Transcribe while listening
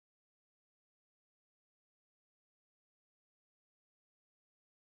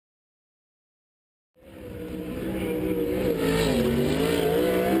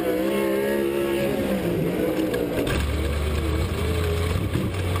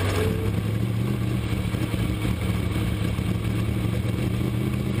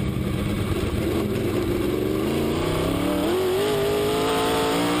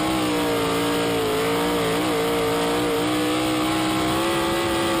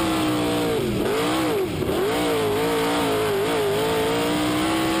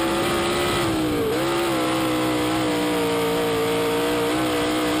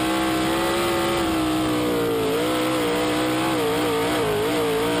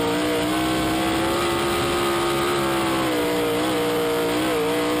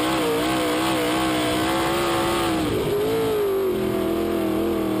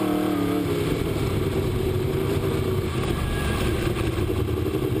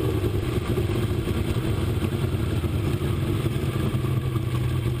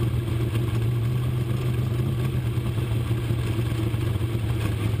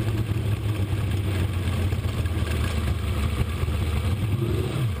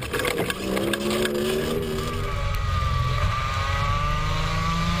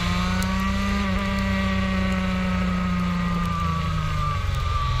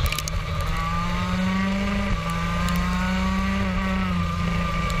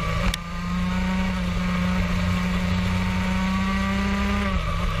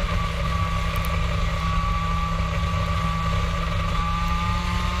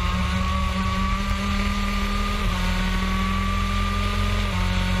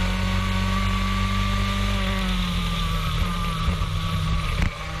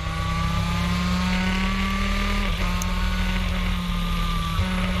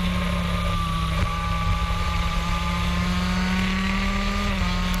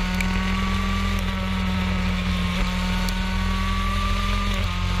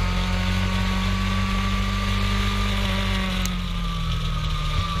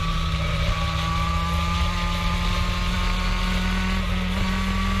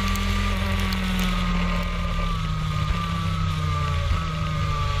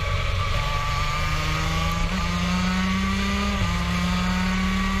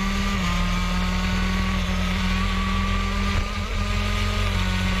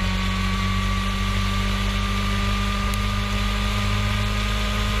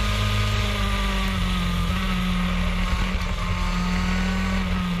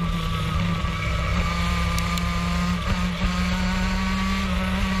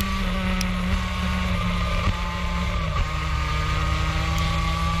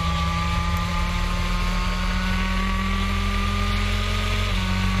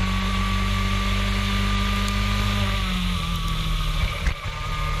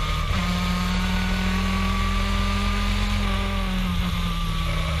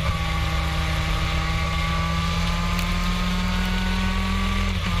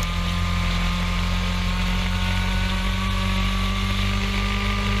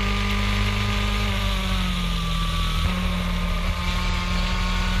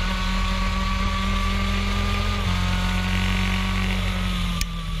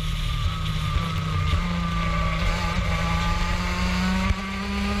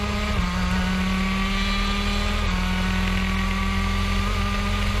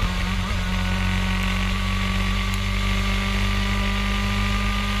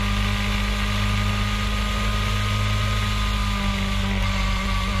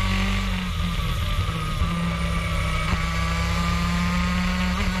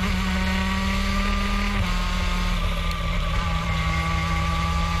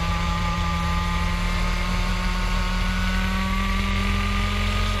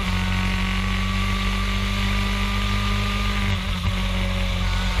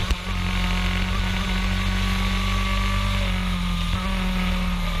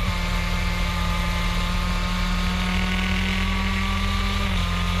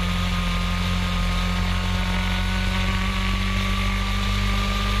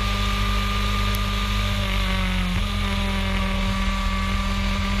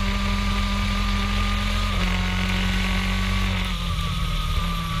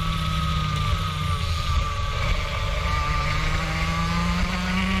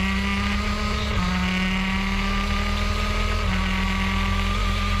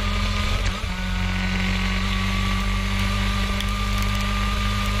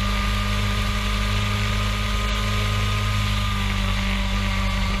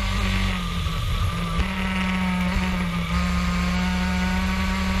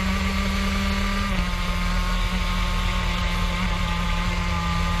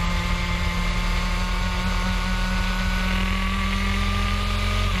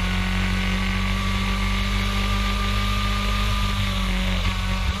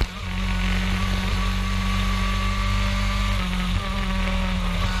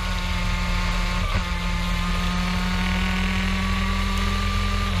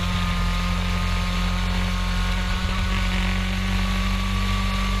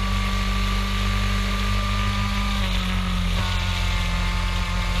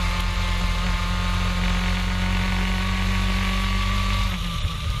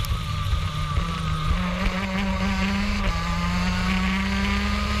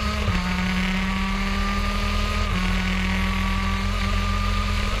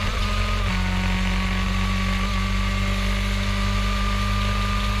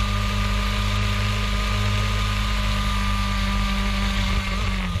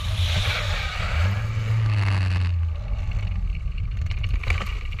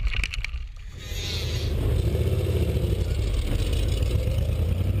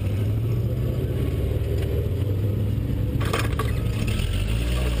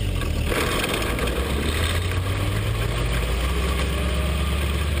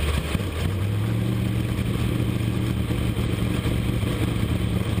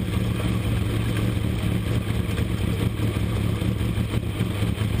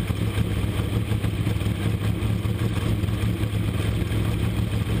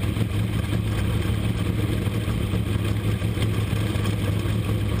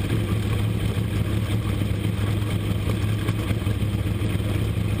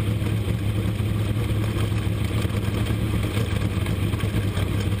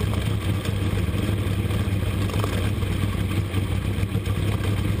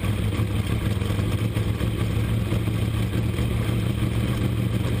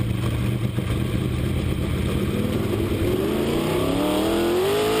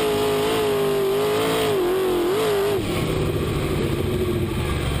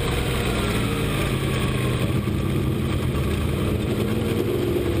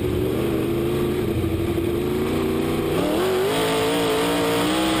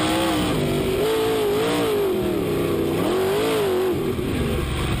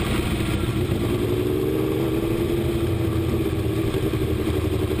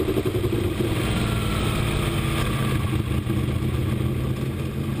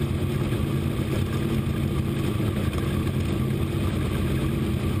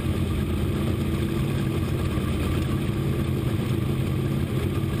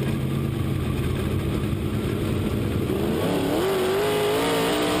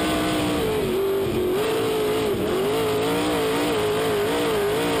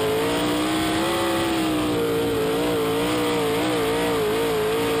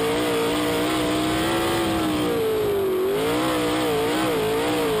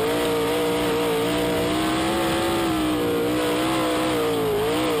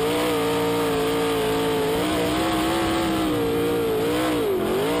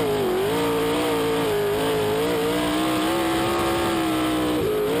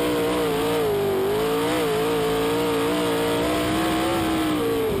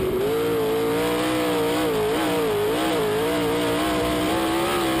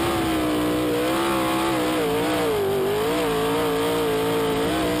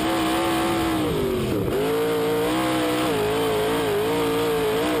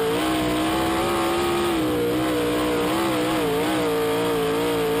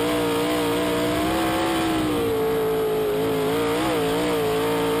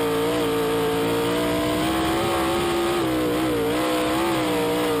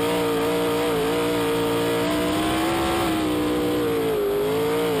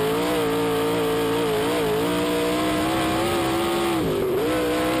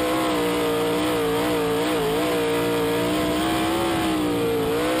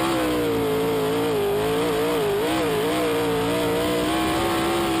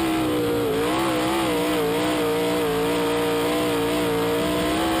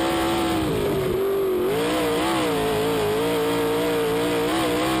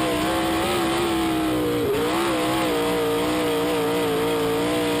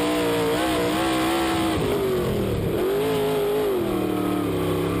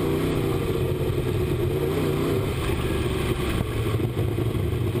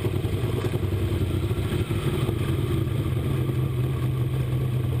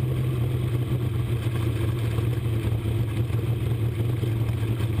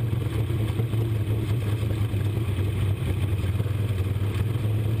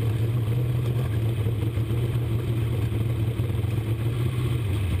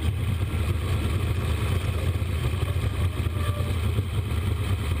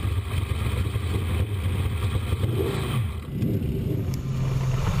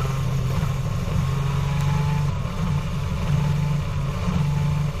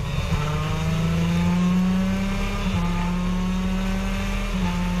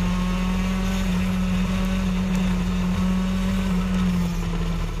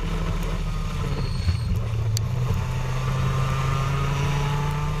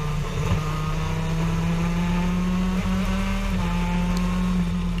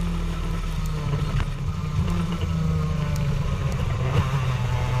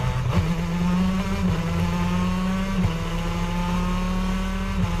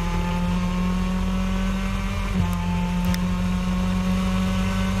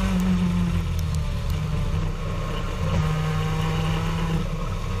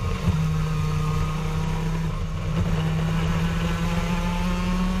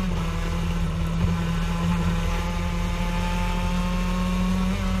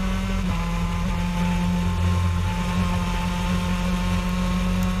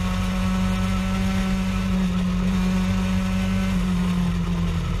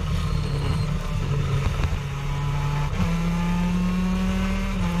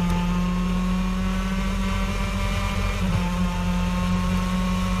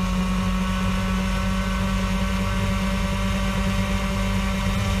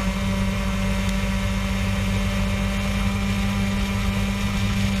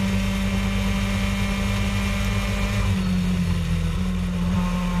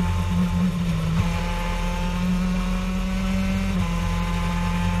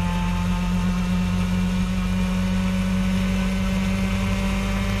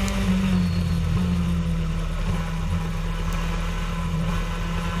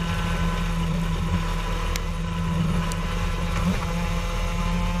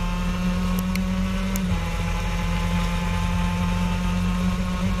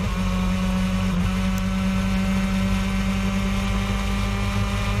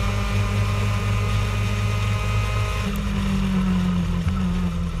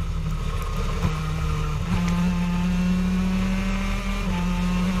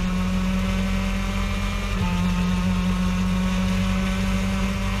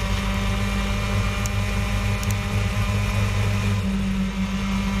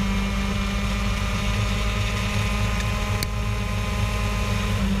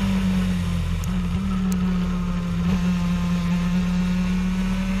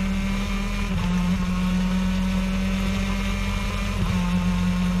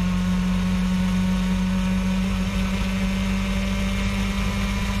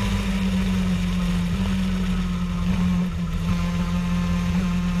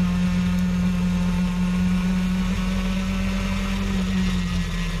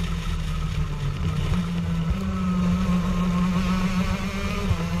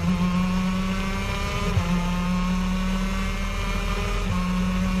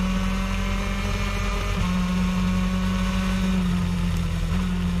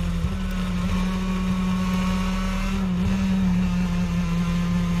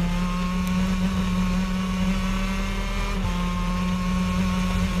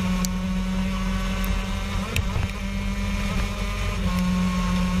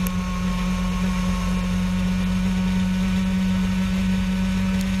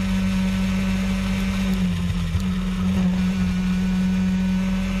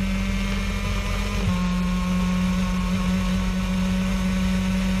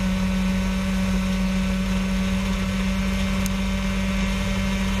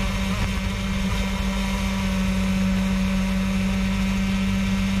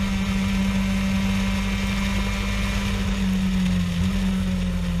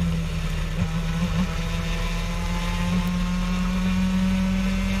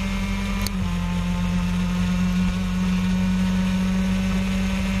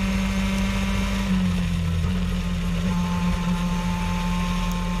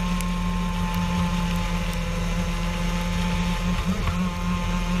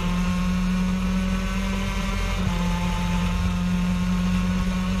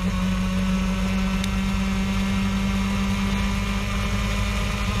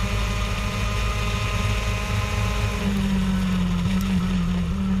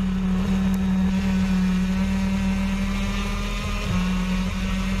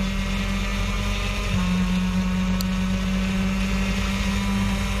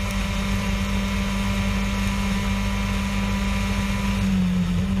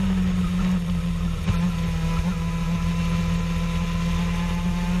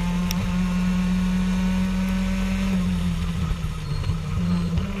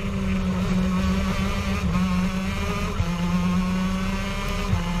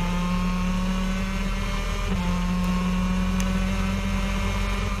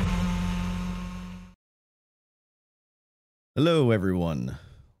Hello, everyone.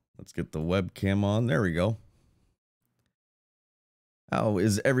 Let's get the webcam on. There we go. How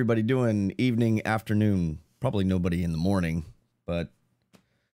is everybody doing? Evening, afternoon? Probably nobody in the morning, but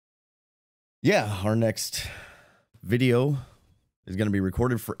yeah, our next video is going to be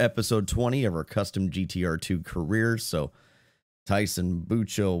recorded for episode 20 of our custom GTR2 career. So Tyson,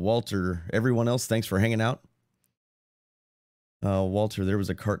 Bucho, Walter, everyone else, thanks for hanging out. Walter, there was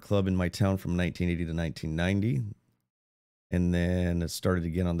a kart club in my town from 1980 to 1990. And then it started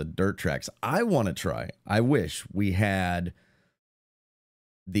again on the dirt tracks. I want to try. I wish we had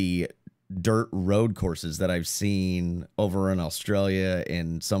the dirt road courses that I've seen over in Australia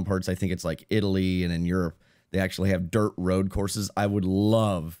and some parts. I think it's like Italy, and in Europe, they actually have dirt road courses. I would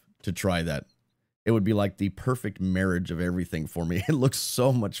love to try that. It would be like the perfect marriage of everything for me. It looks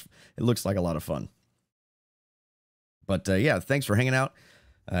so much. It looks like a lot of fun. But yeah, thanks for hanging out.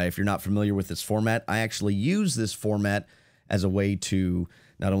 If you're not familiar with this format, I actually use this format as a way to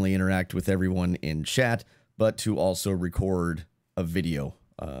not only interact with everyone in chat, but to also record a video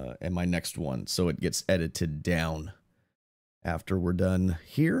in my next one. So it gets edited down after we're done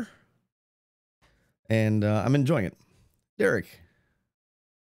here. And I'm enjoying it. Derek,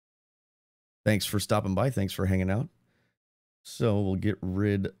 thanks for stopping by. Thanks for hanging out. So we'll get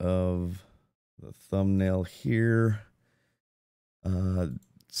rid of the thumbnail here.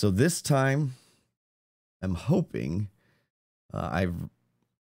 So this time, I'm hoping I've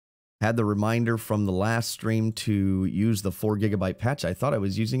had the reminder from the last stream to use the 4 GB patch. I thought I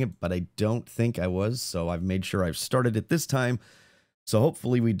was using it, but I don't think I was. So I've made sure I've started it this time. So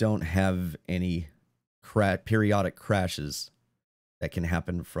hopefully we don't have any periodic crashes that can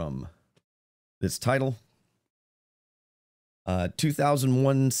happen from this title.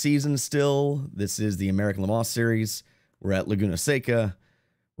 2001 season still. This is the American Le Mans series. We're at Laguna Seca.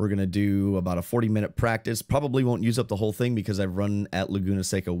 We're going to do about a 40-minute practice. Probably won't use up the whole thing because I've run at Laguna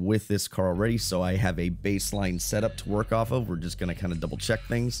Seca with this car already, so I have a baseline setup to work off of. We're just going to kind of double-check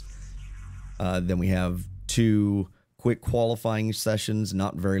things. Then we have 2 quick qualifying sessions,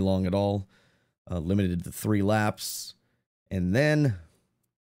 not very long at all, limited to 3 laps. And then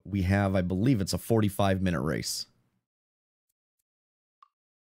we have, I believe it's a 45-minute race.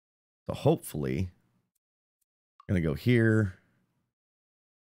 So hopefully, I'm going to go here.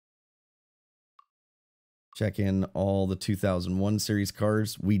 Check in all the 2001 series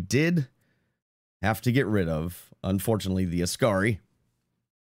cars. We did have to get rid of, unfortunately, the Ascari.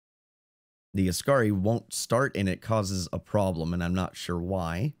 The Ascari won't start and it causes a problem, and I'm not sure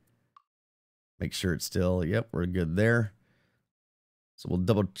why. Make sure it's still, yep, we're good there. So we'll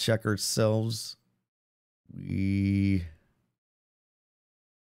double check ourselves. We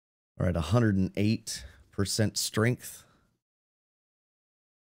are at 108% strength.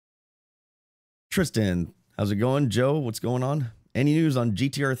 Tristan, how's it going? Joe, what's going on? Any news on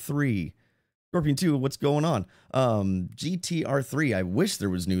GTR 3? Scorpion 2, what's going on? GTR 3, I wish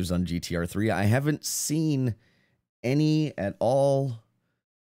there was news on GTR 3. I haven't seen any at all.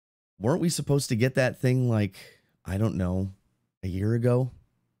 Weren't we supposed to get that thing like, I don't know, a year ago?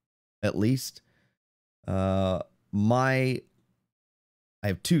 At least. I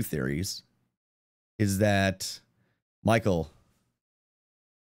have 2 theories. Is that Michael...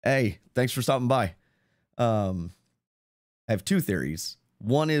 Hey, thanks for stopping by. I have 2 theories.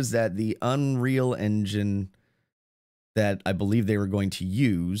 One is that the Unreal Engine that I believe they were going to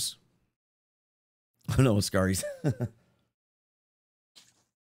use... Oh no, Ascaris.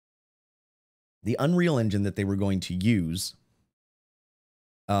 The Unreal Engine that they were going to use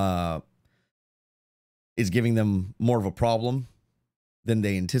is giving them more of a problem than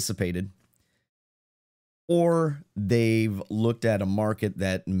they anticipated. Or they've looked at a market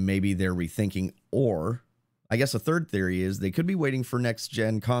that maybe they're rethinking. Or, I guess a third theory is they could be waiting for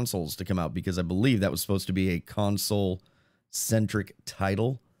next-gen consoles to come out, because I believe that was supposed to be a console-centric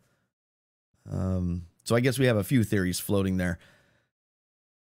title. So I guess we have a few theories floating there.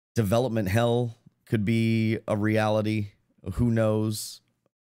 Development hell could be a reality. Who knows?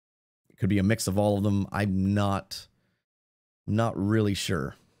 It could be a mix of all of them. I'm not really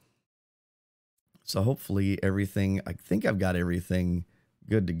sure. So hopefully everything, I think I've got everything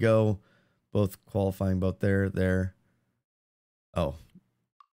good to go. Both qualifying, both there. Oh,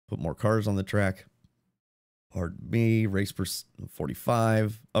 put more cars on the track. Pardon me, race per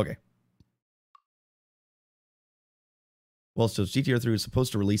 45. Okay. Well, so GTR 3 is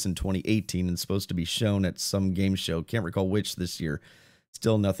supposed to release in 2018 and supposed to be shown at some game show. Can't recall which this year.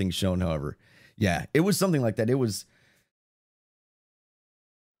 Still nothing shown, however. Yeah, it was something like that. It was...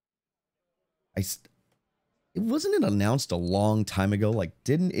 Wasn't it announced a long time ago? Like,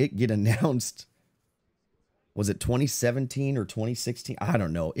 didn't it get announced Was it 2017 or 2016? I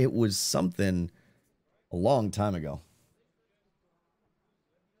don't know. It was something a long time ago.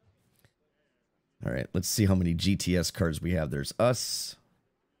 All right, let's see how many GTS cars we have. There's us,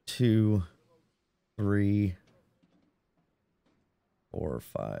 2, 3, 4,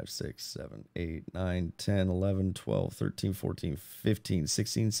 5, 6, 7, 8, 9, 10, 11, 12, 13, 14, 15,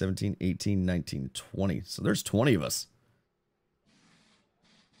 16, 17, 18, 19, 20. So there's 20 of us.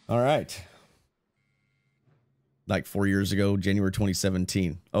 All right. Like 4 years ago, January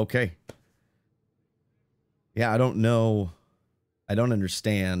 2017. Okay. Yeah, I don't know. I don't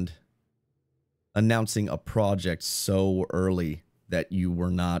understand announcing a project so early that you were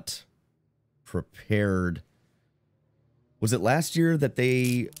not prepared. Was it last year that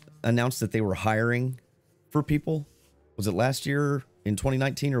they announced that they were hiring for people? Was it last year in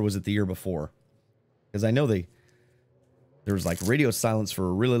 2019 or was it the year before? Because I know there was like radio silence for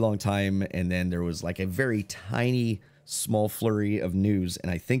a really long time, and then there was like a very tiny small flurry of news, and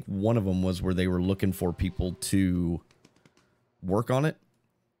I think one of them was where they were looking for people to work on it.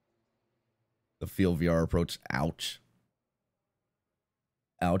 The Field VR approach. Ouch.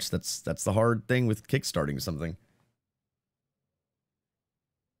 Ouch. That's the hard thing with kickstarting something.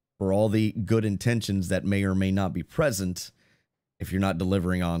 For all the good intentions that may or may not be present, if you're not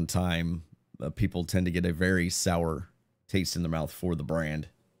delivering on time, people tend to get a very sour taste in their mouth for the brand.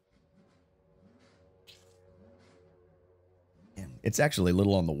 And it's actually a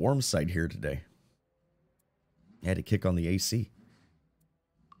little on the warm side here today. I had to kick on the AC.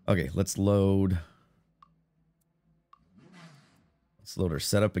 Okay, let's load. Let's load our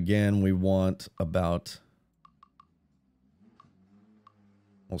setup again. We want about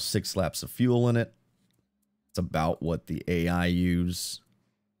 6 laps of fuel in it. It's about what the AI use.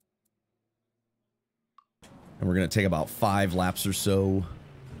 And we're going to take about 5 laps or so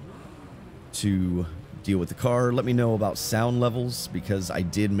to deal with the car. Let me know about sound levels, because I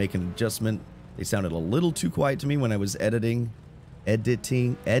did make an adjustment. They sounded a little too quiet to me when I was editing.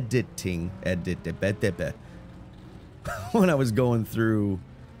 When I was going through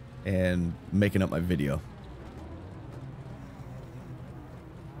and making up my video.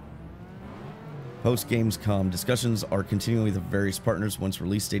 Post Gamescom discussions are continuing with the various partners. Once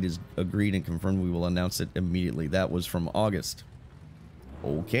release date is agreed and confirmed, we will announce it immediately. That was from August.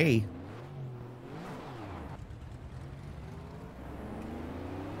 Okay.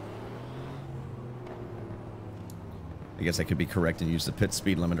 I guess I could be correct and use the pit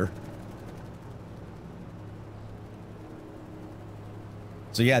speed limiter.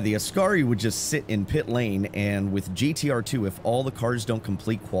 So yeah, the Ascari would just sit in pit lane, and with GTR 2, if all the cars don't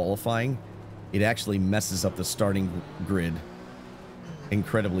complete qualifying, it actually messes up the starting grid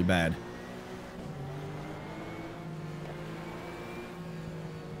incredibly bad.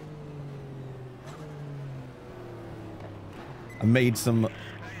 I made some...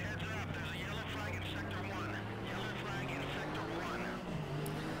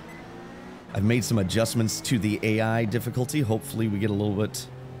 I've made some adjustments to the AI difficulty. Hopefully we get a little bit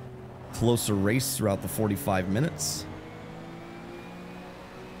closer race throughout the 45 minutes.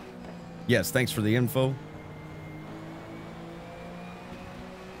 Yes, thanks for the info.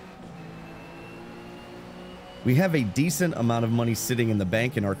 We have a decent amount of money sitting in the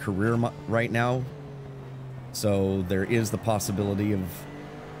bank in our career right now. So there is the possibility of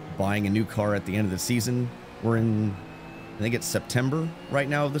buying a new car at the end of the season. We're in... I think it's September right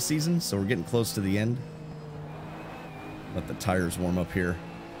now of the season, so we're getting close to the end. Let the tires warm up here.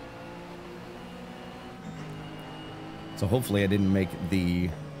 So hopefully I didn't make the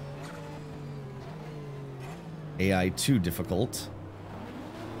AI too difficult.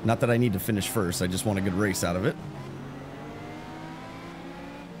 Not that I need to finish first, I just want a good race out of it.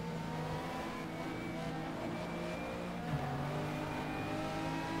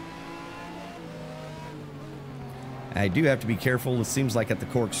 I do have to be careful. It seems like at the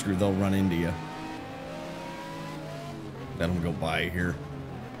corkscrew they'll run into you. Let them go by here.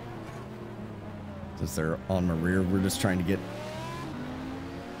 Since they're on my rear, we're just trying to get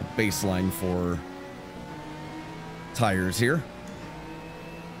a baseline for tires here.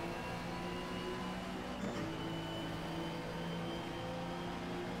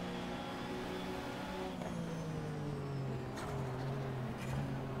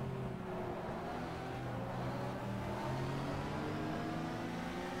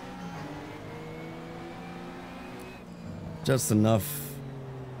 Just enough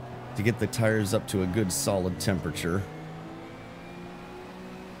to get the tires up to a good solid temperature.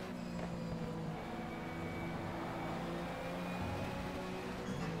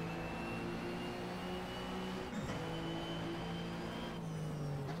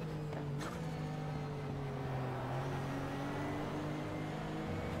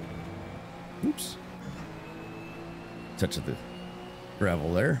 touch of the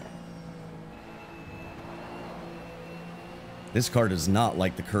gravel there. This car does not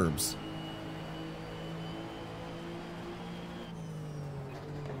like the curbs.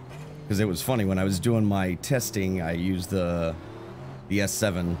 Because it was funny, when I was doing my testing, I used the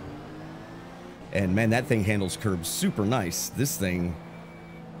S7. And man, that thing handles curbs super nice. This thing,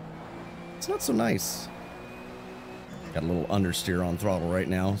 it's not so nice. Got a little understeer on throttle right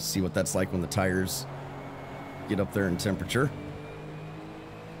now. See what that's like when the tires get up there in temperature.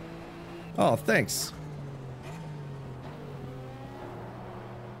 Oh, thanks.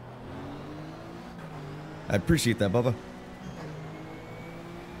 I appreciate that, Bubba.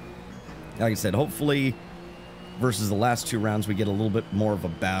 Like I said, hopefully versus the last 2 rounds, we get a little bit more of a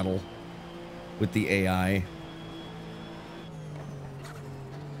battle with the AI.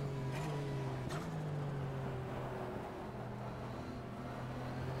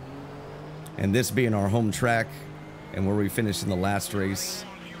 And this being our home track and where we finished in the last race,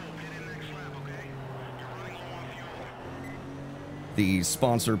 the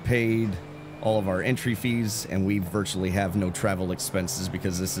sponsor paid all of our entry fees, and we virtually have no travel expenses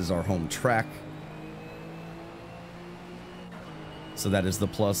because this is our home track. So that is the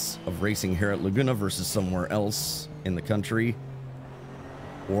plus of racing here at Laguna versus somewhere else in the country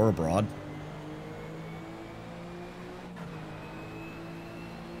or abroad.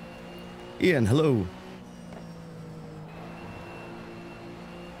 Ian, hello.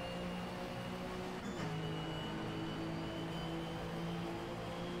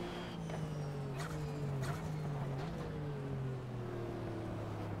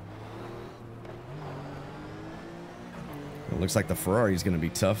 It looks like the Ferrari is going to be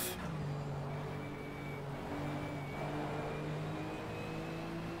tough.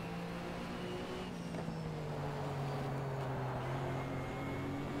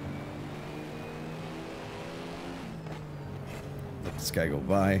 Let this guy go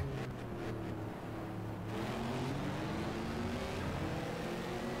by.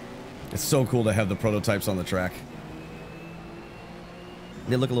 It's so cool to have the prototypes on the track.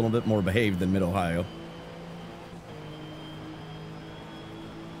 They look a little bit more behaved than Mid-Ohio.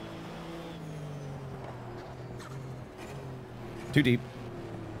 Too deep.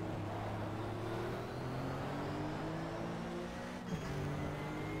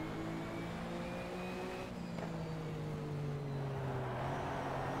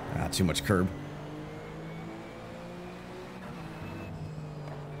 Ah, too much curb.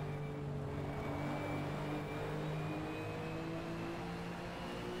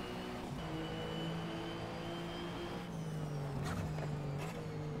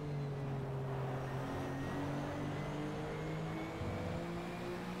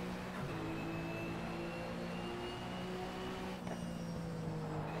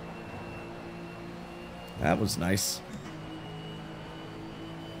 That was nice.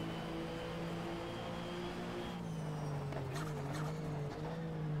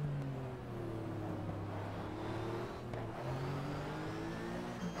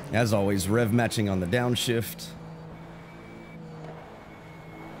 As always, rev matching on the downshift.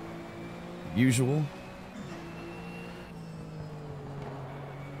 Usual.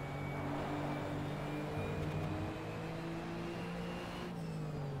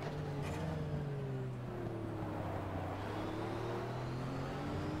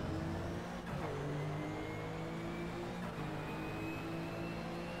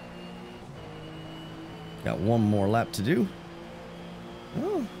 Got one more lap to do.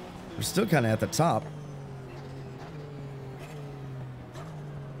 Oh, we're still kind of at the top.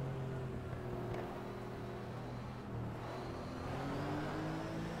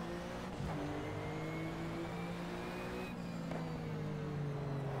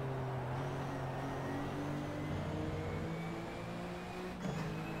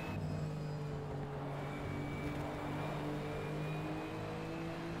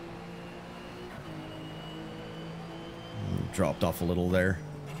 Dropped off a little there.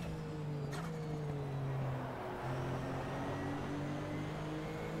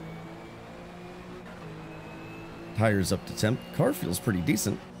 Tires up to temp. Car feels pretty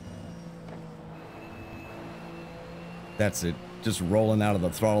decent. That's it. Just rolling out of the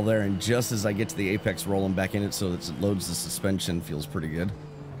throttle there, and just as I get to the apex, rolling back in it so that it loads the suspension feels pretty good.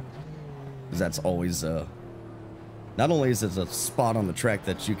 Because that's always not only is it a spot on the track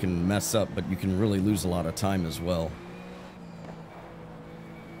that you can mess up, but you can really lose a lot of time as well.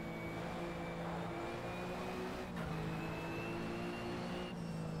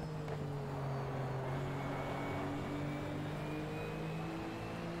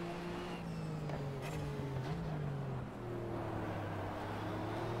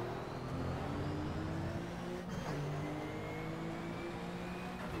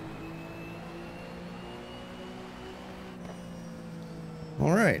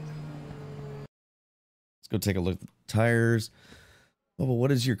 All right. Let's go take a look at the tires. Oh, well,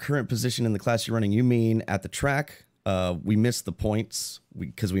 what is your current position in the class you're running? You mean at the track? We missed the points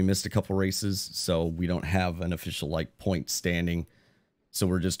because we missed a couple races, so we don't have an official like point standing. So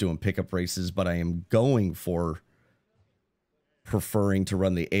we're just doing pickup races, but I am going for preferring to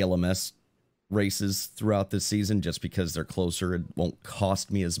run the ALMS races throughout this season just because they're closer. It won't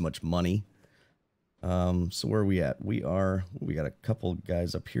cost me as much money. So where are we at? We got a couple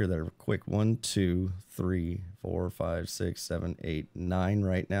guys up here that are quick. 1, 2, 3, 4, 5, 6, 7, 8, 9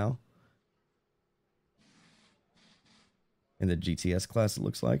 right now. In the GTS class, it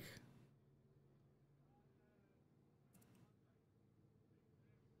looks like.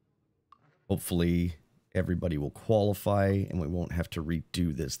 Hopefully everybody will qualify and we won't have to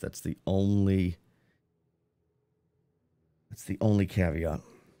redo this. That's the only caveat.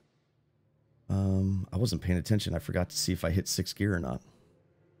 I wasn't paying attention. I forgot to see if I hit 6th gear or not.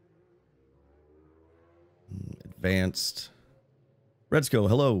 Advanced. Redsco,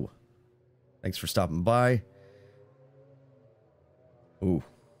 hello. Thanks for stopping by. Ooh.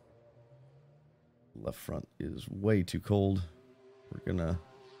 Left front is way too cold. We're gonna...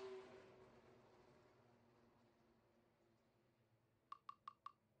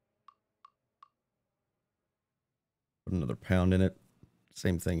 put another pound in it.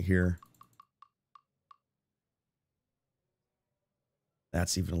 Same thing here.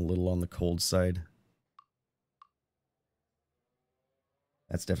 That's even a little on the cold side.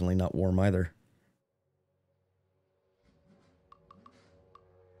 That's definitely not warm either.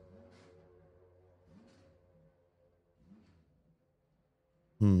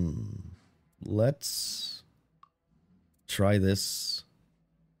 Let's try this.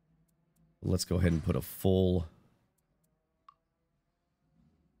 Let's go ahead and put a full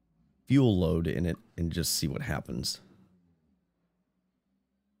fuel load in it and just see what happens.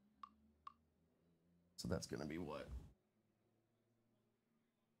 So that's going to be what?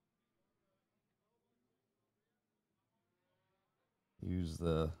 Use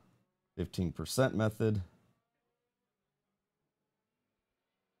the 15% method.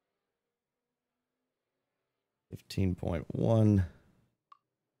 $15.1.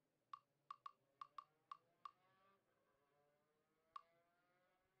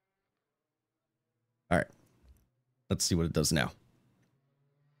 All right. Let's see what it does now.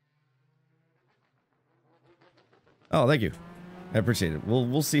 Oh, thank you. I appreciate it.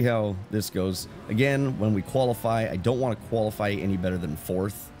 We'll see how this goes. Again, when we qualify, I don't want to qualify any better than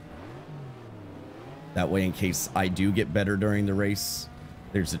 4th. That way, in case I do get better during the race,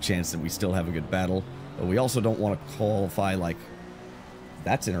 there's a chance that we still have a good battle. But we also don't want to qualify like...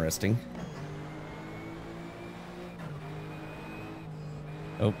 That's interesting.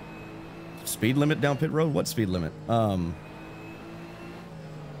 Oh. Speed limit down pit road? What speed limit?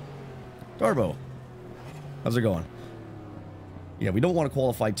 Darbo. How's it going? Yeah, we don't want to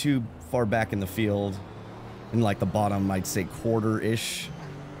qualify too far back in the field. In like the bottom, I'd say quarter-ish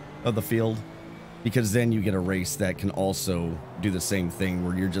of the field. Because then you get a race that can also do the same thing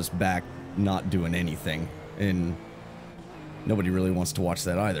where you're just back not doing anything. And nobody really wants to watch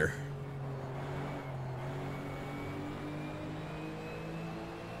that either.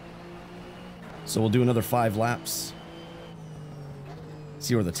 So we'll do another 5 laps.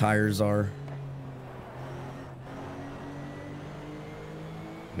 See where the tires are.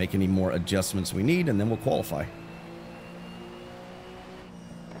 Make any more adjustments we need, and then we'll qualify.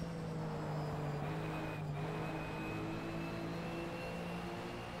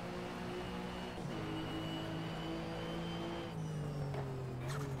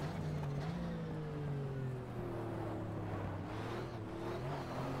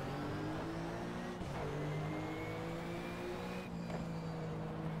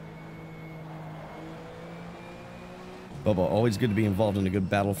 Bubba, always good to be involved in a good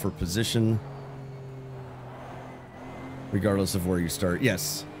battle for position, regardless of where you start.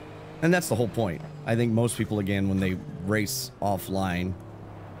 Yes, and that's the whole point. I think most people, again, when they race offline,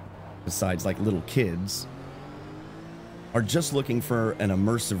 besides like little kids, are just looking for an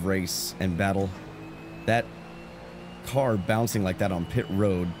immersive race and battle. That car bouncing like that on pit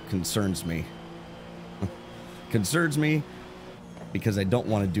road concerns me. Concerns me because I don't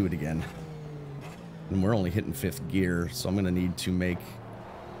want to do it again. And we're only hitting 5th gear, so I'm going to need to make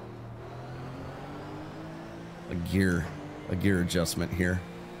a gear adjustment here.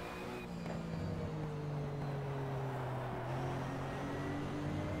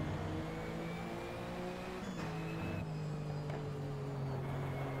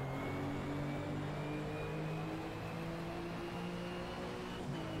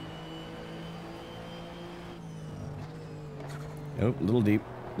 Oh, little deep,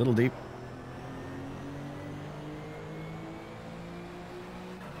 little deep.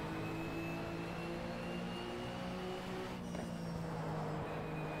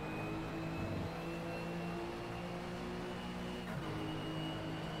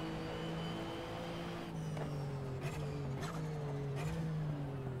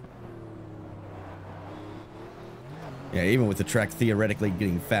 Yeah, even with the track theoretically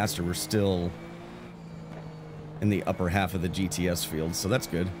getting faster, we're still in the upper half of the GTS field, so that's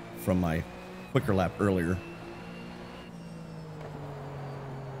good from my quicker lap earlier.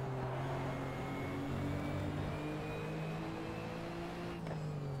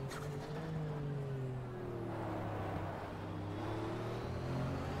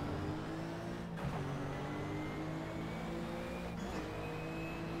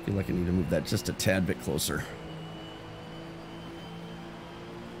 I feel like I need to move that just a tad bit closer.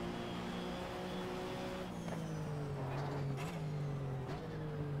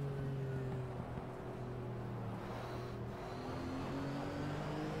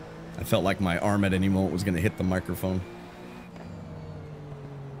 I felt like my arm at any moment was going to hit the microphone.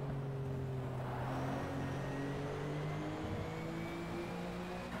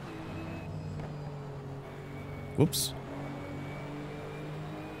 Whoops.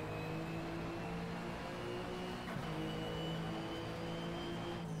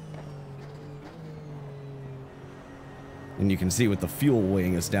 And you can see with the fuel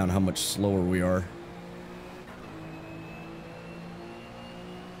weighing us down how much slower we are.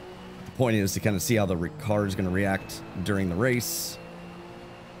 The point is to kind of see how the car is going to react during the race.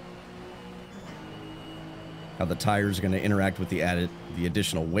 How the tires are going to interact with the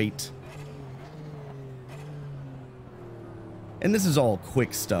additional weight. And this is all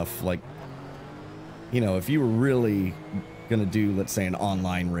quick stuff, like, you know, if you were really going to do, let's say, an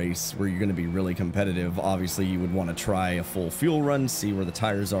online race where you're going to be really competitive, obviously you would want to try a full fuel run, see where the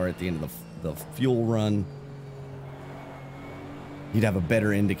tires are at the end of the fuel run. You'd have a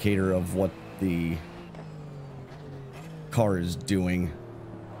better indicator of what the car is doing.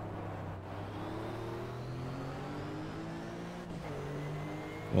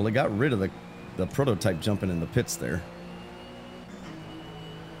 Well, they got rid of the prototype jumping in the pits there.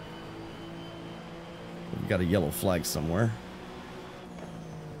 We've got a yellow flag somewhere.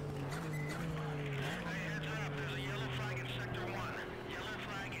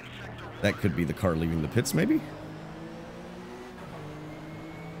 That could be the car leaving the pits, maybe?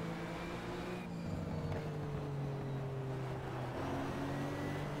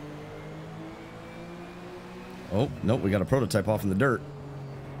 Oh, nope, we got a prototype off in the dirt.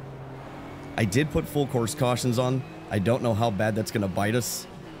 I did put full course cautions on. I don't know how bad that's going to bite us.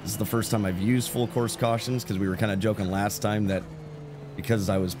 This is the first time I've used full course cautions, because we were kind of joking last time that because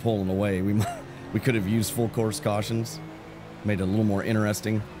I was pulling away, we could have used full course cautions. Made it a little more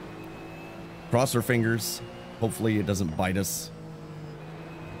interesting. Cross our fingers. Hopefully it doesn't bite us.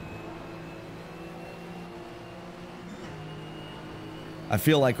 I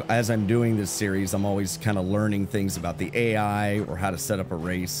feel like as I'm doing this series, I'm always kind of learning things about the AI or how to set up a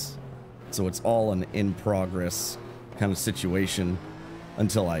race. So it's all an in-progress kind of situation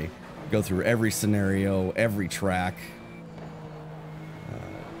until I go through every scenario, every track.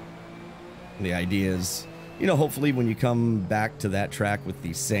 The idea is, you know, hopefully when you come back to that track with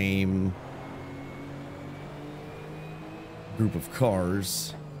the same group of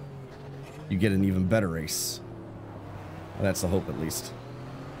cars, you get an even better race. Well, that's the hope, at least.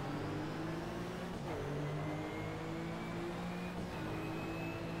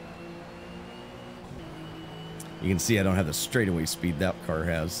 You can see I don't have the straightaway speed that car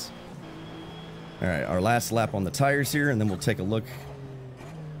has. All right, our last lap on the tires here, and then we'll take a look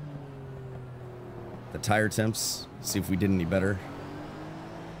at the tire temps, see if we did any better.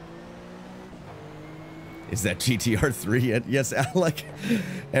 Is that GTR 3 yet? Yes, Alec.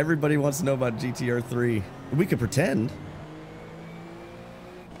 Everybody wants to know about GTR 3. We could pretend.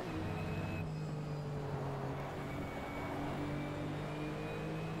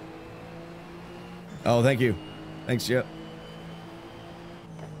 Oh, thank you. Thanks, Chip.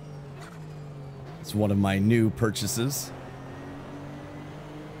 It's one of my new purchases.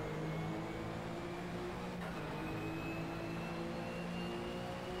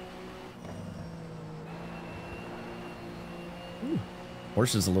 Ooh.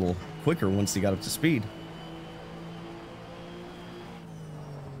 Horse is a little quicker once he got up to speed.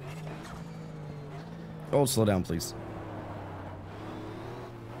 Oh, slow down, please.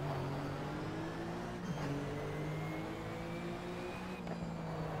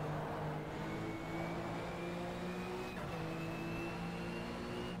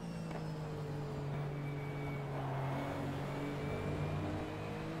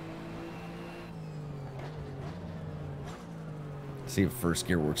 See if first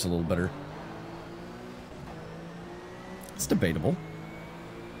gear works a little better. It's debatable.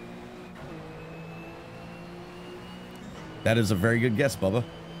 That is a very good guess, Bubba.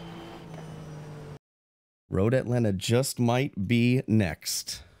 Road Atlanta just might be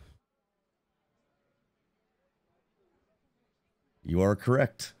next. You are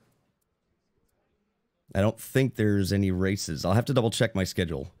correct. I don't think there's any races. I'll have to double check my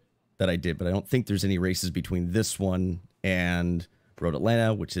schedule that I did, but I don't think there's any races between this one and Road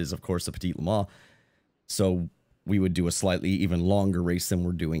Atlanta, which is, of course, the Petit Le Mans. So we would do a slightly even longer race than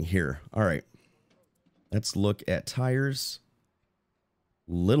we're doing here. All right. Let's look at tires.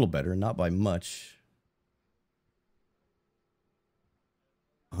 Little better, not by much.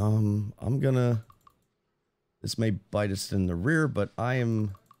 I'm gonna... This may bite us in the rear, but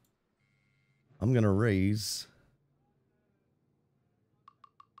I'm gonna raise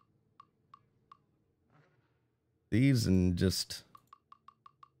these and just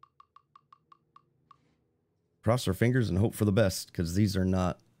cross our fingers and hope for the best, because these are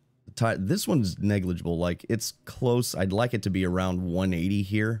not this one's negligible. Like, it's close. I'd like it to be around 180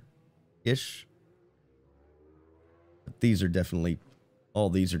 here ish, but these are definitely,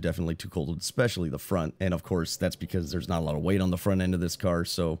 all these are definitely too cold, especially the front. And of course that's because there's not a lot of weight on the front end of this car,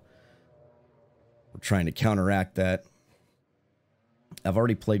 so we're trying to counteract that. I've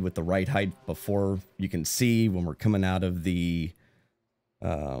already played with the right height before. You can see when we're coming out of the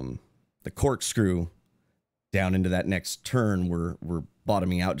corkscrew down into that next turn, we're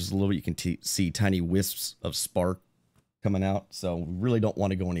bottoming out just a little bit. You can see tiny wisps of spark coming out, so we really don't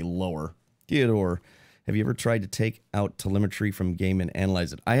want to go any lower. Theodore, have you ever tried to take out telemetry from game and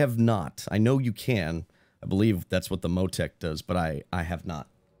analyze it? I have not. I know you can. I believe that's what the Motec does, but I have not.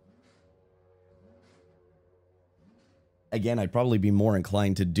 Again, I'd probably be more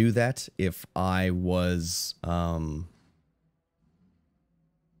inclined to do that if I was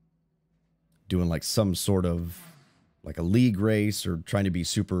doing like some sort of like a league race or trying to be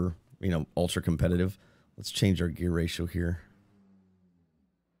super, you know, ultra competitive. Let's change our gear ratio here.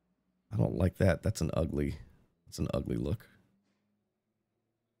 I don't like that. That's an ugly look.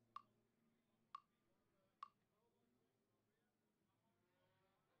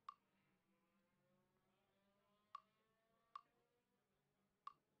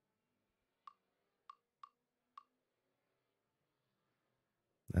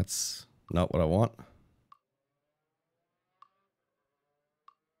 That's not what I want.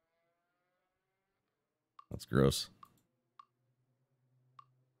 That's gross.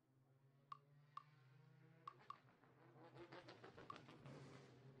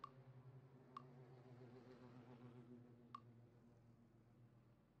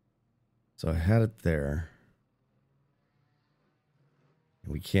 So I had it there.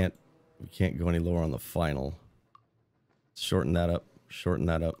 We can't go any lower on the final. Shorten that up, shorten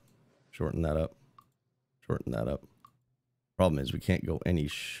that up, shorten that up, shorten that up. Problem is we can't go any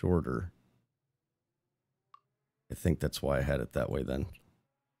shorter. I think that's why I had it that way then.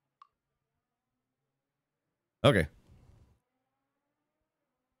 Okay.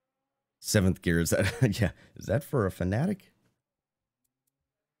 7th gear, is that yeah, is that for a Fanatic?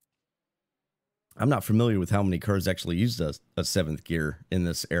 I'm not familiar with how many cars actually used a 7th gear in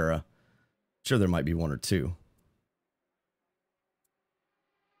this era. Sure, there might be one or two.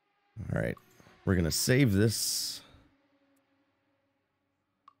 All right, we're gonna save this.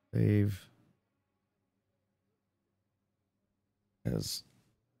 Save as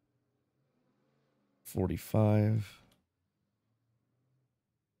 45.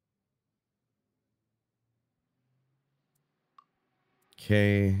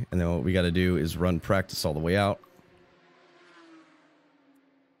 Okay, and then what we got to do is run practice all the way out.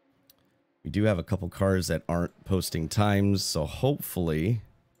 We do have a couple cars that aren't posting times, so hopefully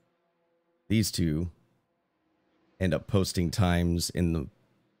these two end up posting times in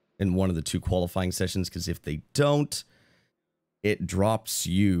one of the two qualifying sessions, because if they don't, it drops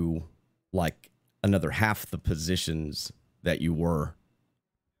you like another half the positions that you were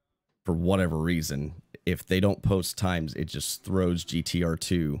for whatever reason. If they don't post times, it just throws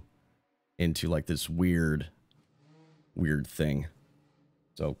GTR2 into like this weird thing.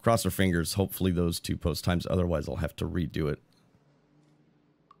 So cross our fingers. Hopefully those two post times. Otherwise, I'll have to redo it.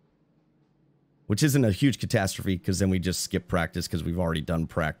 Which isn't a huge catastrophe, because then we just skip practice because we've already done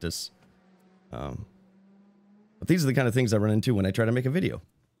practice. But these are the kind of things I run into when I try to make a video.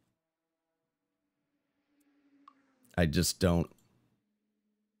 I just don't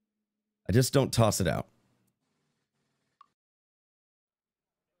toss it out.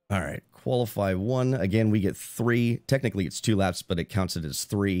 All right, qualify 1. Again, we get 3. Technically, it's 2 laps, but it counts it as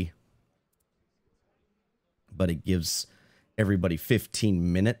 3. But it gives everybody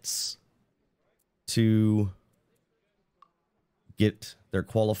 15 minutes to get their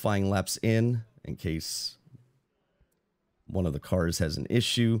qualifying laps in case one of the cars has an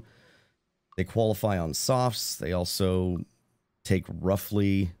issue. They qualify on softs. They also take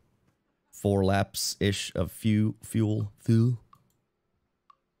roughly 4 laps-ish of fuel.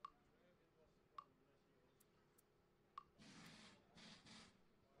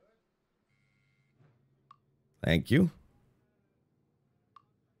 Thank you.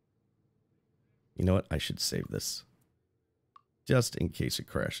 You know what? I should save this. Just in case it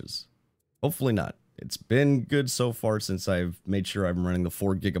crashes. Hopefully not. It's been good so far since I've made sure I'm running the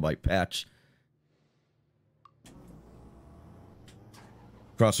 4 GB patch.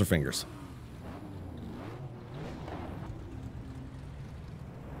 Cross our fingers.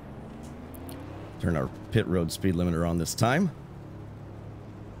 Turn our pit road speed limiter on this time.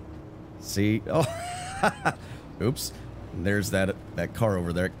 See? Oh, oops. There's that car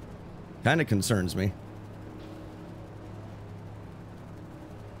over there. Kind of concerns me.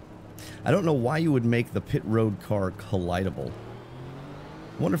 I don't know why you would make the pit road car collidable.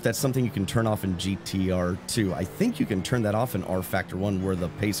 I wonder if that's something you can turn off in GTR too. I think you can turn that off in R Factor 1 where the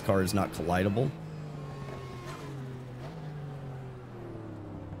pace car is not collidable.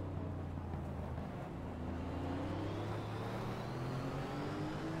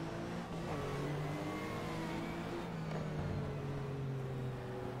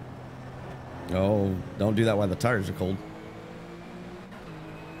 Oh, don't do that while the tires are cold.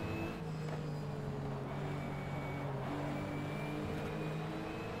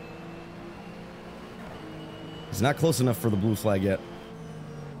 It's not close enough for the blue flag yet.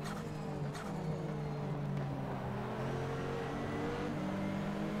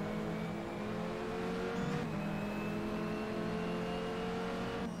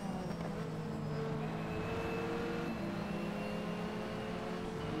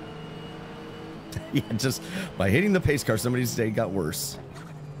 Yeah, just by hitting the pace car, somebody's day got worse.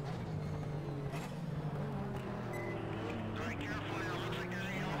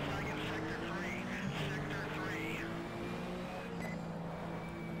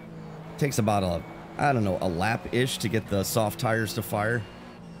 Takes about a, I don't know, a lap-ish to get the soft tires to fire.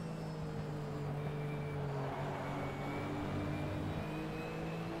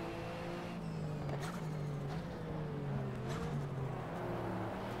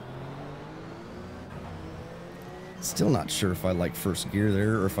 Still not sure if I like first gear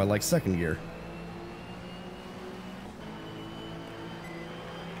there or if I like second gear.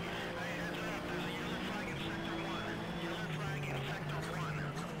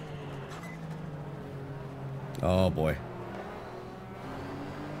 Oh boy.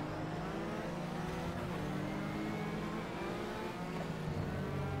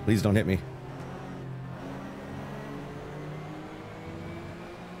 Please don't hit me.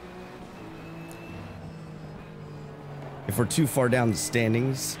 If we're too far down the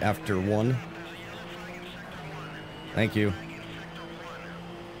standings after 1. Thank you.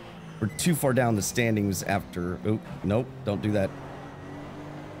 We're too far down the standings after... Oh, nope, don't do that.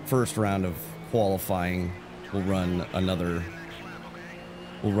 First round of qualifying. We'll run another...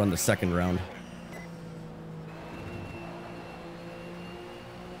 We'll run the second round.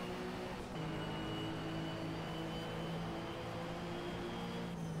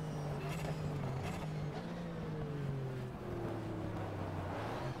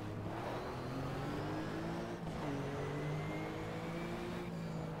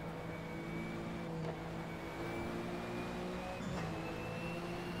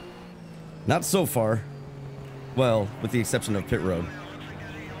 Not so far. Well, with the exception of pit road.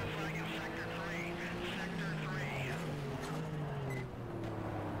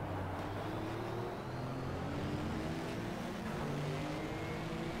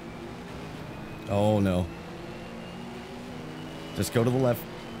 Oh no. Just go to the left.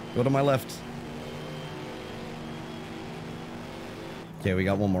 Go to my left. Okay, we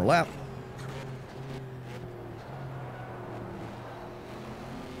got one more lap.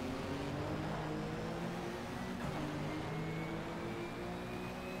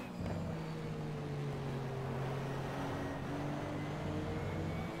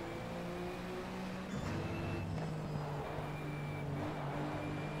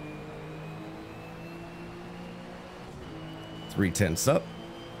 Three-tenths up.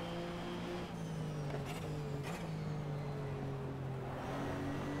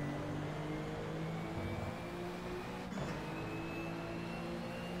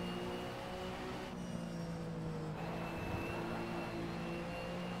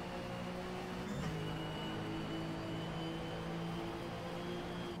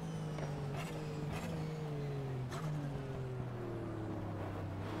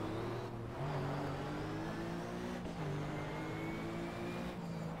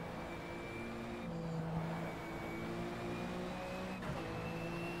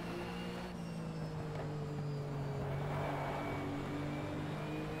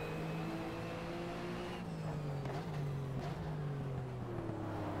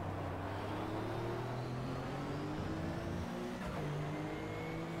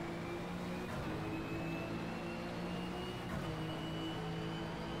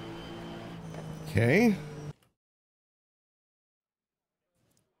 Okay.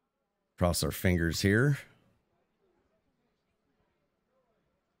 Cross our fingers here.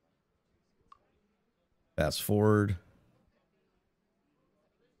 Fast forward.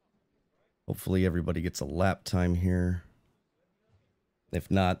 Hopefully everybody gets a lap time here.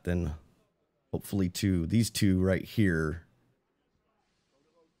 If not, then hopefully these two right here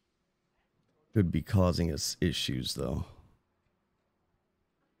could be causing us issues though.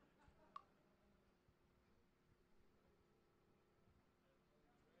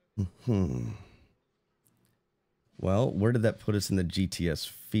 Well, where did that put us in the GTS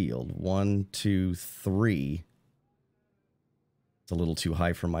field? 1, 2, 3. It's a little too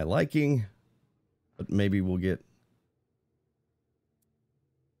high for my liking, but maybe we'll get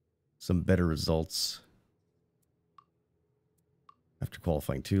some better results after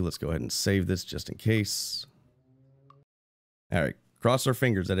qualifying 2. Let's go ahead and save this just in case. All right, cross our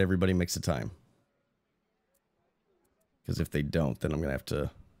fingers that everybody makes a time. Because if they don't, then I'm going to have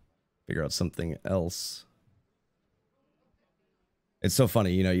to figure out something else. It's so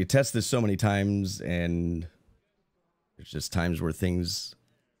funny, you know, you test this so many times and there's just times where things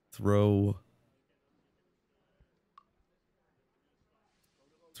throw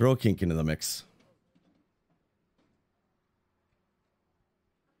a kink into the mix.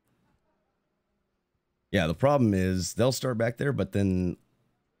 Yeah, the problem is they'll start back there, but then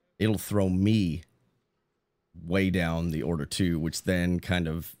it'll throw me way down the order too, which then kind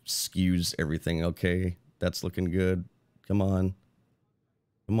of skews everything. Okay, that's looking good. Come on.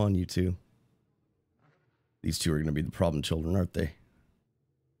 Come on, you two. These two are going to be the problem children, aren't they?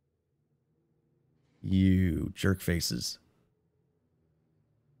 You jerk faces.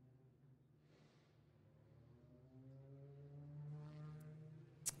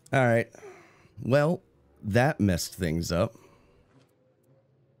 All right. Well, that messed things up.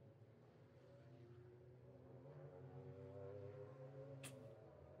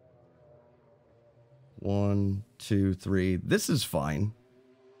 One, two, three. This is fine.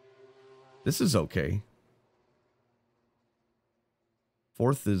 This is okay.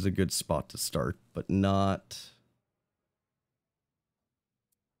 4th is a good spot to start, but not...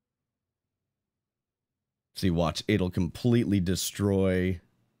 See, watch. It'll completely destroy...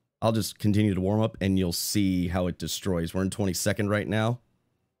 I'll just continue to warm up, and you'll see how it destroys. We're in 22nd right now.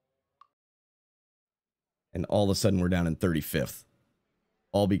 And all of a sudden, we're down in 35th.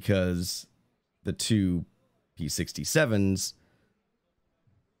 All because the two P67s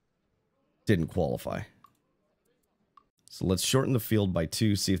didn't qualify. So let's shorten the field by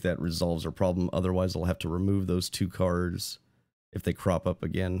 2, see if that resolves our problem. Otherwise, I'll have to remove those 2 cars if they crop up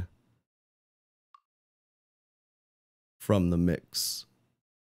again from the mix.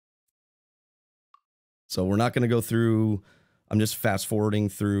 So we're not going to go through, I'm just fast forwarding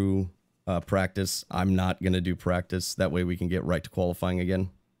through practice. I'm not going to do practice. That way we can get right to qualifying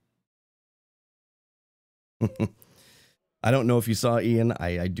again. I don't know if you saw, Ian,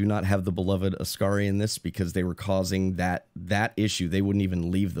 I do not have the beloved Ascari in this because they were causing that issue. They wouldn't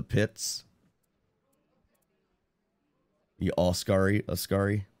even leave the pits. The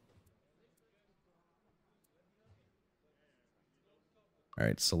Ascari. All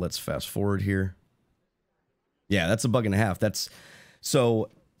right, so let's fast forward here. Yeah, that's a bug and a half. That's so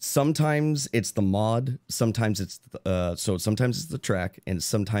sometimes it's the mod, sometimes it's sometimes it's the track, and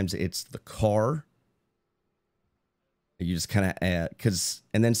sometimes it's the car. You just kind of add,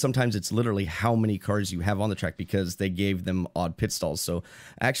 and then sometimes it's literally how many cars you have on the track because they gave them odd pit stalls. So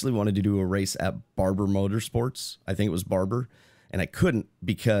I actually wanted to do a race at Barber Motorsports. I think it was Barber, and I couldn't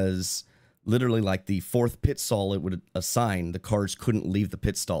because literally like the 4th pit stall it would assign, the cars couldn't leave the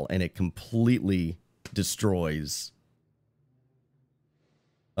pit stall, and it completely destroys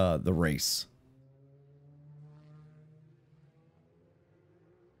the race.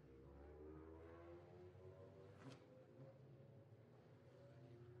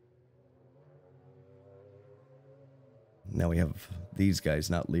 Now we have these guys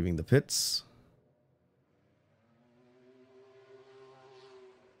not leaving the pits.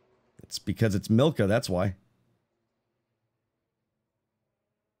 It's because it's Milka, that's why.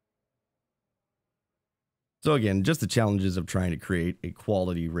 So again, just the challenges of trying to create a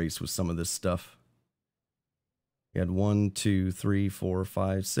quality race with some of this stuff. We had 1, 2, 3, 4,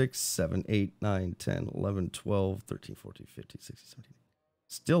 5, 6, 7, 8, 9, 10, 11, 12, 13, 14, 15, 16, 17.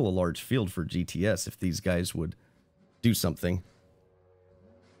 Still a large field for GTS if these guys would do something.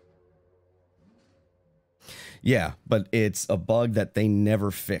 Yeah, but it's a bug that they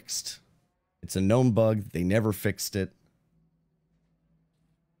never fixed. It's a known bug. They never fixed it.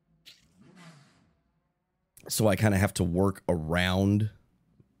 So I kind of have to work around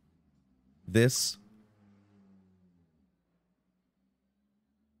this.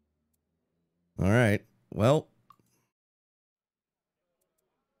 All right. Well,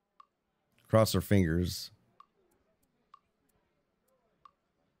 cross our fingers.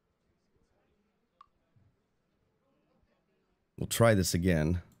 We'll try this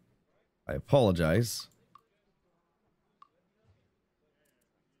again. I apologize.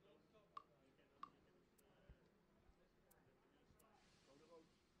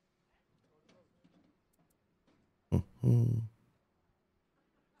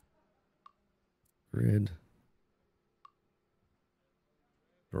 Grid.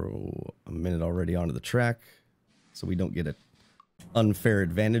 Throw a minute already onto the track so we don't get an unfair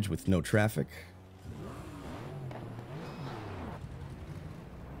advantage with no traffic.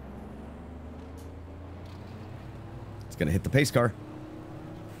 It's going to hit the pace car.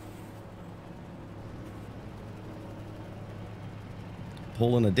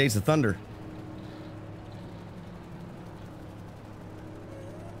 Pulling a Days of Thunder.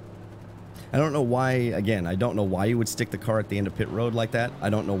 I don't know why, again, I don't know why you would stick the car at the end of pit road like that. I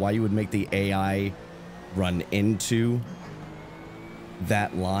don't know why you would make the AI run into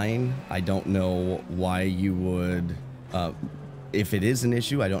that line. I don't know why you would, if it is an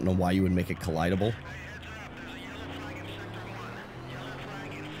issue, I don't know why you would make it collidable.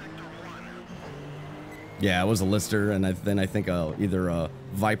 Yeah, it was a Lister, and then I think either a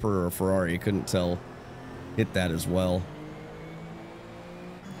Viper or a Ferrari, I couldn't tell, hit that as well.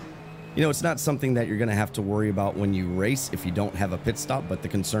 You know, it's not something that you're going to have to worry about when you race if you don't have a pit stop, but the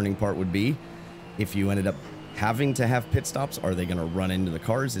concerning part would be if you ended up having to have pit stops, are they going to run into the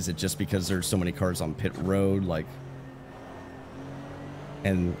cars? Is it just because there's so many cars on pit road? Like,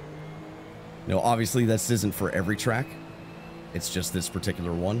 and, you know, obviously this isn't for every track. It's just this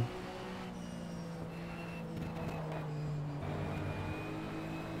particular one.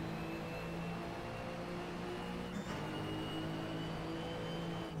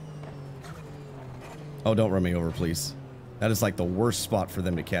 Oh, don't run me over, please. That is like the worst spot for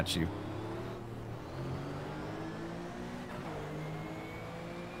them to catch you.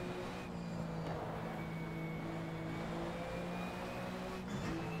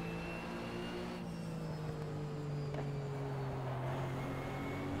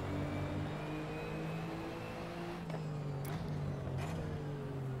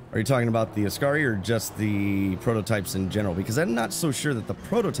 Are you talking about the Ascari or just the prototypes in general? Because I'm not so sure that the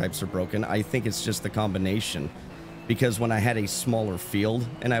prototypes are broken. I think it's just the combination. Because when I had a smaller field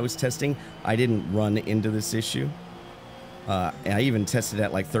and I was testing, I didn't run into this issue. And I even tested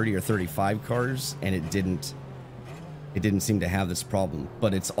at like 30 or 35 cars, and it didn't seem to have this problem.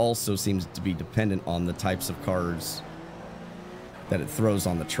 But it also seems to be dependent on the types of cars that it throws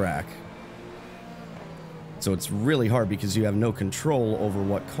on the track. So it's really hard because you have no control over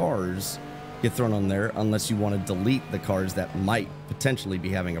what cars get thrown on there unless you want to delete the cars that might potentially be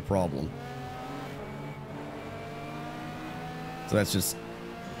having a problem. So that's just...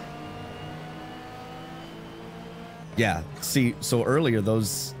 Yeah, see, so earlier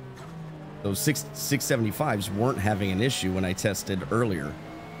those 675s weren't having an issue when I tested earlier.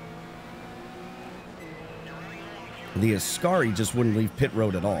 The Ascari just wouldn't leave pit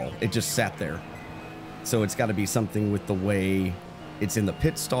road at all. It just sat there. So it's got to be something with the way it's in the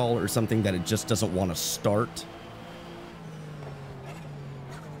pit stall or something that it just doesn't want to start.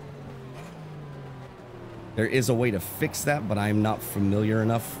 There is a way to fix that, but I'm not familiar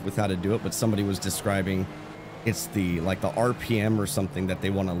enough with how to do it. But somebody was describing it's the RPM or something that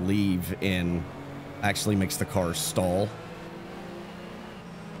they want to leave in actually makes the car stall.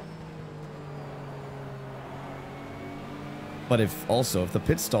 But if the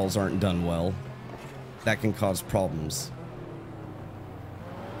pit stalls aren't done well, that can cause problems.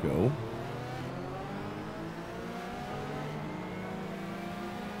 Go.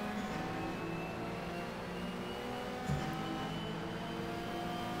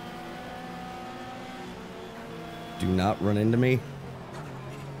 Do not run into me.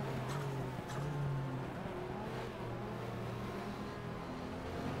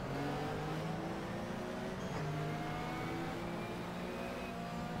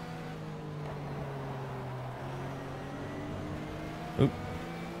 Oop.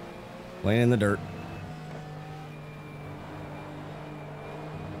 Laying in the dirt.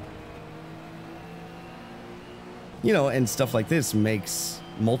 You know, and stuff like this makes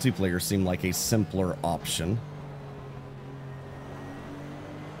multiplayer seem like a simpler option.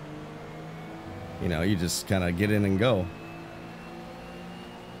 You know, you just kind of get in and go.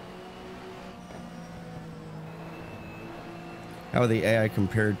 How are the AI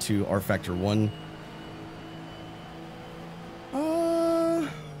compared to R Factor 1?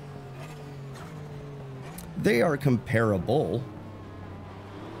 They are comparable.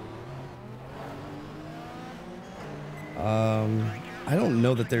 I don't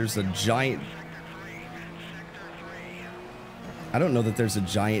know that there's a giant... I don't know that there's a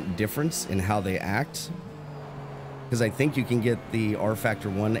giant difference in how they act. Because I think you can get the R Factor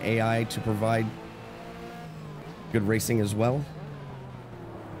 1 AI to provide good racing as well.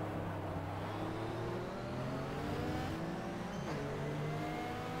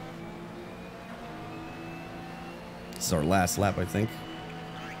 This is our last lap, I think.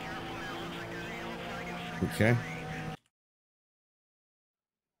 Okay.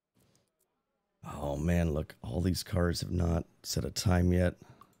 Oh man, look, all these cars have not set a time yet.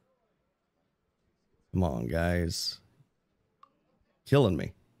 Come on, guys. Killing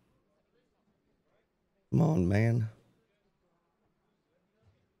me. Come on, man.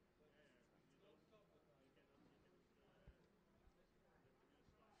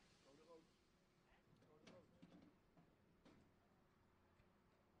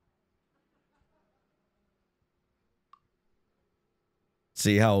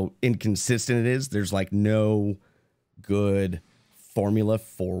 See how inconsistent it is? There's like no good formula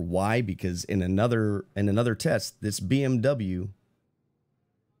for why, because in another test, this BMW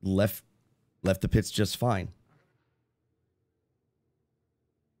left the pits just fine.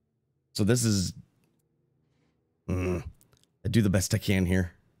 So this is I do the best I can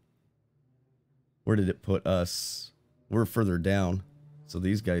here. Where did it put us? We're further down, so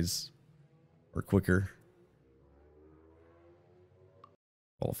these guys are quicker.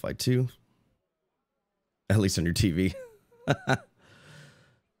 Qualify 2. At least on your TV.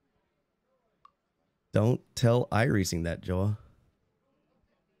 Don't tell iRacing that, Joa.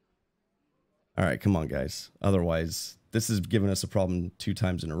 All right, come on, guys. Otherwise, this has given us a problem 2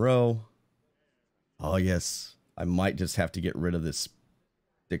 times in a row. Oh, yes. I might just have to get rid of this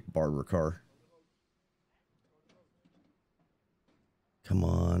Dick Barber car. Come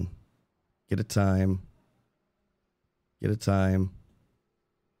on. Get a time. Get a time.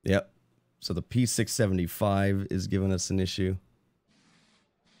 Yep. So the P675 is giving us an issue.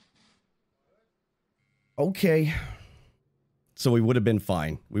 Okay. So we would have been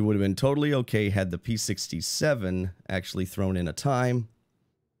fine. We would have been totally okay had the P67 actually thrown in a time.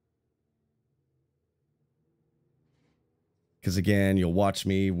 Because again, you'll watch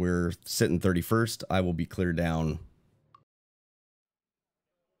me. We're sitting 31st. I will be clear down.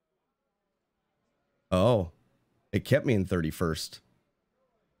 Oh. It kept me in 31st.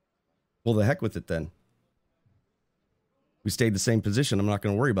 Well, the heck with it then. We stayed the same position. I'm not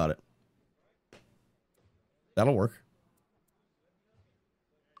going to worry about it. That'll work.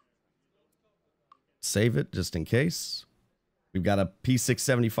 Save it just in case. We've got a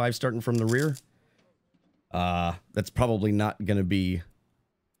P675 starting from the rear. That's probably not going to be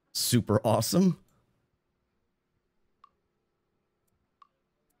super awesome.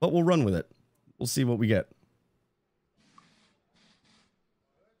 But we'll run with it. We'll see what we get.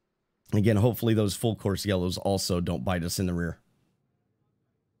 Again, hopefully those full course yellows also don't bite us in the rear.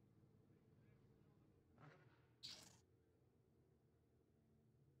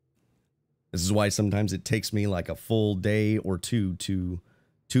 This is why sometimes it takes me like a full day or two to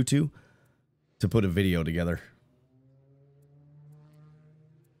put a video together.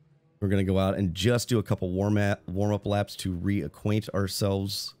 We're going to go out and just do a couple warm-up laps to reacquaint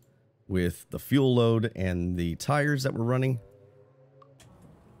ourselves with the fuel load and the tires that we're running.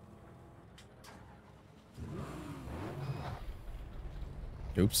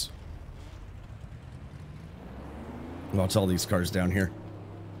 Oops. Watch all these cars down here.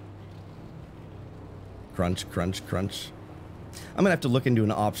 Crunch, crunch, crunch. I'm going to have to look into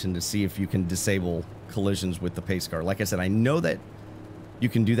an option to see if you can disable collisions with the pace car. Like I said, I know that you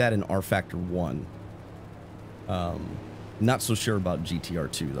can do that in R Factor 1. Not so sure about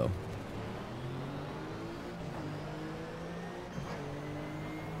GTR 2, though.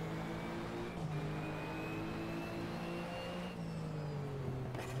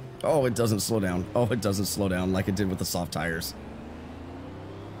 Oh, it doesn't slow down. Oh, it doesn't slow down like it did with the soft tires.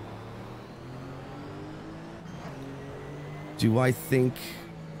 Do I think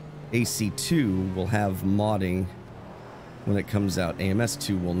AC2 will have modding when it comes out?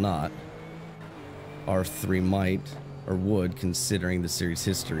 AMS2 will not. R3 might, or would, considering the series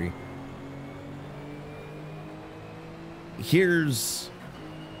history. Here's...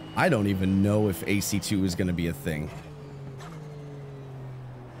 I don't even know if AC2 is going to be a thing.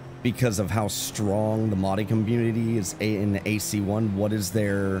 Because of how strong the modding community is in AC1. What is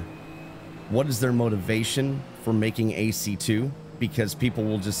their motivation for making AC2? Because people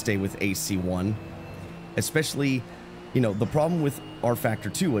will just stay with AC1. Especially, you know, the problem with R Factor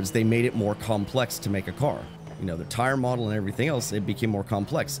 2 was they made it more complex to make a car. You know, the tire model and everything else, it became more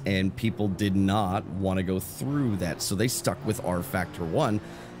complex, and people did not want to go through that. So they stuck with R Factor 1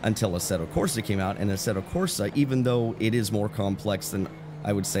 until Assetto Corsa came out. And Assetto Corsa, even though it is more complex than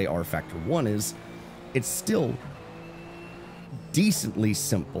I would say R Factor 1 is, it's still decently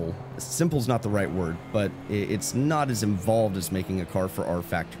simple. Simple's not the right word, but it's not as involved as making a car for R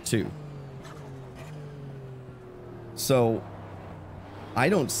Factor 2. So I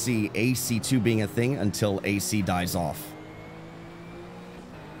don't see AC2 being a thing until AC dies off.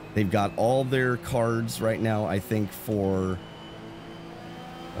 They've got all their cards right now, I think, for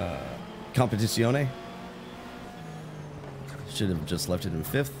Competizione. Should have just left it in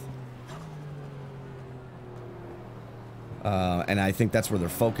 5th. And I think that's where their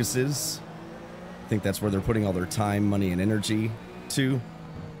focus is. I think that's where they're putting all their time, money, and energy to.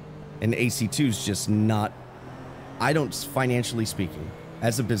 And AC2 is just not... I don't, financially speaking,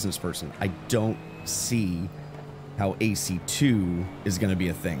 as a business person, I don't see how AC2 is going to be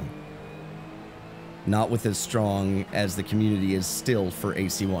a thing. Not with as strong as the community is still for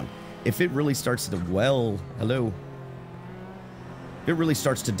AC1. If it really starts to, well, hello. If it really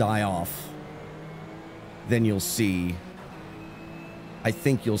starts to die off, then you'll see, I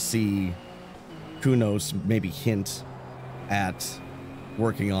think you'll see Kunos maybe hint at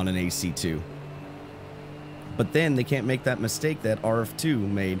working on an AC2. But then they can't make that mistake that RF2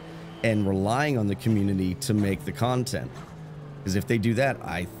 made and relying on the community to make the content. Because if they do that,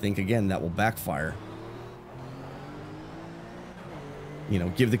 I think, again, that will backfire. You know,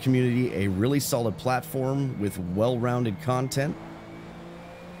 give the community a really solid platform with well-rounded content.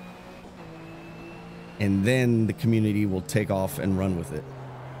 And then the community will take off and run with it.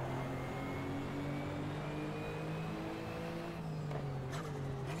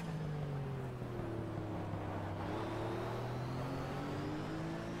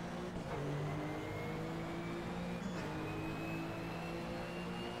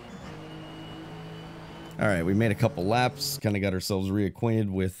 All right, we made a couple laps, kind of got ourselves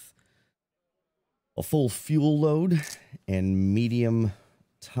reacquainted with a full fuel load and medium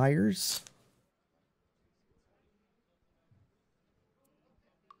tires.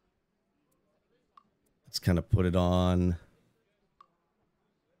 Let's kind of put it on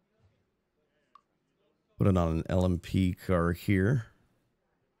an LMP car here.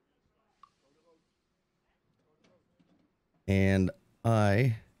 And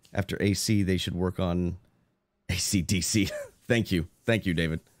after AC, they should work on AC/DC. Thank you,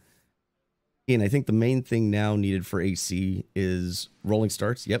 David. Ian, I think the main thing now needed for AC is rolling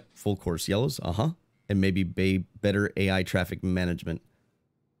starts. Yep, full course yellows. And maybe better AI traffic management.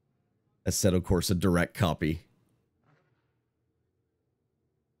 Assetto Corsa direct copy.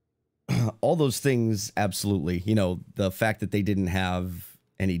 All those things, absolutely. You know, the fact that they didn't have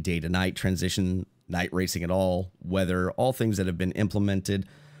any day to night transition, night racing at all, weather, all things that have been implemented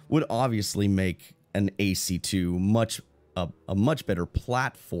would obviously make an AC2 a much better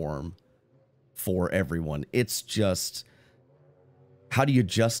platform for everyone. It's just, how do you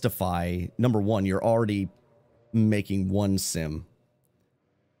justify, number one, you're already making one sim.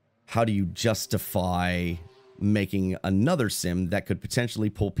 How do you justify making another sim that could potentially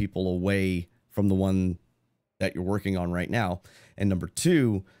pull people away from the one that you're working on right now? And number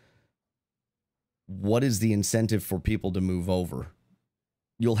two, what is the incentive for people to move over?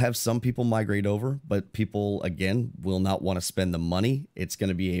 You'll have some people migrate over, but people, again, will not want to spend the money. It's going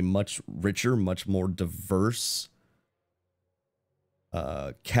to be a much richer, much more diverse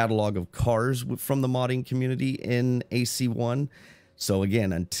catalog of cars from the modding community in AC1. So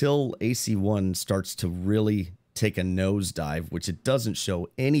again, until AC1 starts to really take a nosedive, which it doesn't show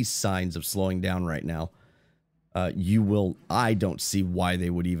any signs of slowing down right now, I don't see why they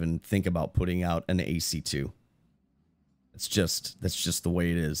would even think about putting out an AC2. That's just the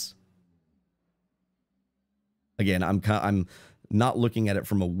way it is. Again, I'm not looking at it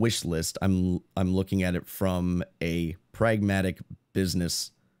from a wish list. I'm looking at it from a pragmatic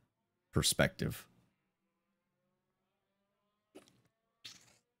business perspective.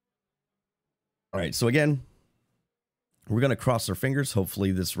 All right, so again, we're going to cross our fingers.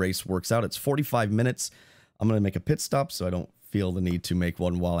 Hopefully this race works out. It's 45 minutes. I'm going to make a pit stop so I don't feel the need to make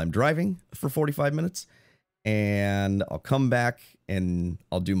one while I'm driving for 45 minutes. And I'll come back and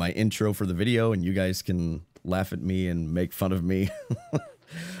I'll do my intro for the video and you guys can laugh at me and make fun of me.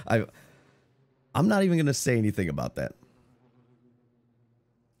 I'm not even going to say anything about that.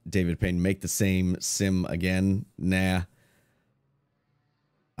 David Payne, make the same sim again. Nah.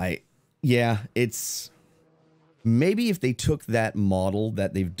 Yeah, it's maybe if they took that model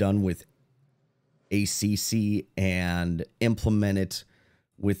that they've done with ACC and implement it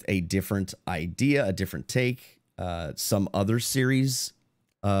with a different idea, a different take, some other series.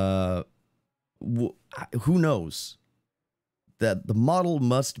 Who knows? That the model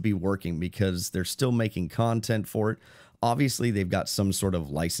must be working because they're still making content for it. Obviously, they've got some sort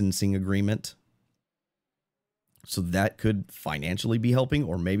of licensing agreement. So that could financially be helping,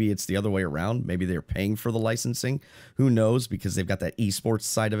 or maybe it's the other way around. Maybe they're paying for the licensing. Who knows? Because they've got that esports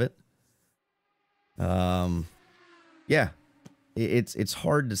side of it. Yeah, it's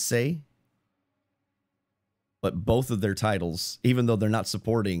hard to say. But both of their titles, even though they're not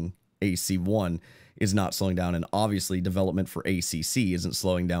supporting AC1, is not slowing down. And obviously, development for ACC isn't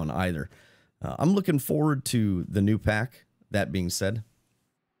slowing down either. I'm looking forward to the new pack, that being said.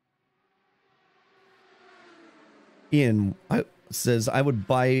 Ian says, I would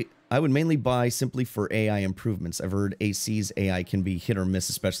mainly buy simply for AI improvements. I've heard AC's AI can be hit or miss,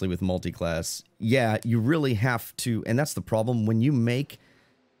 especially with multi-class. Yeah, you really have to, and that's the problem. When you make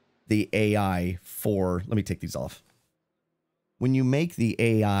the AI for, let me take these off. When you make the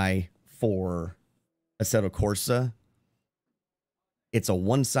AI for Assetto Corsa, it's a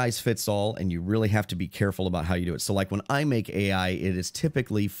one-size-fits-all, and you really have to be careful about how you do it. So like when I make AI, it is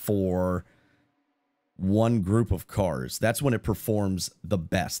typically for one group of cars. That's when it performs the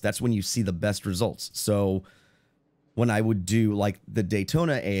best. That's when you see the best results. So when I would do like the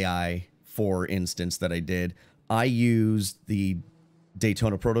Daytona AI, for instance, that I did, I used the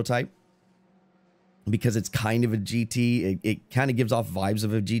Daytona prototype because it's kind of a GT. It kind of gives off vibes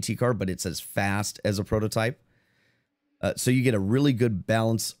of a GT car, but it's as fast as a prototype. So you get a really good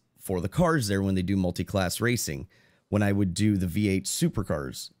balance for the cars there when they do multi-class racing. When I would do the V8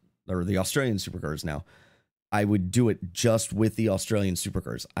 supercars, or the Australian supercars now, I would do it just with the Australian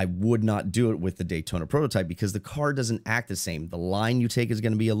supercars. I would not do it with the Daytona prototype because the car doesn't act the same. The line you take is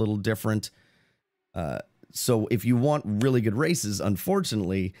going to be a little different. So if you want really good races,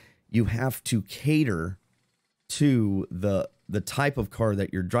 unfortunately, you have to cater to the type of car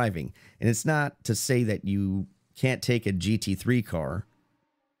that you're driving. And it's not to say that you can't take a GT3 car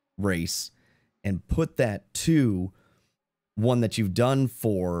race and put that to one that you've done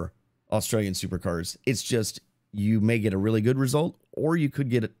for Australian supercars. It's just you may get a really good result, or you could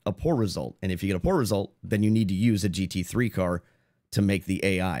get a poor result. And if you get a poor result, then you need to use a GT3 car to make the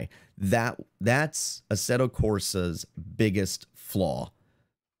AI. That's Assetto Corsa's biggest flaw.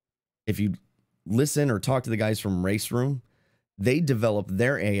 If you listen or talk to the guys from Race Room, they develop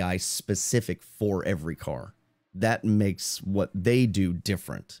their AI specific for every car. That makes what they do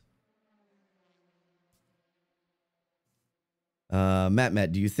different.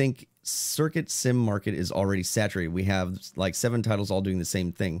 Matt, do you think circuit sim market is already saturated? We have like 7 titles all doing the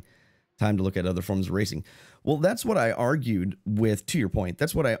same thing. Time to look at other forms of racing. Well, that's what I argued with, to your point,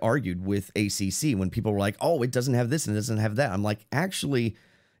 that's what I argued with ACC when people were like, oh, it doesn't have this and it doesn't have that. I'm like, actually,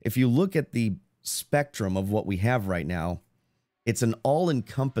 if you look at the spectrum of what we have right now, it's an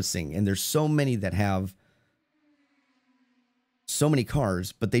all-encompassing, and there's so many that have so many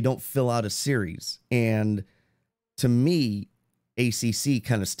cars, but they don't fill out a series. And to me, ACC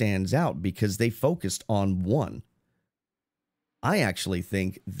kind of stands out because they focused on one. I actually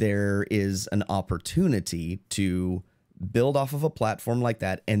think there is an opportunity to build off of a platform like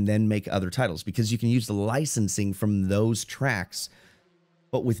that and then make other titles, because you can use the licensing from those tracks,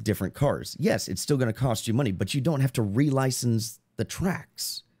 but with different cars. Yes, it's still going to cost you money, but you don't have to relicense the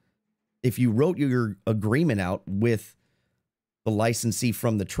tracks. If you wrote your agreement out with the licensee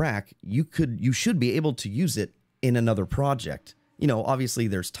from the track, you should be able to use it in another project. You know, obviously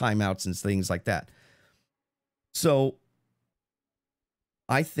there's timeouts and things like that. So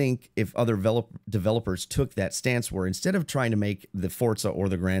I think if other developers took that stance where instead of trying to make the Forza or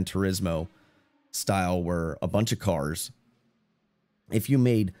the Gran Turismo style where a bunch of cars, if you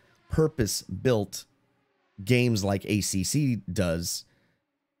made purpose-built games like ACC does,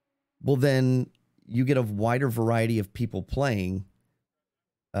 well, then you get a wider variety of people playing,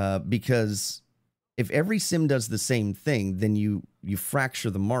 because if every sim does the same thing, then you fracture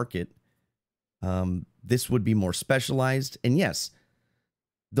the market. This would be more specialized. And yes,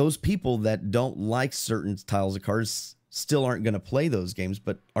 those people that don't like certain styles of cars still aren't going to play those games.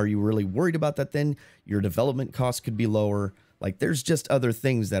 But are you really worried about that then? Your development costs could be lower. Like, there's just other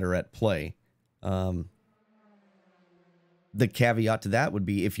things that are at play. The caveat to that would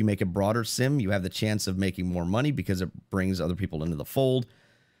be if you make a broader sim, you have the chance of making more money because it brings other people into the fold.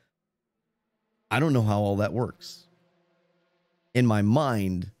 I don't know how all that works. In my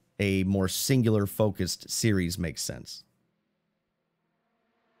mind, a more singular focused series makes sense.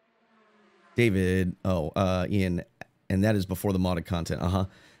 David, Ian, and that is before the modded content.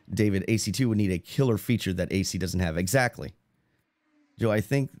 David, AC2 would need a killer feature that AC doesn't have. Exactly. Joe, I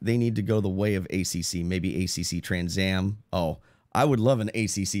think they need to go the way of ACC. Maybe ACC Trans Am. Oh, I would love an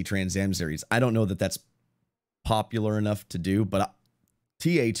ACC Trans Am series. I don't know that that's popular enough to do, but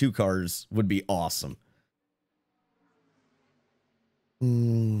TA2 cars would be awesome.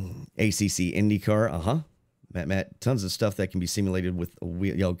 ACC IndyCar. Matt, tons of stuff that can be simulated with a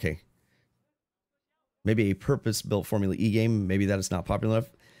wheel. Yeah, okay. Maybe a purpose-built Formula E game. Maybe that is not popular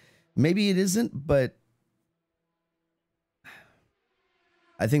enough. Maybe it isn't, but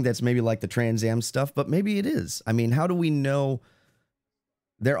I think that's maybe like the Trans Am stuff, but maybe it is. I mean, how do we know?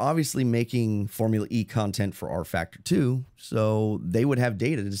 They're obviously making Formula E content for R Factor 2, so they would have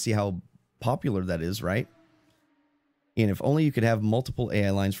data to see how popular that is, right? And if only you could have multiple AI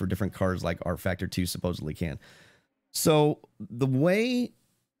lines for different cars like R Factor 2 supposedly can. So the way,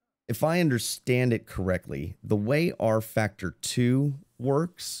 if I understand it correctly, the way R Factor 2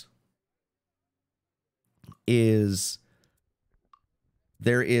 works is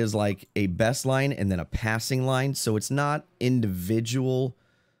there is like a best line and then a passing line. So it's not individual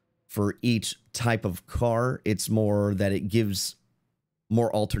for each type of car. It's more that it gives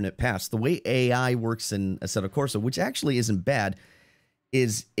more alternate paths. The way AI works in Assetto Corsa, which actually isn't bad,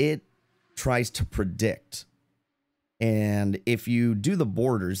 is it tries to predict. And if you do the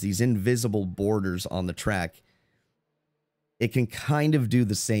borders, these invisible borders on the track, it can kind of do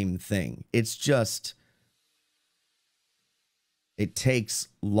the same thing. It's just, it takes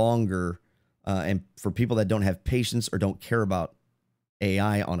longer. And for people that don't have patience or don't care about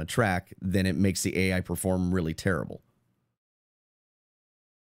AI on a track, then it makes the AI perform really terrible.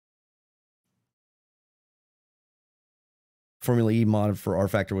 Formula E mod for R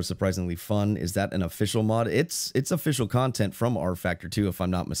Factor was surprisingly fun. Is that an official mod? It's official content from R Factor 2, if I'm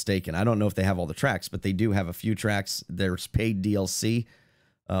not mistaken. I don't know if they have all the tracks, but they do have a few tracks. There's paid DLC.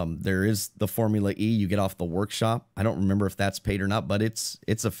 There is the Formula E you get off the workshop. I don't remember if that's paid or not, but it's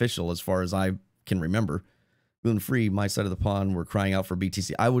official as far as I can remember. Gluten-free, my side of the pond, we're crying out for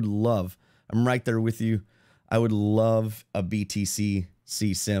BTC. I would love, I'm right there with you. I would love a BTC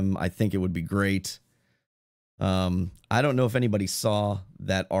sim. I think it would be great. I don't know if anybody saw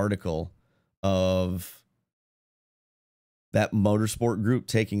that article of that motorsport group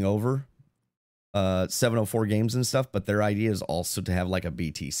taking over 704 games and stuff, but their idea is also to have like a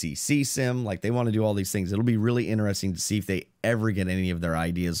BTC sim. Like they want to do all these things. It'll be really interesting to see if they ever get any of their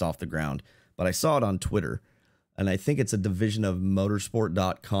ideas off the ground. But I saw it on Twitter, and I think it's a division of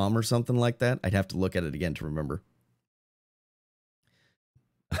motorsport.com or something like that. I'd have to look at it again to remember.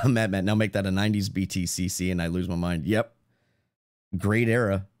 Matt, now make that a 90s BTCC and I lose my mind. Yep. Great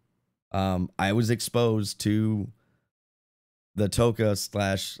era. I was exposed to the Toka /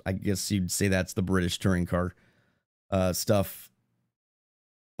 I guess you'd say that's the British touring car stuff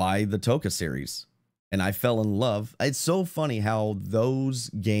by the Toka series. And I fell in love. It's so funny how those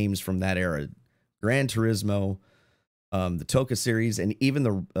games from that era, Gran Turismo, the Toka series, and even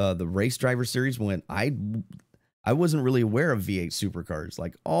the Race Driver series, when I wasn't really aware of V8 supercars.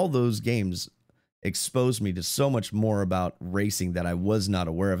 Like all those games exposed me to so much more about racing that I was not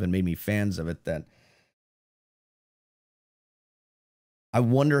aware of and made me fans of it. That I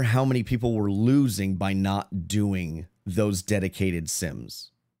wonder how many people were losing by not doing those dedicated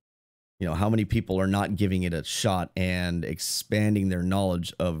sims. You know, how many people are not giving it a shot and expanding their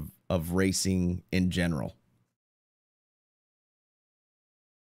knowledge of racing in general.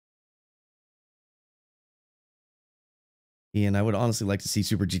 And I would honestly like to see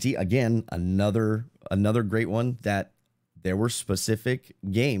Super GT again. Another great one that there were specific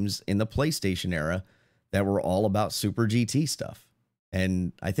games in the PlayStation era that were all about Super GT stuff.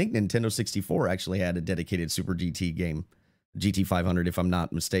 And I think Nintendo 64 actually had a dedicated Super GT game, GT 500, if I'm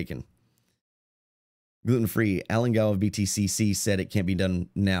not mistaken. Gluten-free, Alan Gow of BTCC said it can't be done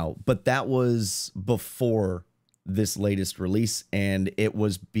now, but that was before this latest release, and it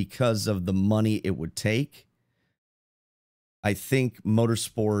was because of the money it would take. I think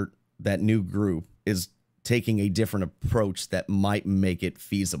Motorsport, that new group, is taking a different approach that might make it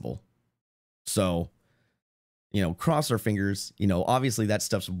feasible. So, you know, cross our fingers. You know, obviously that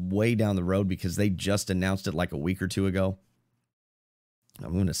stuff's way down the road because they just announced it like a week or two ago.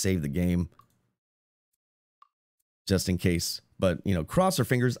 I'm going to save the game just in case. But, you know, cross our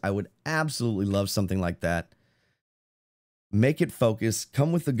fingers. I would absolutely love something like that. Make it focus,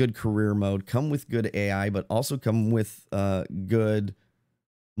 come with a good career mode, come with good AI, but also come with good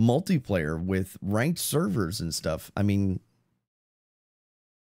multiplayer with ranked servers and stuff. I mean,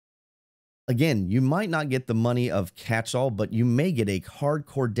 again, you might not get the money of catch-all, but you may get a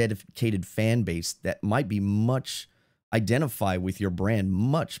hardcore dedicated fan base that might be much identify with your brand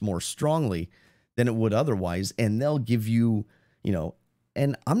much more strongly than it would otherwise. And they'll give you, you know,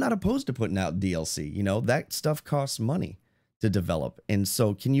 and I'm not opposed to putting out DLC, you know, that stuff costs money to develop. And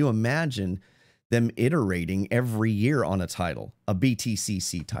so can you imagine them iterating every year on a title, a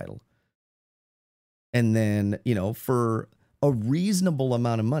BTCC title? And then, you know, for a reasonable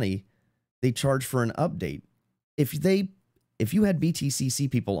amount of money, they charge for an update. If you had BTCC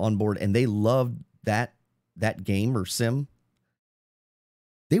people on board and they loved that game or sim,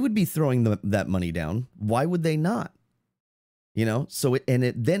 they would be throwing that money down. Why would they not? You know, so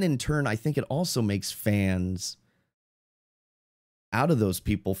then in turn, I think it also makes fans out of those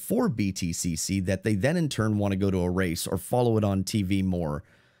people for BTCC that they then in turn want to go to a race or follow it on TV more.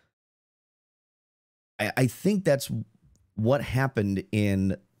 I think that's what happened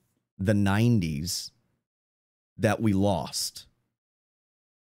in the 90s that we lost.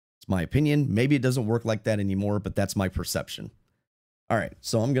 It's my opinion. Maybe it doesn't work like that anymore, but that's my perception. All right,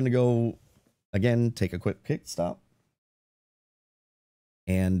 so I'm going to go, again, take a quick pit stop.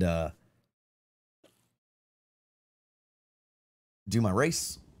 And do my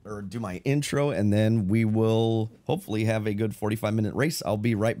race, or do my intro, and then we will hopefully have a good 45-minute race. I'll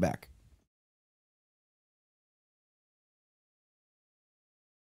be right back.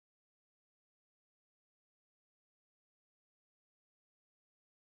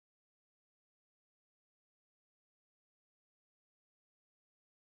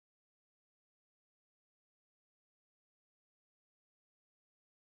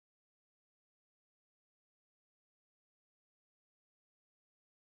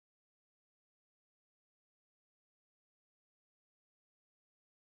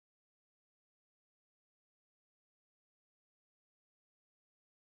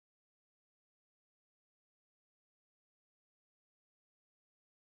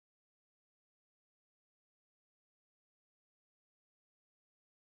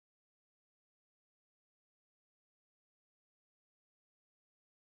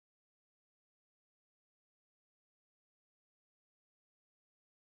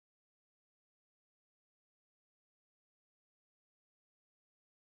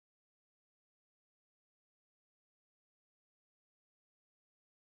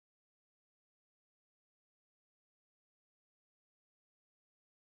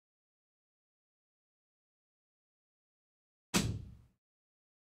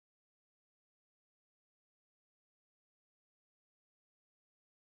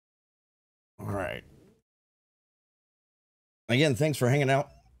 All right. Again, thanks for hanging out.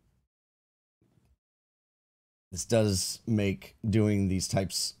 This does make doing these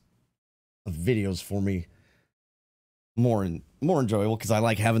types of videos for me more enjoyable, because I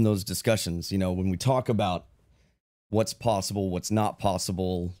like having those discussions. You know, when we talk about what's possible, what's not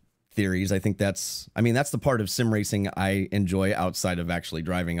possible, theories. I think that's the part of sim racing I enjoy outside of actually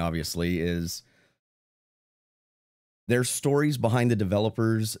driving, obviously, is there's stories behind the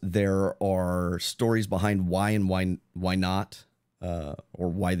developers. There are stories behind why and why not, or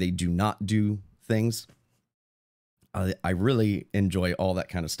why they do not do things. I really enjoy all that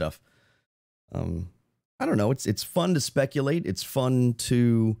kind of stuff. I don't know. It's fun to speculate. It's fun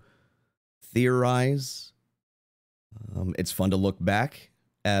to theorize. It's fun to look back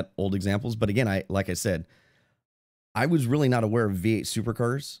at old examples. But again, like I said, I was really not aware of V8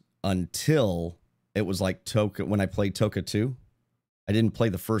 supercars until it was like Toka, when I played Toka 2. I didn't play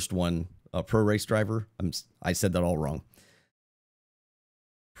the first one, Pro Race Driver. I said that all wrong.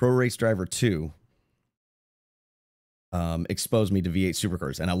 Pro Race Driver 2 exposed me to V8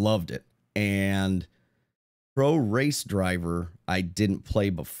 supercars, and I loved it. And Pro Race Driver, I didn't play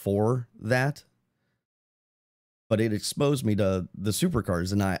before that, but it exposed me to the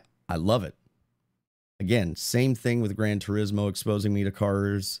supercars, and I love it. Again, same thing with Gran Turismo exposing me to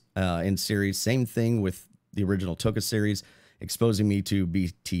cars in series. Same thing with the original Toka series exposing me to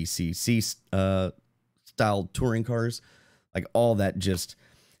BTCC style touring cars. Like all that, just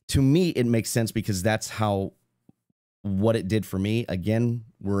to me it makes sense because that's what it did for me. Again,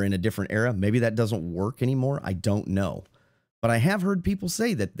 we're in a different era. Maybe that doesn't work anymore. I don't know. But I have heard people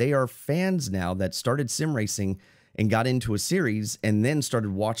say that they are fans now that started sim racing and got into a series and then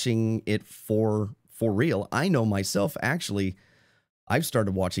started watching it for real. I know myself, actually, I've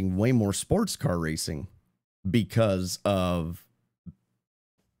started watching way more sports car racing because of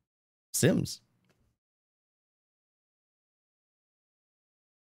Sims.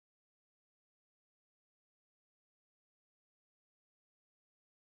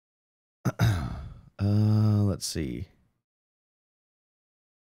 Let's see.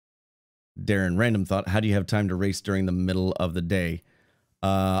 Darren, random thought. How do you have time to race during the middle of the day?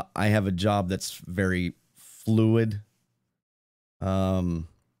 I have a job that's very fluid.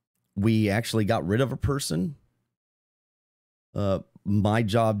 We actually got rid of a person. My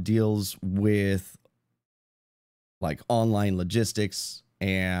job deals with like online logistics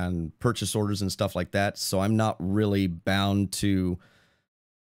and purchase orders and stuff like that. So I'm not really bound to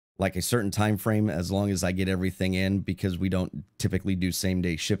like a certain time frame as long as I get everything in, because we don't typically do same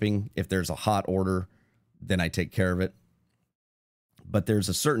day shipping. If there's a hot order, then I take care of it. But there's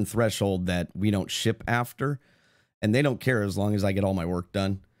a certain threshold that we don't ship after, and they don't care as long as I get all my work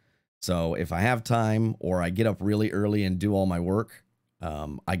done. So if I have time or I get up really early and do all my work,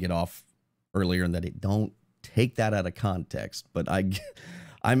 I get off earlier, and that it don't take that out of context, but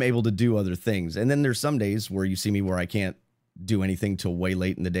I'm able to do other things. And then there's some days where you see me where I can't do anything till way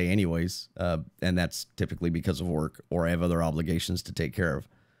late in the day anyways. And that's typically because of work, or I have other obligations to take care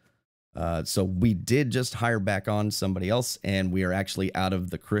of. So we did just hire back on somebody else, and we are actually out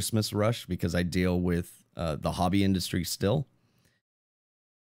of the Christmas rush because I deal with the hobby industry still.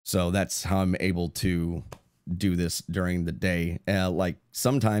 So that's how I'm able to do this during the day. Like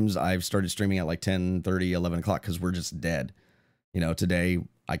sometimes I've started streaming at like 10:30, 11 o'clock because we're just dead. You know, today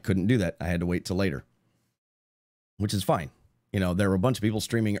I couldn't do that. I had to wait till later, which is fine. You know, there were a bunch of people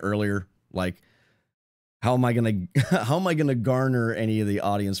streaming earlier. Like, how am I gonna garner any of the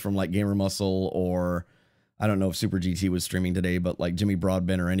audience from like Gamer Muscle, or I don't know if Super GT was streaming today, but like Jimmy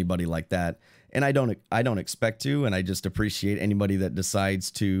Broadbent or anybody like that. And I don't expect to, and I just appreciate anybody that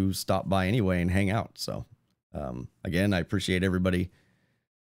decides to stop by anyway and hang out. So again, I appreciate everybody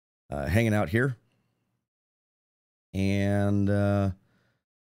hanging out here. And oh,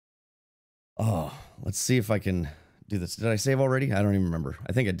 let's see if I can do this. Did I save already? I don't even remember.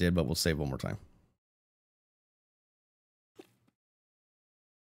 I think I did, but we'll save one more time.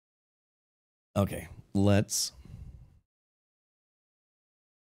 Okay, let's.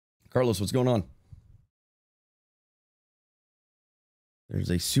 Carlos, what's going on? There's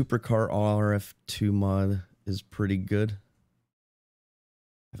a supercar RF2 mod is pretty good.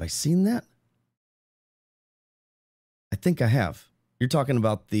 Have I seen that? I think I have. You're talking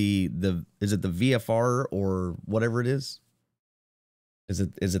about the is it the VFR or whatever it is? Is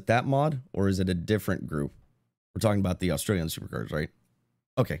it that mod, or is it a different group? We're talking about the Australian supercars, right?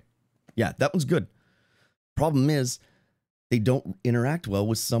 Okay. Yeah, that one's good. Problem is, they don't interact well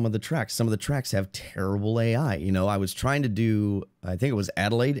with some of the tracks. Some of the tracks have terrible AI. You know, I was trying to do, I think it was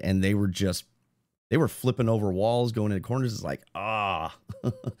Adelaide, and they were flipping over walls, going into corners. It's like,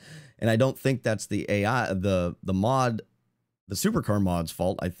 and I don't think that's the AI, the mod, the supercar mod's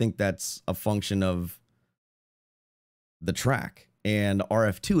fault. I think that's a function of the track. And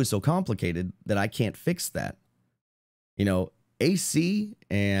RF2 is so complicated that I can't fix that. You know, AC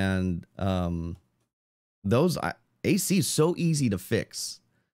and AC is so easy to fix,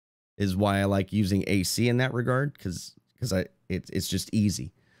 is why I like using AC in that regard, because it's just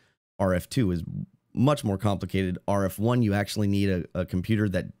easy. RF2 is much more complicated. RF1, you actually need a computer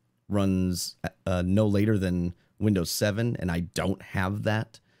that runs no later than Windows 7, and I don't have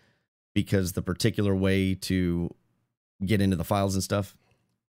that because the particular way to get into the files and stuff,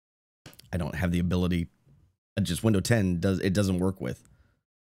 I don't have the ability. Just Windows 10 doesn't work with.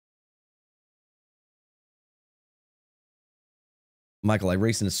 Michael, I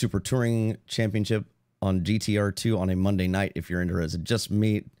race in a Super Touring Championship on GTR 2 on a Monday night. If you're interested, just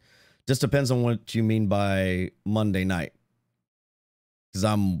depends on what you mean by Monday night. Because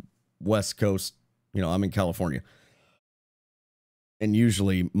I'm West Coast, you know, I'm in California. And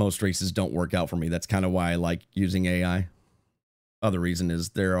usually most races don't work out for me. That's kind of why I like using AI. Other reason is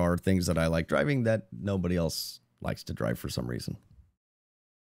there are things that I like driving that nobody else likes to drive for some reason.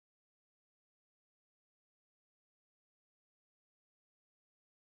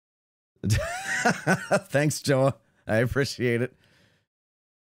 Thanks, Joa. I appreciate it.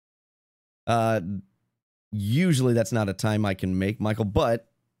 Usually that's not a time I can make, Michael, but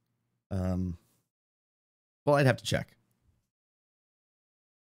well, I'd have to check.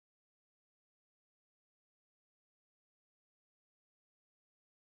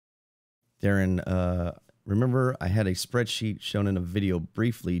 Darren, remember I had a spreadsheet shown in a video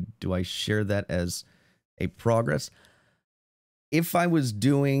briefly. Do I share that as a progress? If I was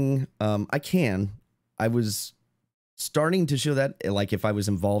doing, I can. I was starting to show that, like if I was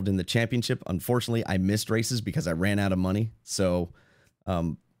involved in the championship. Unfortunately, I missed races because I ran out of money. So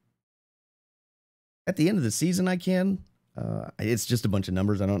at the end of the season, I can. It's just a bunch of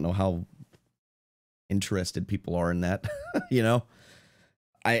numbers. I don't know how interested people are in that, you know?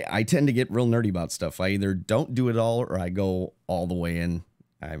 I tend to get real nerdy about stuff. I either don't do it all or I go all the way in.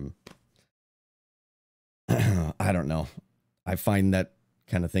 I don't know. I find that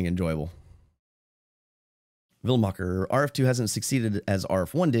kind of thing enjoyable. Vilmacher, RF2 hasn't succeeded as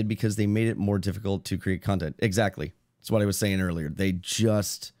RF1 did because they made it more difficult to create content. Exactly. That's what I was saying earlier. They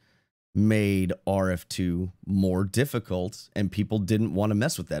just made RF2 more difficult and people didn't want to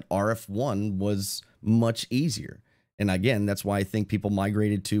mess with that. RF1 was much easier. And again, that's why I think people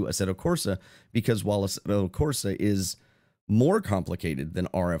migrated to Assetto Corsa, because while Assetto Corsa is more complicated than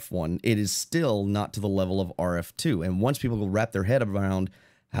RF1, it is still not to the level of RF2. And once people wrap their head around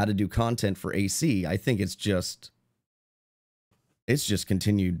how to do content for AC, I think it's just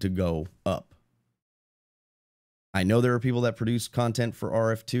continued to go up. I know there are people that produce content for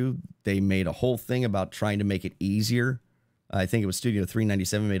RF2. They made a whole thing about trying to make it easier. I think it was Studio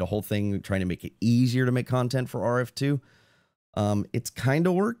 397 made a whole thing trying to make it easier to make content for RF2. It's kind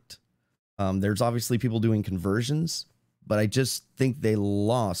of worked. There's obviously people doing conversions, but I just think they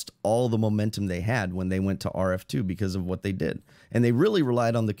lost all the momentum they had when they went to RF2 because of what they did. And they really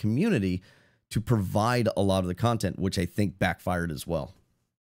relied on the community to provide a lot of the content, which I think backfired as well.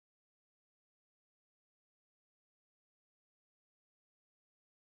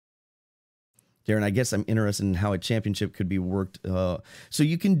 Darren, I guess I'm interested in how a championship could be worked. So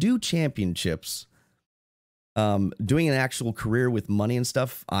you can do championships. Doing an actual career with money and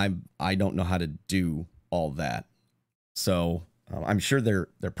stuff, I don't know how to do all that. So I'm sure there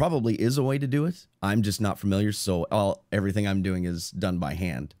probably is a way to do it. I'm just not familiar. So everything I'm doing is done by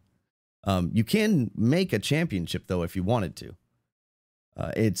hand. You can make a championship though if you wanted to.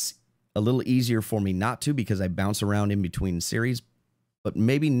 It's a little easier for me not to because I bounce around in between series. But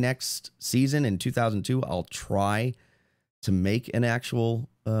maybe next season in 2002, I'll try to make an actual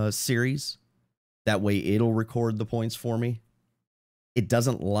series. That way it'll record the points for me. It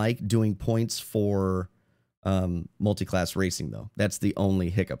doesn't like doing points for multi-class racing, though. That's the only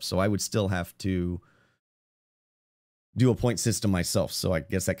hiccup. So I would still have to do a point system myself. So I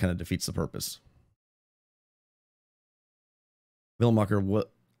guess that kind of defeats the purpose. Vilmacher,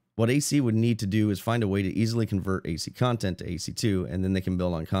 what AC would need to do is find a way to easily convert AC content to AC2, and then they can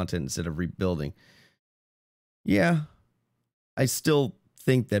build on content instead of rebuilding. Yeah, I still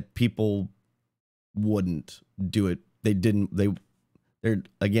think that people wouldn't do it. They didn't.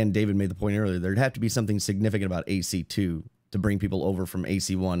 Again, David made the point earlier. There'd have to be something significant about AC2 to bring people over from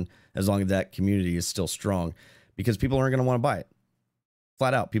AC1, as long as that community is still strong, because people aren't going to want to buy it.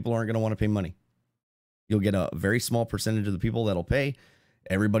 Flat out, people aren't going to want to pay money. You'll get a very small percentage of the people that'll pay.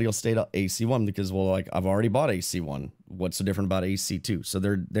 Everybody will stay to AC1 because, well, like, I've already bought AC1. What's so different about AC2? So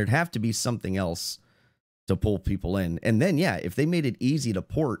there'd have to be something else to pull people in. And then, yeah, if they made it easy to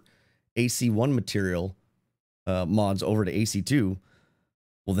port AC1 material mods over to AC2,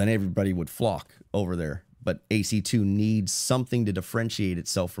 well, then everybody would flock over there. But AC2 needs something to differentiate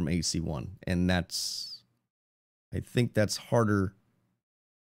itself from AC1. And I think that's harder.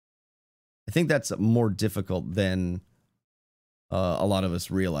 I think that's more difficult than a lot of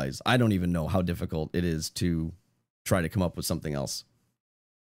us realize. I don't even know how difficult it is to try to come up with something else.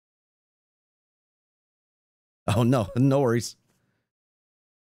 Oh, no, no worries.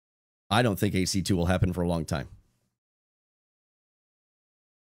 I don't think AC2 will happen for a long time.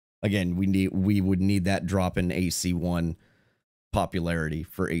 Again, we would need that drop in AC1 popularity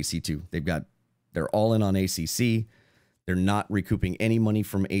for AC2. They're all in on ACC. They're not recouping any money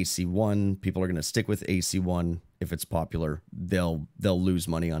from AC1. People are going to stick with AC1. If it's popular, they'll lose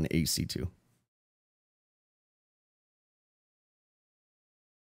money on AC2.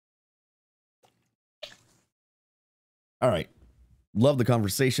 All right. Love the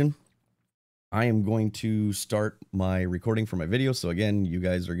conversation. I am going to start my recording for my video. So again, you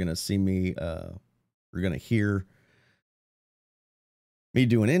guys are going to see me. We're going to hear me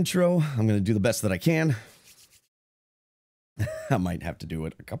do an intro. I'm going to do the best that I can. I might have to do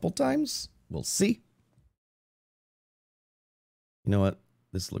it a couple times. We'll see. You know what?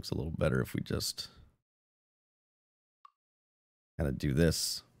 This looks a little better if we just kind of do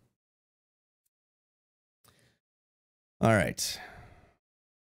this. All right.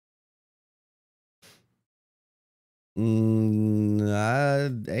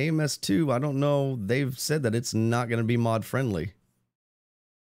 AMS 2, I don't know. They've said that it's not going to be mod friendly.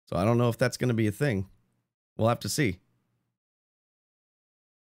 So I don't know if that's going to be a thing. We'll have to see.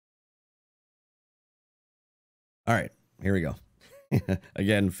 All right, here we go.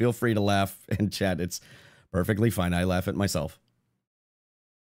 Again, feel free to laugh and chat. It's perfectly fine. I laugh at myself.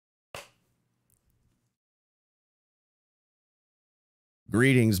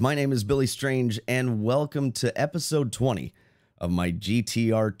 Greetings, my name is Billy Strange, and welcome to episode 20 of my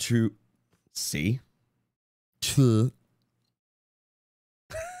GTR 2. See?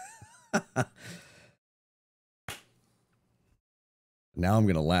 Now I'm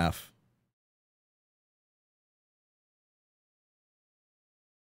going to laugh.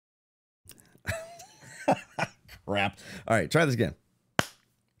 Crap. All right, try this again.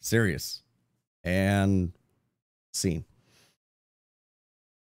 Serious. And scene.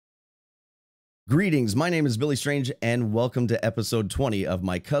 Greetings, my name is Billy Strange, and welcome to episode 20 of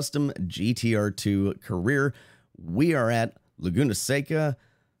my custom GTR2 career. We are at Laguna Seca,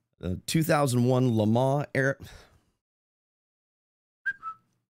 2001 Le Mans era.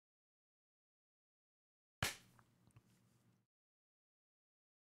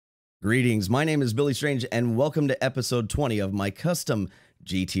 Greetings, my name is Billy Strange, and welcome to episode 20 of my custom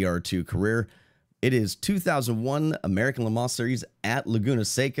GTR2 career. It is 2001 American Le Mans Series at Laguna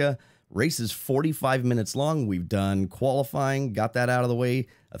Seca. Race is 45 minutes long. We've done qualifying, got that out of the way,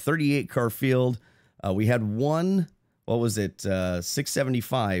 a 38-car field. We had one,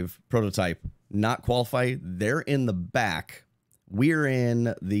 675 prototype not qualify. They're in the back. We're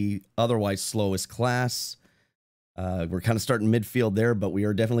in the otherwise slowest class. We're kind of starting midfield there, but we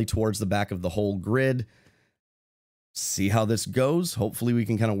are definitely towards the back of the whole grid. See how this goes. Hopefully we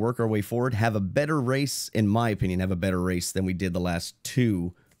can kind of work our way forward. Have a better race, in my opinion, have a better race than we did the last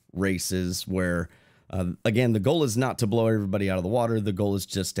two races where, again, the goal is not to blow everybody out of the water. The goal is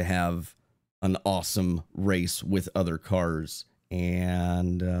just to have an awesome race with other cars,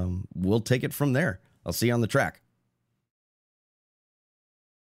 and we'll take it from there. I'll see you on the track.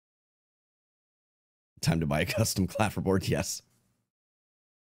 Time to buy a custom clapperboard, yes.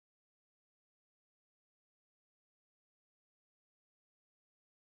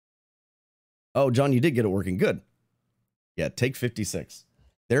 Oh, John, you did get it working. Good. Yeah, take 56.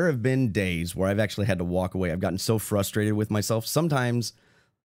 There have been days where I've actually had to walk away. I've gotten so frustrated with myself. Sometimes,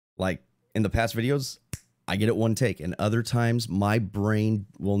 like in the past videos, I get it one take. And other times, my brain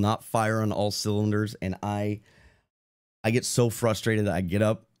will not fire on all cylinders. And I get so frustrated that I get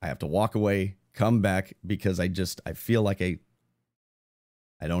up, I have to walk away, come back, because I feel like I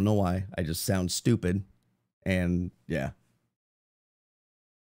don't know why. I just sound stupid. And yeah.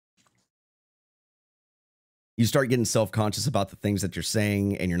 You start getting self-conscious about the things that you're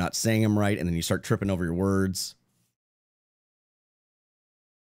saying, and you're not saying them right, and then you start tripping over your words.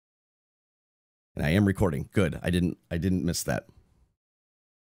 And I am recording. Good. I didn't miss that.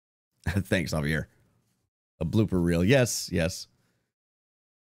 Thanks, Javier. A blooper reel. Yes, yes.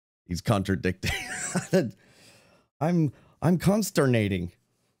 He's contradicting. I'm consternating.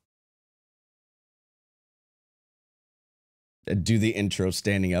 Do the intro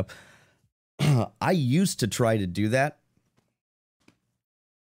standing up. I used to try to do that,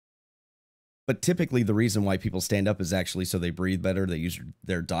 but typically the reason why people stand up is actually so they breathe better. They use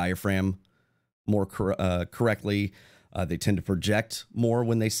their diaphragm more correctly. They tend to project more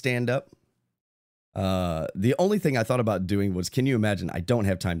when they stand up. The only thing I thought about doing was, can you imagine? I don't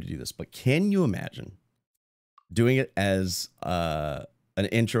have time to do this, but can you imagine doing it as an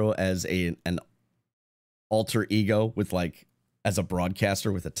intro as an alter ego with like, as a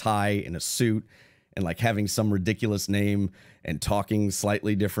broadcaster with a tie and a suit and like having some ridiculous name and talking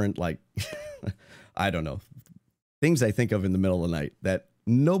slightly different, like, I don't know, things I think of in the middle of the night that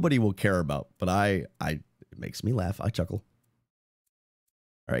nobody will care about, but it makes me laugh. I chuckle.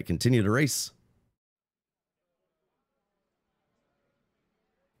 All right, continue to race.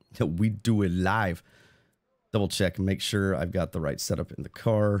 We do it live. Double check and make sure I've got the right setup in the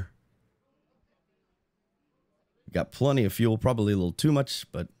car. Got plenty of fuel, probably a little too much,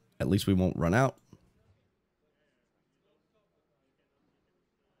 but at least we won't run out.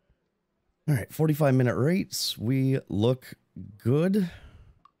 All right, 45-minute rates. We look good.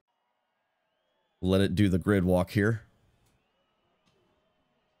 Let it do the grid walk here.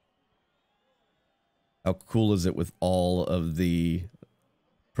 How cool is it with all of the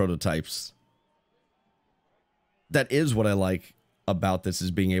prototypes? That is what I like about this,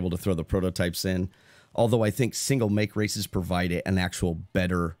 is being able to throw the prototypes in. Although I think single make races provide an actual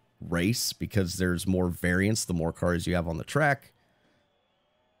better race because there's more variance the more cars you have on the track.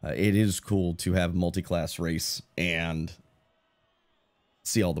 It is cool to have multi-class race and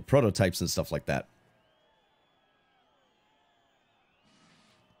see all the prototypes and stuff like that.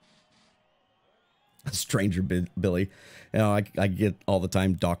 Stranger Billy. You know, I get all the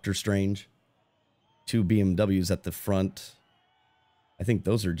time Doctor Strange. 2 BMWs at the front. I think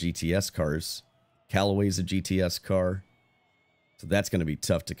those are GTS cars. Callaway's a GTS car, so that's going to be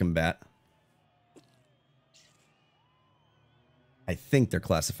tough to combat. I think they're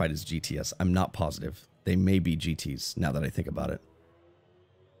classified as GTS. I'm not positive. They may be GTs now that I think about it.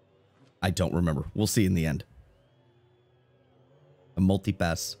 I don't remember. We'll see in the end. A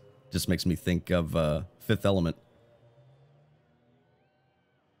multi-pass just makes me think of Fifth Element.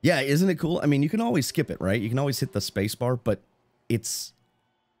 Yeah, isn't it cool? I mean, you can always skip it, right? You can always hit the space bar, but it's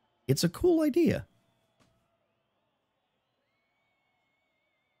a cool idea.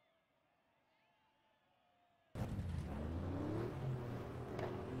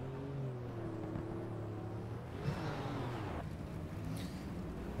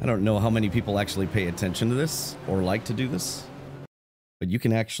 I don't know how many people actually pay attention to this or like to do this, but you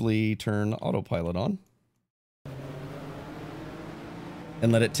can actually turn autopilot on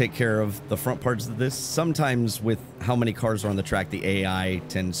and let it take care of the front parts of this. Sometimes with how many cars are on the track, the AI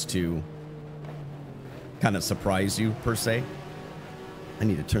tends to kind of surprise you, per se. I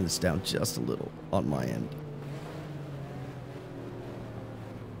need to turn this down just a little on my end.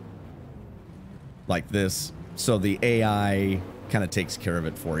 Like this. So the AI kind of takes care of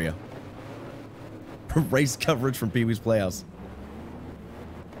it for you. Race coverage from Pee Wee's Playhouse.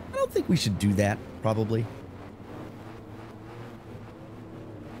 I don't think we should do that, probably.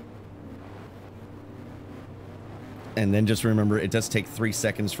 And then just remember, it does take 3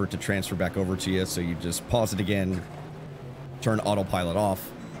 seconds for it to transfer back over to you, so you just pause it again, turn autopilot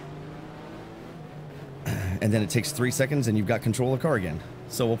off, and then it takes 3 seconds and you've got control of the car again.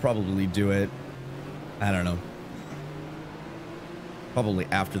 So we'll probably do it, I don't know, probably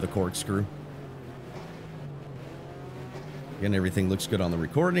after the corkscrew. Again, everything looks good on the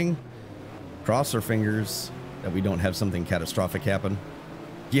recording. Cross our fingers that we don't have something catastrophic happen.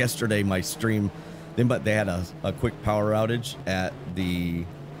 Yesterday, my stream, they had a quick power outage at the,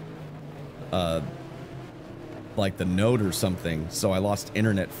 like the node or something. So I lost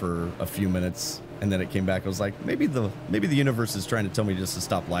internet for a few minutes, and then it came back. I was like, maybe the universe is trying to tell me just to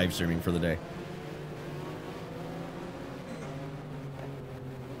stop live streaming for the day.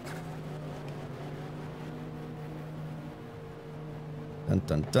 Dun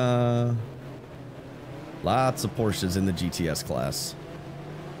dun dun. Lots of Porsches in the GTS class.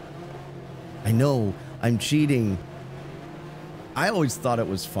 I know, I'm cheating. I always thought it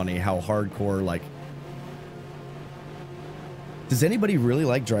was funny how hardcore, like... Does anybody really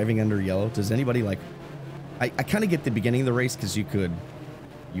like driving under yellow? Does anybody like... I kind of get the beginning of the race because you could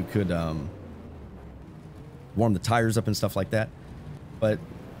warm the tires up and stuff like that. But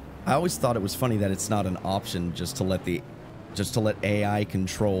I always thought it was funny that it's not an option just to let AI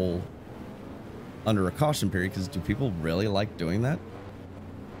control under a caution period, because do people really like doing that?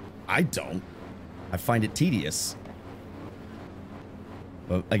 I don't. I find it tedious.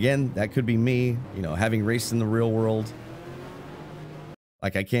 But again, that could be me, you know, having raced in the real world.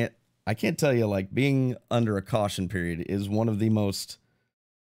 Like I can't tell you, like, being under a caution period is one of the most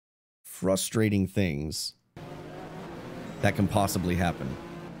frustrating things that can possibly happen.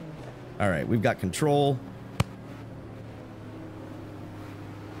 All right, we've got control.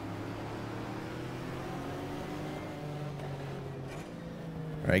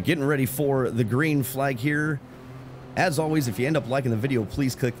 All right, getting ready for the green flag here. As always, if you end up liking the video,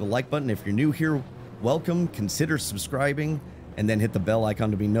 please click the like button. If you're new here, welcome. Consider subscribing and then hit the bell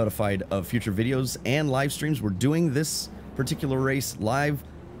icon to be notified of future videos and live streams. We're doing this particular race live.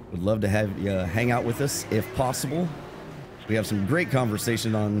 Would love to have you hang out with us if possible. We have some great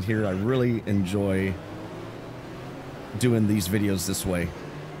conversation on here. I really enjoy doing these videos this way.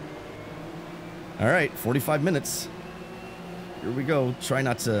 All right, 45 minutes. Here we go. Try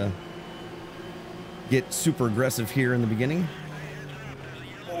not to get super aggressive here in the beginning.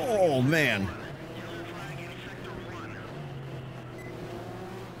 Oh, man.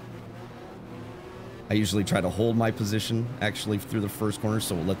 I usually try to hold my position, actually, through the first corner,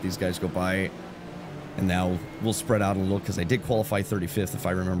 so we'll let these guys go by. And now we'll spread out a little, because I did qualify 35th, if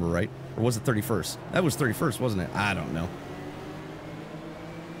I remember right. Or was it 31st? That was 31st, wasn't it? I don't know.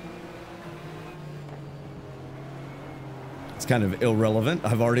 It's kind of irrelevant.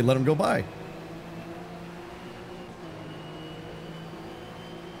 I've already let them go by.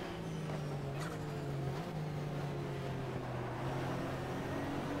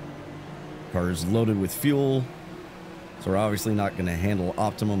 Car is loaded with fuel, so we're obviously not going to handle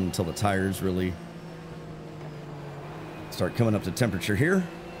optimum until the tires really start coming up to temperature here.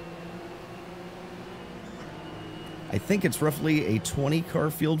 I think it's roughly a 20 car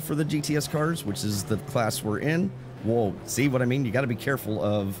field for the GTS cars, which is the class we're in. Whoa, see what I mean? You got to be careful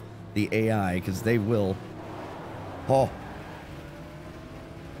of the AI, because they will... Oh.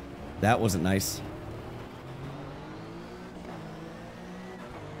 That wasn't nice.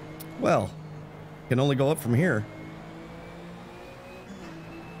 Well, can only go up from here.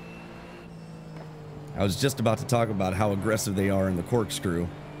 I was just about to talk about how aggressive they are in the corkscrew.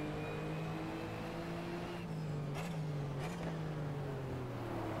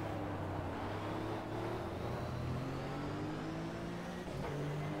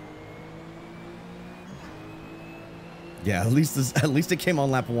 Yeah, at least it came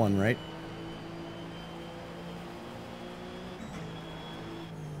on lap 1, right?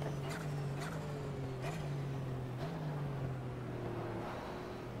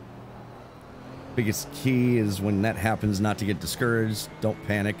 Biggest key is when that happens not to get discouraged. Don't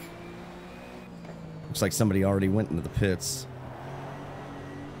panic. Looks like somebody already went into the pits.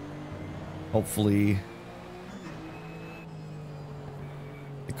 Hopefully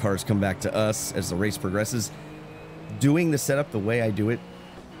the cars come back to us as the race progresses. Doing the setup the way I do it,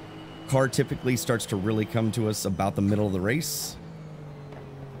 car typically starts to really come to us about the middle of the race.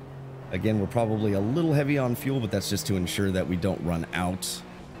 Again, we're probably a little heavy on fuel, but that's just to ensure that we don't run out.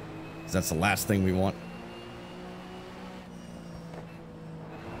 'Cause that's the last thing we want.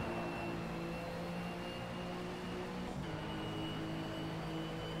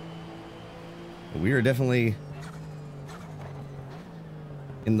 But we are definitely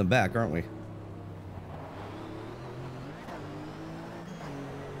in the back, aren't we?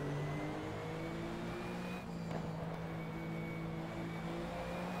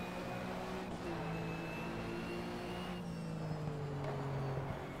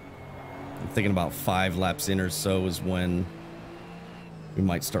 Thinking about 5 laps in or so is when we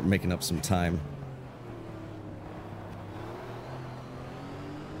might start making up some time.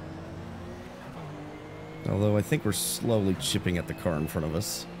 Although I think we're slowly chipping at the car in front of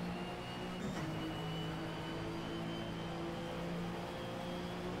us.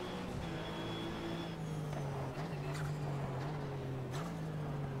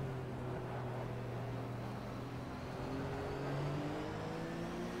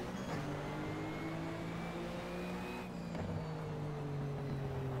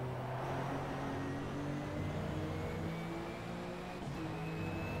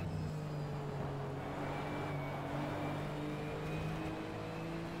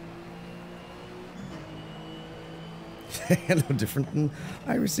 No different than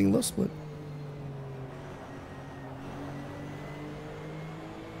iRacing low split.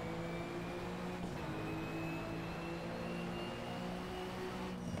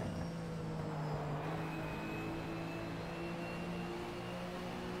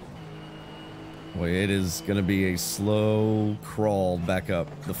 Boy, it is going to be a slow crawl back up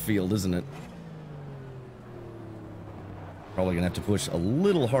the field, isn't it? Probably going to have to push a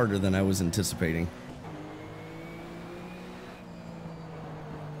little harder than I was anticipating.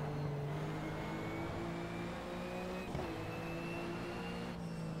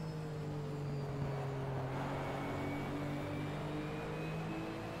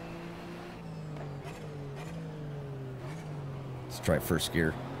 Try first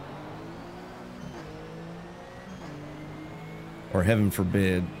gear. Or heaven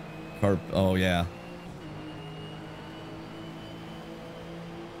forbid, carp. Oh yeah.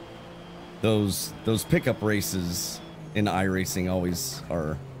 Those pickup races in iRacing always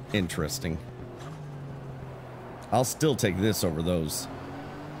are interesting. I'll still take this over those.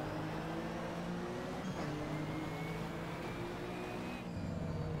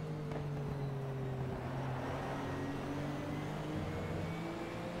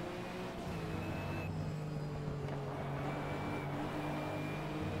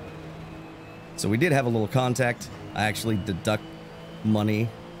 So we did have a little contact. I actually deduct money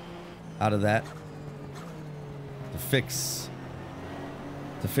out of that to fix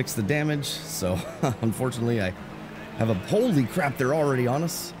the damage. So unfortunately I have a, holy crap, they're already on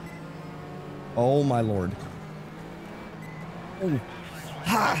us. Oh my lord. Oh.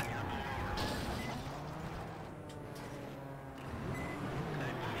 Ha!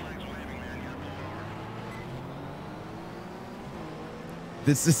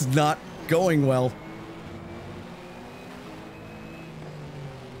 This is not going well.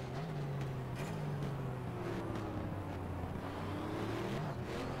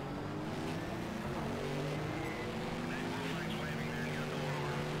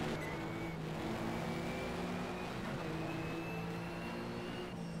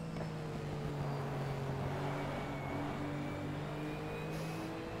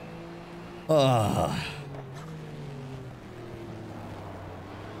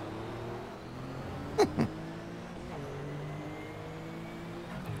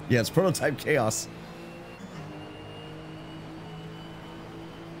 Yeah, it's prototype chaos.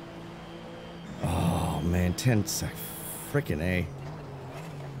 Oh man, 10 sec, frickin' A.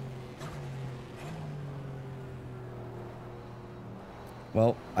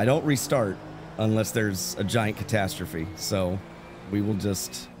 Well, I don't restart unless there's a giant catastrophe, so we will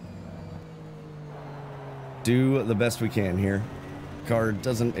just do the best we can here. Car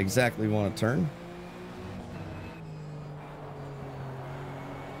doesn't exactly want to turn.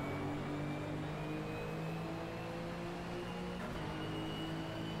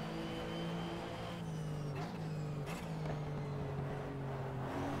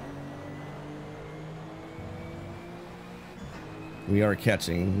 We are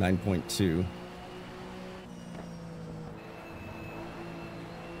catching 9.2.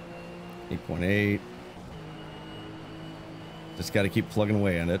 8.8. Just got to keep plugging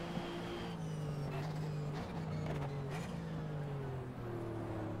away at it.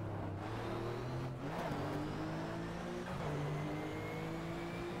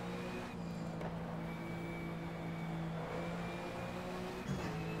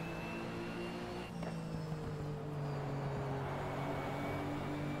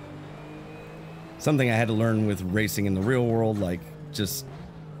 Something I had to learn with racing in the real world, like, just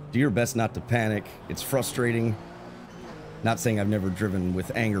do your best not to panic. It's frustrating. Not saying I've never driven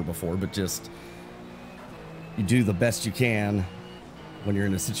with anger before, but just you do the best you can when you're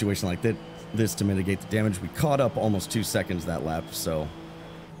in a situation like this to mitigate the damage. We caught up almost 2 seconds that lap, so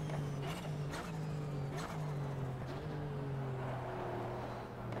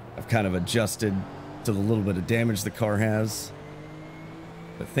I've kind of adjusted to the little bit of damage the car has.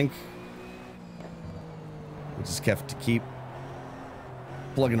 I think we just have to keep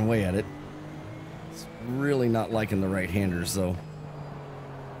plugging away at it. It's really not liking the right-handers, though.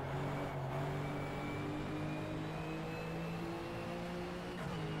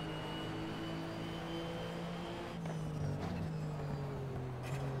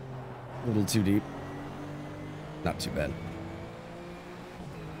 A little too deep. Not too bad.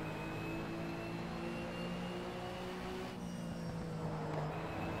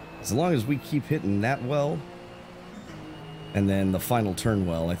 As long as we keep hitting that well, and then the final turn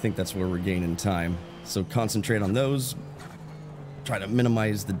well, I think that's where we're gaining time. So concentrate on those. Try to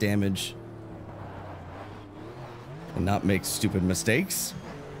minimize the damage. And not make stupid mistakes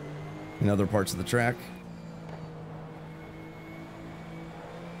in other parts of the track.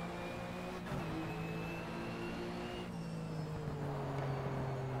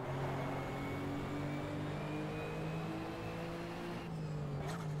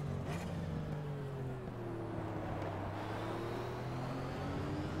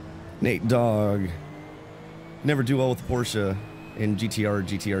 Nate Dogg. Never do well with Porsche in GTR or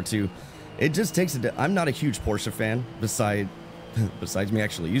GTR2. It just takes a... I'm not a huge Porsche fan, besides me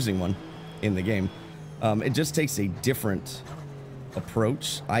actually using one in the game. It just takes a different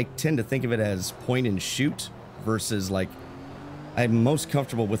approach. I tend to think of it as point and shoot versus, like, I'm most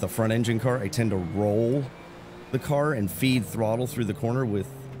comfortable with a front engine car. I tend to roll the car and feed throttle through the corner. With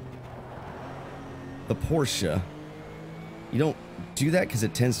the Porsche, you don't do that because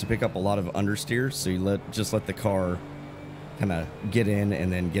it tends to pick up a lot of understeer, so you just let the car kind of get in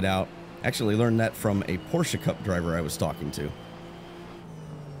and then get out. Actually learned that from a Porsche Cup driver I was talking to,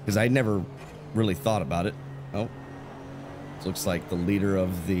 because I never really thought about it. Oh, this looks like the leader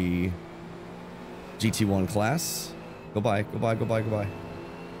of the GT1 class. Go by, go by, go by, go by.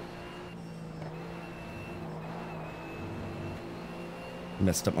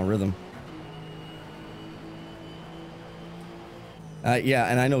 Messed up my rhythm. Yeah,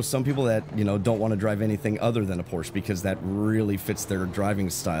 and I know some people that, you know, don't want to drive anything other than a Porsche because that really fits their driving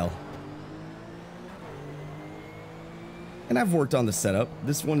style. And I've worked on the setup.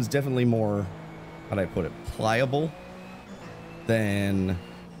 This one's definitely more, how do I put it, pliable than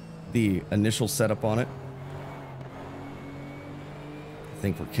the initial setup on it. I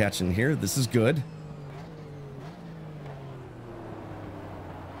think we're catching here. This is good.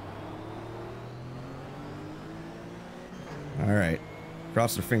 All right.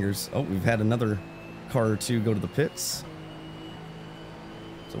 Cross our fingers. Oh, we've had another car or two go to the pits.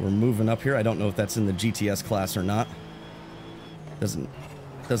 So we're moving up here. I don't know if that's in the GTS class or not. Doesn't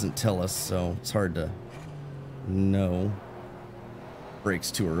tell us, so it's hard to know.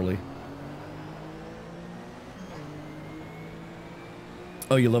 Brakes too early.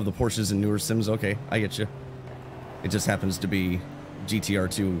 Oh, you love the Porsches and newer sims? Okay, I get you. It just happens to be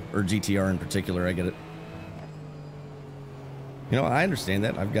GTR2 or GTR in particular. I get it. You know, I understand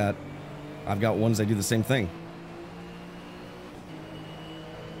that. I've got ones that do the same thing.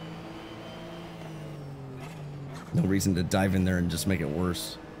 No reason to dive in there and just make it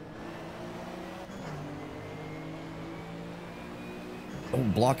worse. Oh,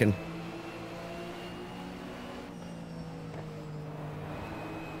 blocking.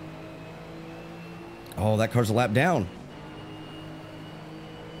 Oh, that car's a lap down.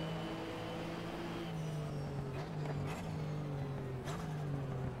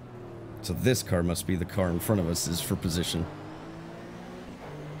 So this car must be the car in front of us is for position.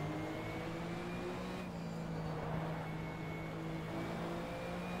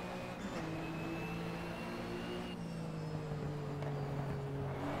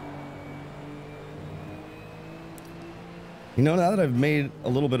 You know, now that I've made a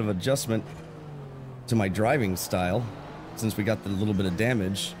little bit of adjustment to my driving style, since we got the little bit of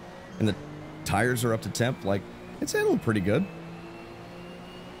damage, and the tires are up to temp, like, it's handling pretty good.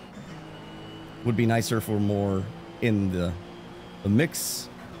 Would be nicer if we're more in the mix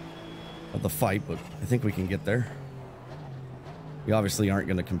of the fight, but I think we can get there. We obviously aren't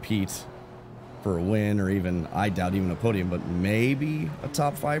going to compete for a win or even, I doubt even a podium, but maybe a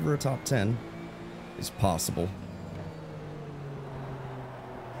top 5 or a top 10 is possible.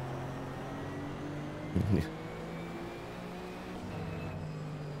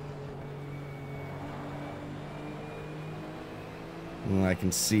 I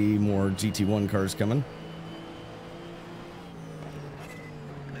can see more GT1 cars coming.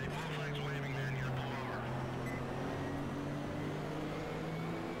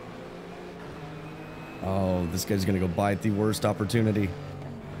 Oh, this guy's gonna go by at the worst opportunity.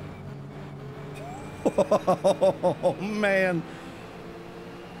 Oh, man.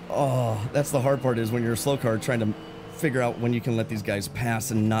 Oh, that's the hard part, is when you're a slow car trying to figure out when you can let these guys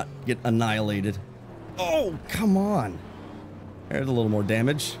pass and not get annihilated. Oh, come on. There's a little more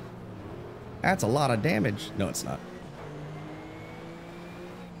damage. That's a lot of damage. No, it's not.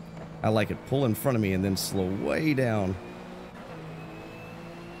 I like it. Pull in front of me and then slow way down.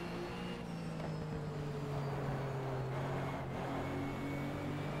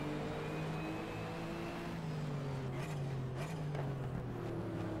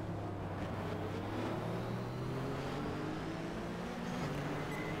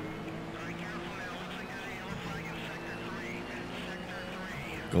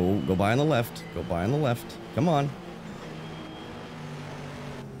 Go by on the left. Go by on the left. Come on.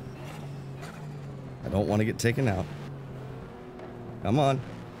 I don't want to get taken out. Come on.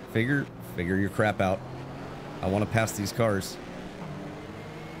 Figure your crap out. I want to pass these cars.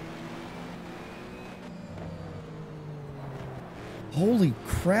 Holy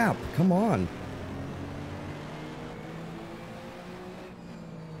crap. Come on.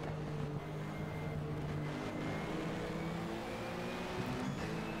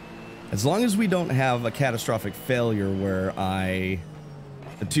 As long as we don't have a catastrophic failure where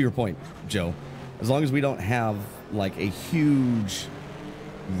to your point, Joe, as long as we don't have like a huge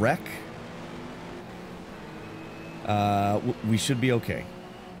wreck, we should be okay.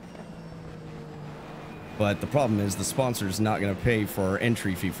 But the problem is the sponsor's not going to pay for our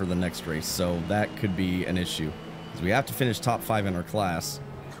entry fee for the next race, so that could be an issue. Because we have to finish top 5 in our class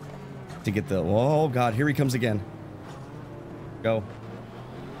to get the... Oh, God, here he comes again. Go.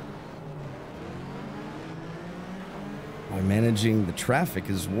 Managing the traffic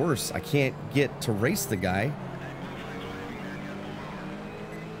is worse. I can't get to race the guy.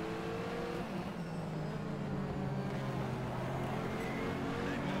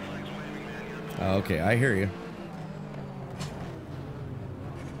 Okay, I hear you.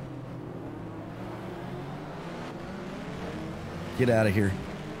 Get out of here.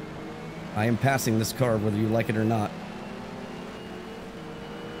 I am passing this car whether you like it or not.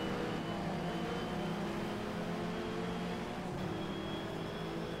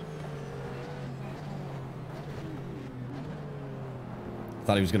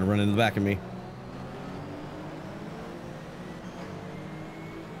 Thought he was going to run into the back of me.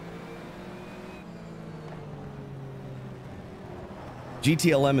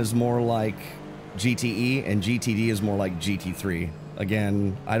 GTLM is more like GTE, and GTD is more like GT3.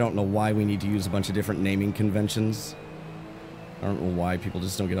 Again, I don't know why we need to use a bunch of different naming conventions. I don't know why people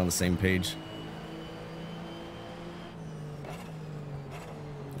just don't get on the same page.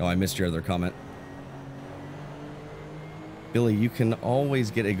 Oh, I missed your other comment. Billy, you can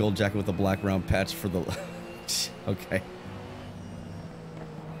always get a gold jacket with a black round patch for the... Okay.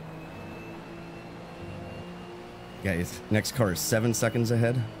 Guys, next car is 7 seconds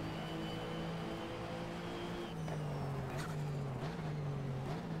ahead.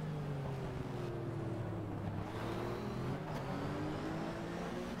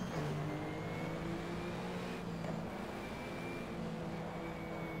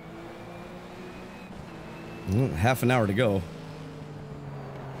 Half an hour to go.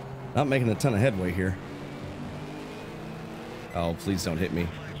 Not making a ton of headway here. Oh, please don't hit me.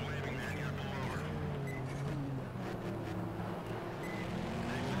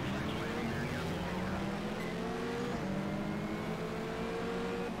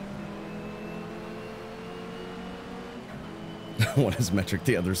 One is metric,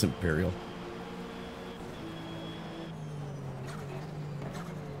 the other's imperial.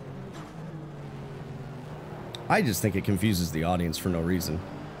 I just think it confuses the audience for no reason.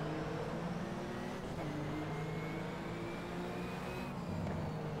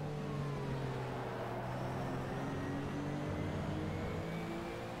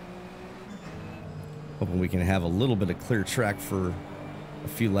 Hoping we can have a little bit of clear track for a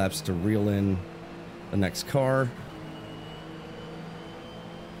few laps to reel in the next car.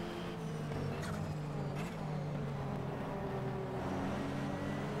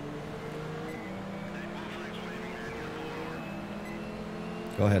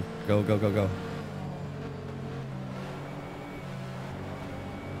 Go ahead. Go, go, go, go.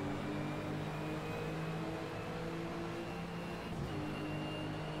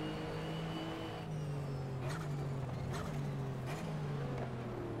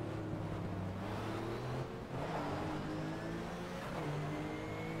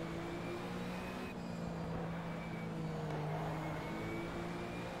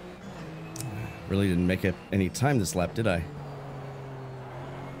 Really didn't make it any time this lap, did I?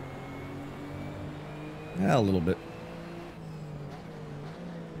 Yeah, a little bit.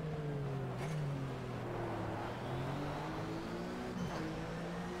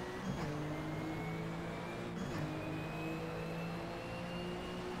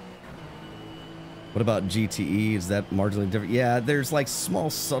 What about GTE? Is that marginally different? Yeah, there's like small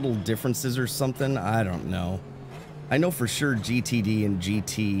subtle differences or something. I don't know. I know for sure GTD and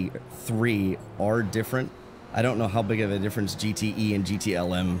GT3 are different. I don't know how big of a difference GTE and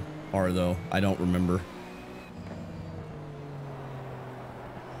GTLM are, though. I don't remember.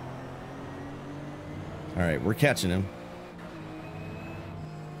 All right, we're catching him.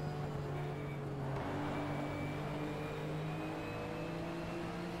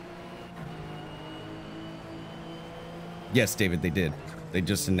 Yes, David, they did. They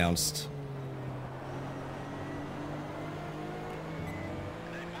just announced.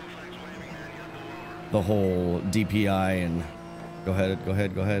 The whole DPI and go ahead, go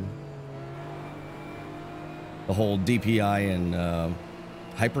ahead, go ahead. The whole DPI and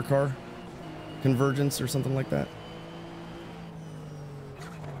hypercar convergence or something like that.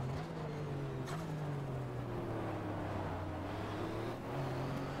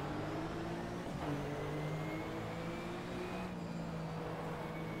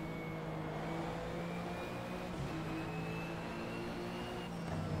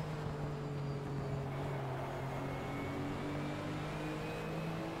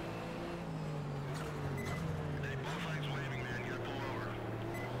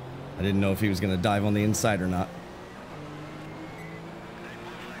 I didn't know if he was going to dive on the inside or not.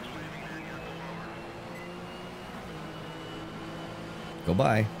 Go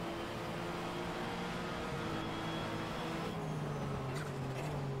by.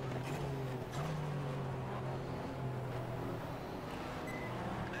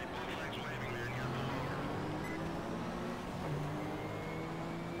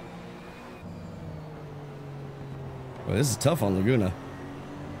 Well, this is tough on Laguna.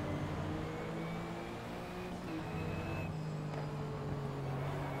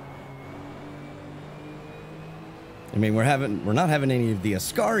 I mean, we're not having any of the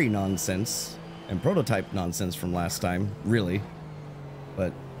Ascari nonsense and prototype nonsense from last time, really.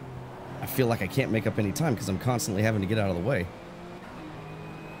 But I feel like I can't make up any time because I'm constantly having to get out of the way.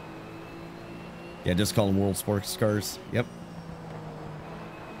 Yeah, just call them World Sports Cars. Yep.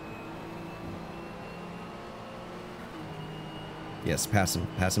 Yes, pass him,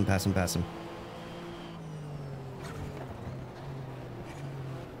 pass him, pass him, pass him.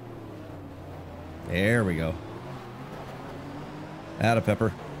 There we go. Atta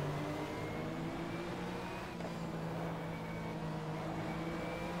pepper.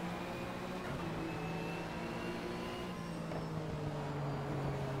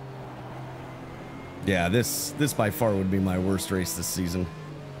 Yeah, this by far would be my worst race this season.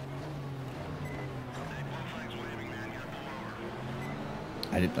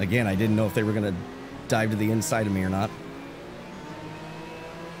 I didn't know if they were gonna dive to the inside of me or not.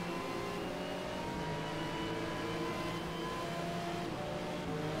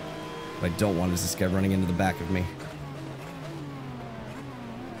 What I don't want is this guy running into the back of me.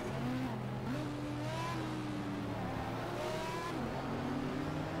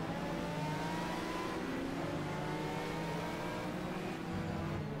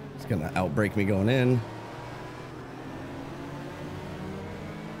 He's gonna outbrake me going in.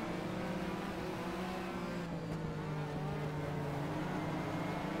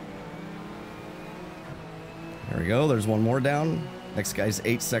 There we go. There's one more down. Next guy's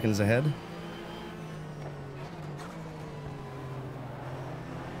 8 seconds ahead.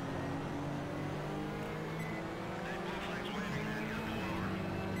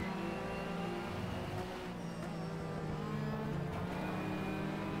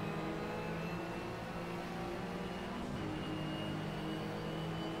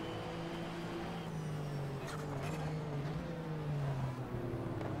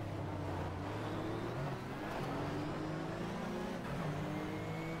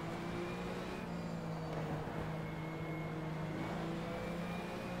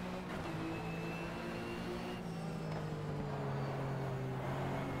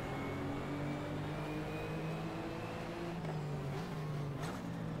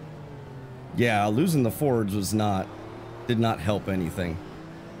 Yeah, losing the Fords did not help anything.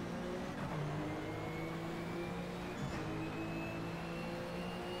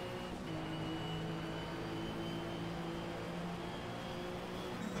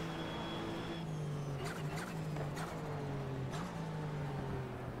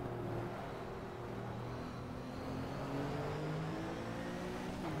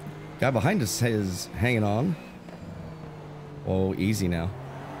 Guy behind us is hanging on. Oh, easy now.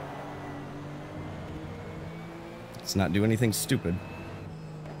 Let's not do anything stupid.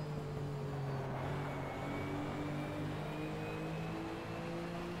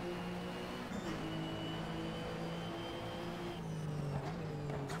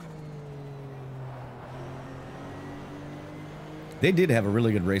 They did have a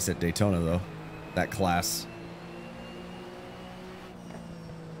really good race at Daytona, though. That class.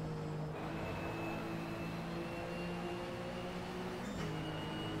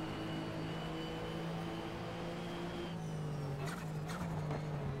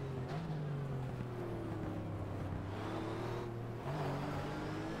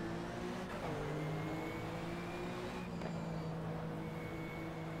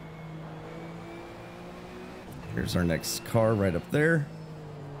 Here's our next car right up there.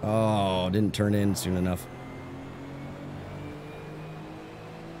 Oh, didn't turn in soon enough.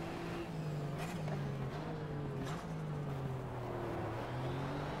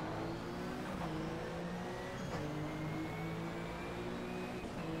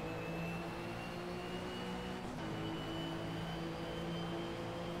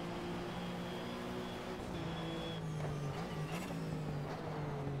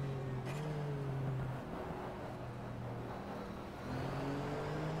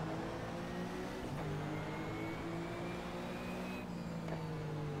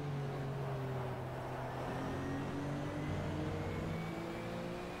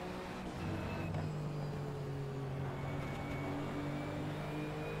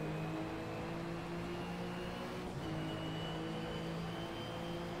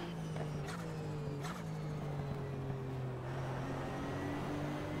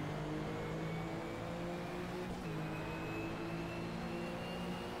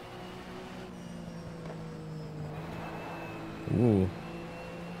 Ooh,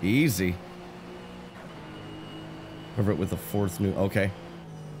 easy. Cover it with the fourth new. Okay.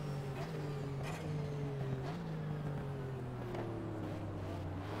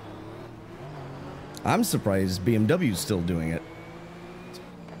 I'm surprised BMW's still doing it.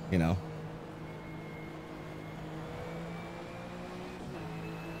 You know.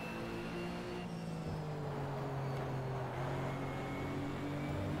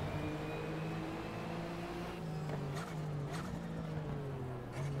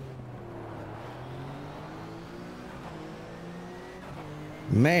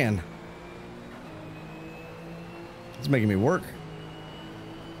 Man, it's making me work.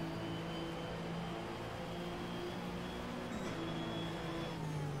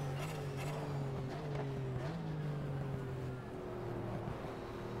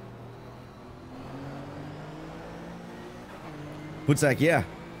 Woodsack, yeah.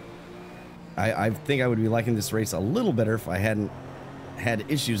 I think I would be liking this race a little better if I hadn't had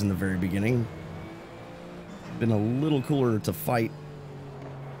issues in the very beginning. Been a little cooler to fight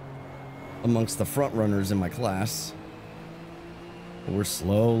amongst the front runners in my class. But we're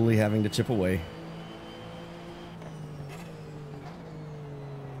slowly having to chip away.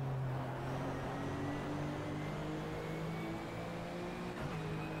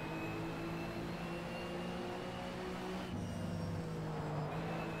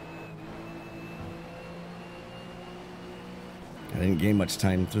 I didn't gain much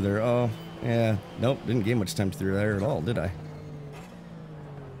time through there. Oh, yeah. Nope, didn't gain much time through there at all, did I?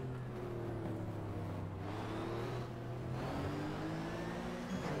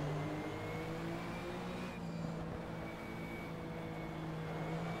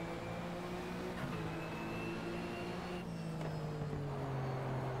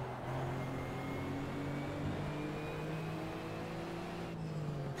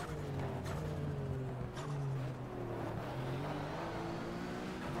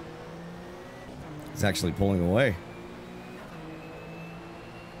 It's actually pulling away.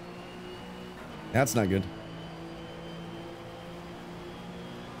 That's not good.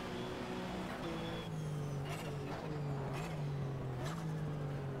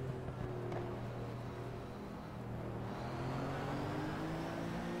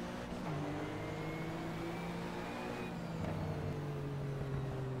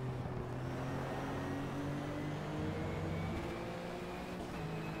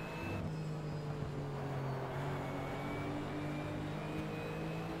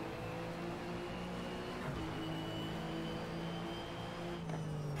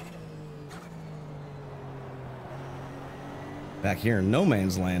 Back here in no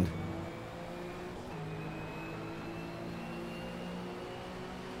man's land.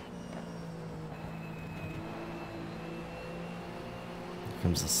 Here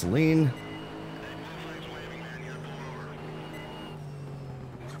comes the Celine.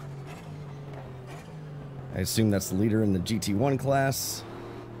 I assume that's the leader in the GT1 class.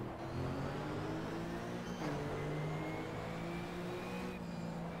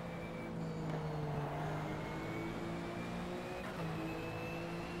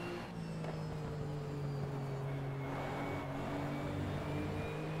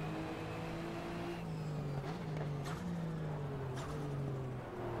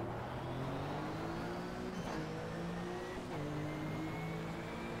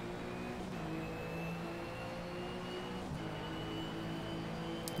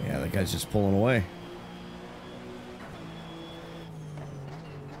 Yeah, that guy's just pulling away.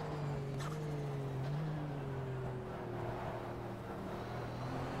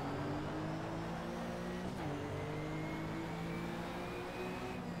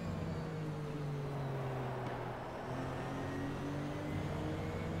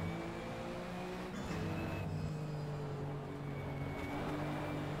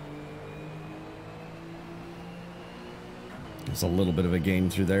 It's a little bit of a game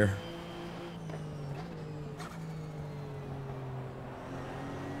through there.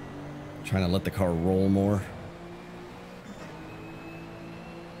 Trying to let the car roll more.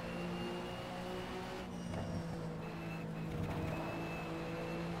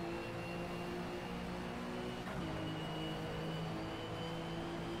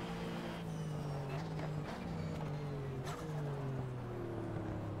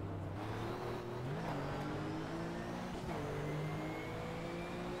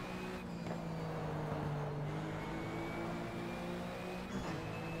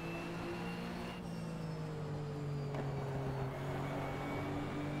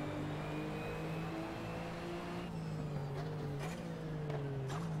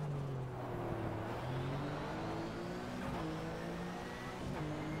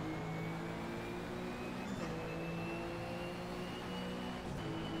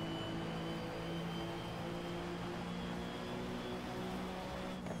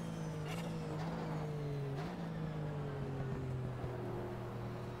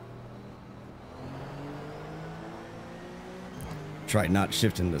 Tried not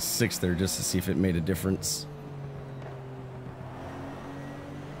shifting to 6 there just to see if it made a difference.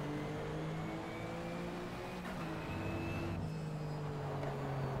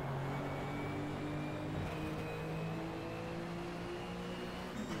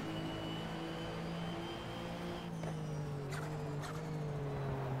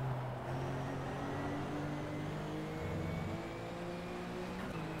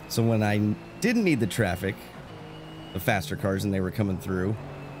 So when I didn't need the traffic, the faster cars, and they were coming through,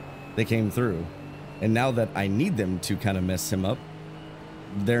 they came through. And now that I need them to kind of mess him up,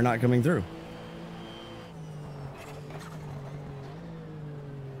 they're not coming through.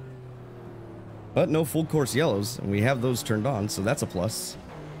 But no full course yellows, and we have those turned on, so that's a plus.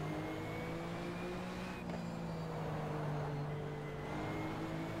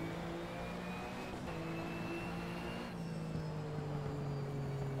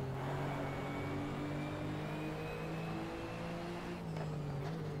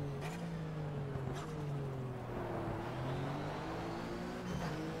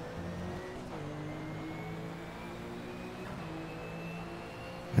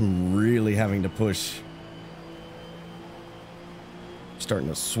 I'm really having to push. Starting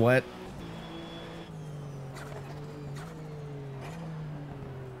to sweat.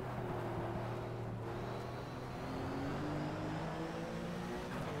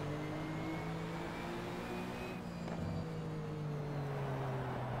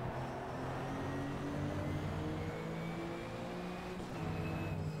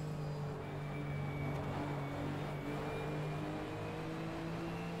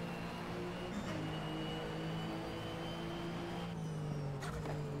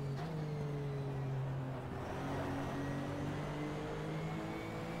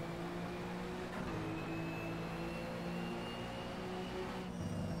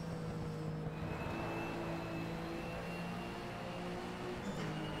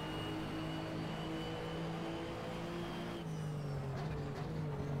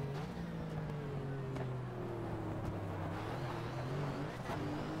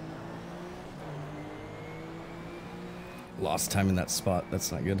 Lost time in that spot.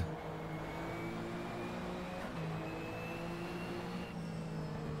 That's not good.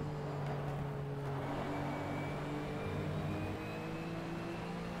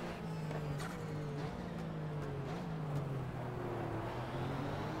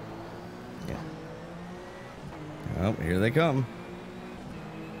 they come.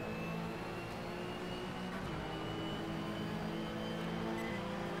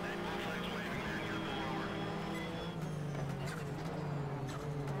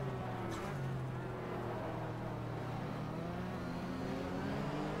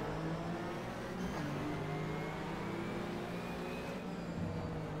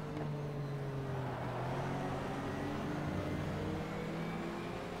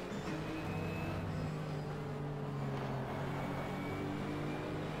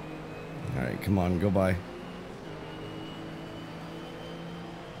 All right, come on, go by.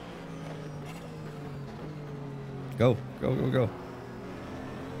 Go, go, go, go.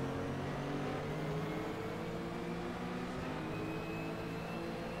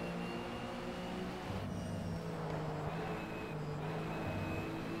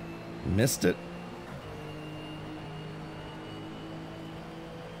 Missed it.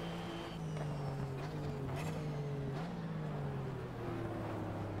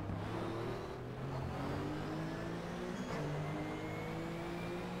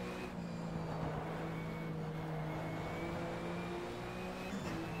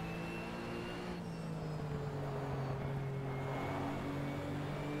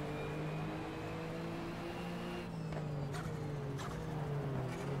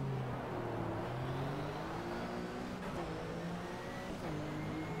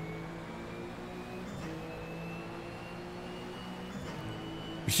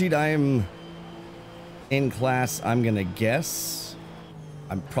 Rashid, I am in class. I'm gonna guess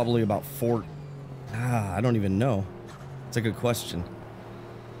I'm probably about I don't even know. It's a good question.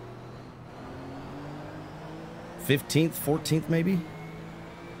 15th, 14th, maybe?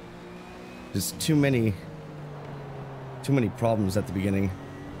 Just too many problems at the beginning.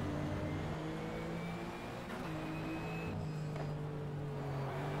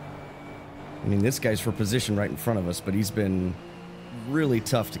 I mean, this guy's for position right in front of us, but he's been really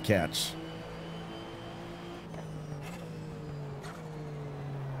tough to catch.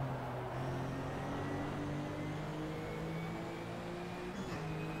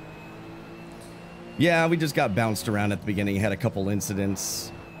 Yeah, we just got bounced around at the beginning, had a couple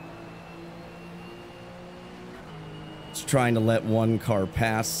incidents. Just trying to let one car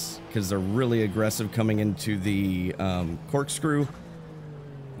pass because they're really aggressive coming into the corkscrew.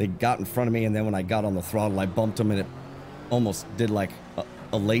 They got in front of me, and then when I got on the throttle, I bumped them, and it almost did like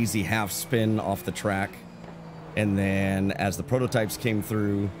a lazy half spin off the track. And then as the prototypes came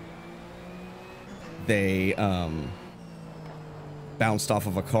through, they bounced off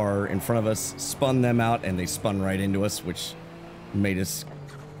of a car in front of us, spun them out, and they spun right into us, which made us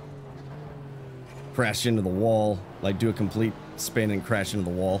crash into the wall, like do a complete spin and crash into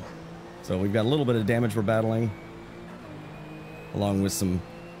the wall. So we've got a little bit of damage we're battling, along with some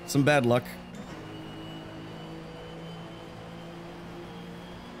bad luck.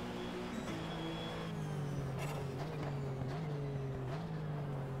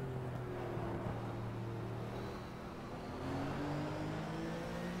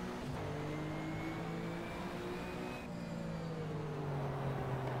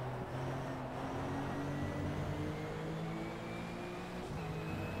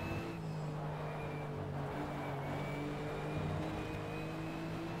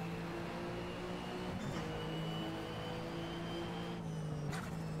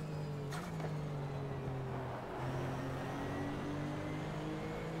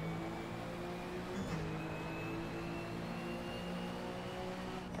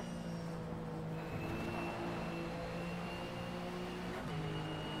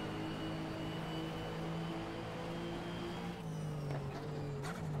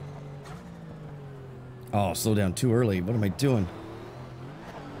 Oh, slow down too early. What am I doing?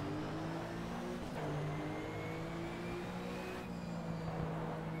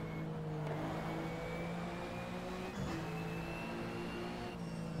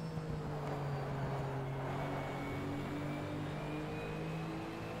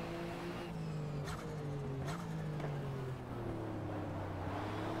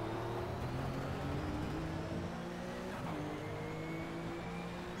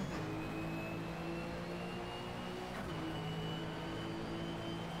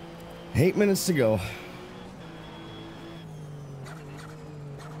 Eight minutes to go.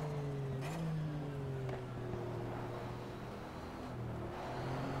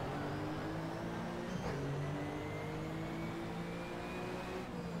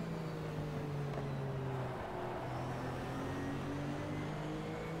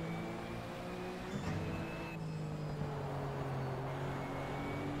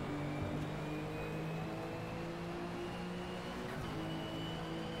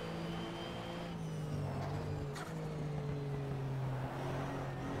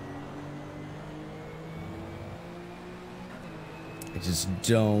 just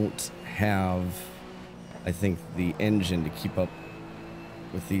don't have, I think, the engine to keep up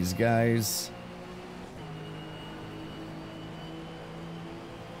with these guys.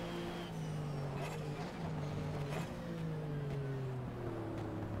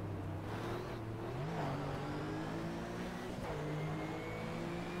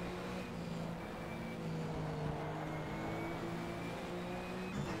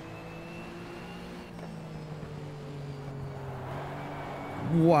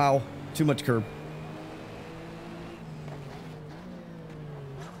 Wow, too much curb.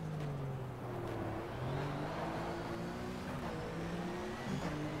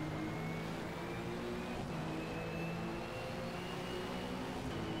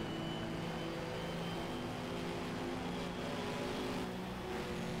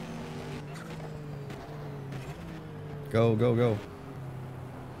 Go, go, go.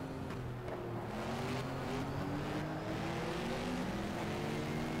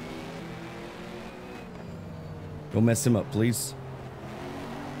 Go mess him up, please.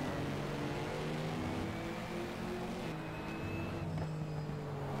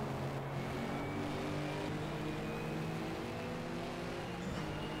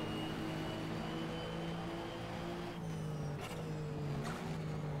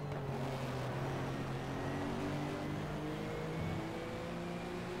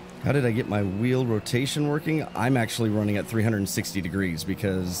 How did I get my wheel rotation working? I'm actually running at 360 degrees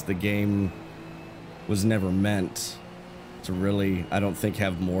because the game was never meant to really, I don't think,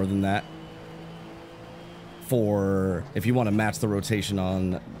 have more than that. For if you want to match the rotation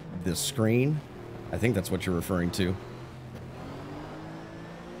on the screen, I think that's what you're referring to.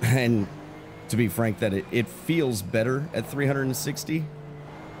 And to be frank, that it feels better at 360.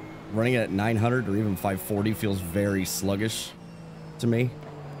 Running it at 900 or even 540 feels very sluggish to me.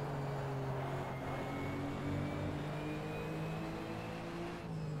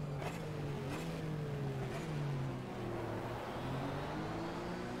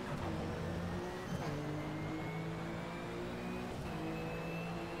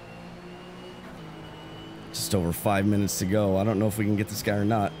 Just over 5 minutes to go. I don't know if we can get this guy or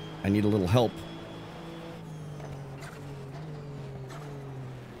not. I need a little help.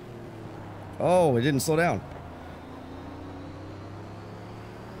 Oh, it didn't slow down.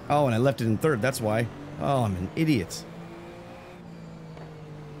 Oh, and I left it in third. That's why. Oh, I'm an idiot.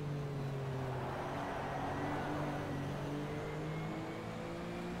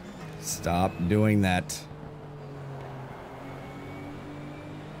 Stop doing that.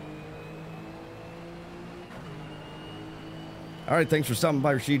 All right, thanks for stopping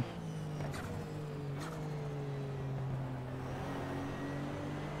by, Rashid.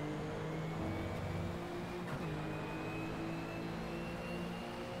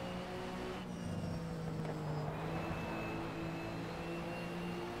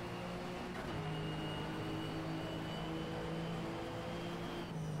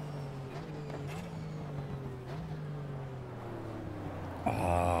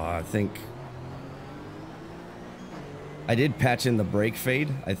 I think I did patch in the brake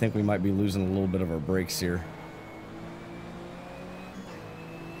fade. I think we might be losing a little bit of our brakes here.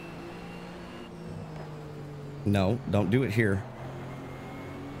 No, don't do it here.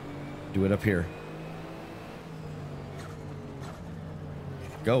 Do it up here.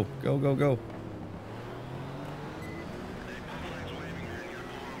 Go, go, go, go.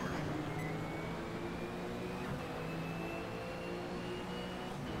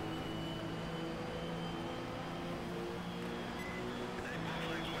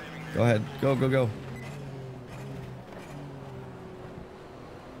 Go ahead. Go, go, go.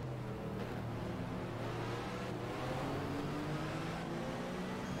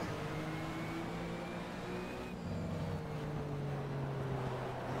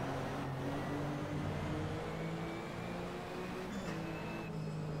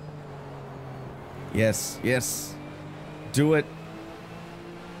 Yes, yes. Do it.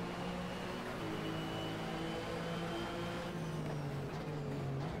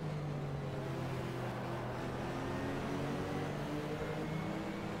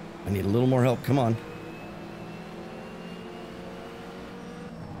 I need a little more help. Come on.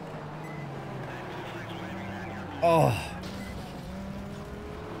 Oh.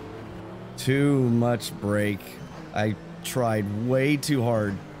 Too much brake. I tried way too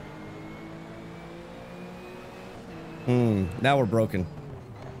hard. Now we're broken.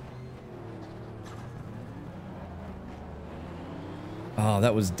 Oh,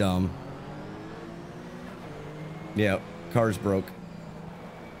 that was dumb. Yeah, car's broke.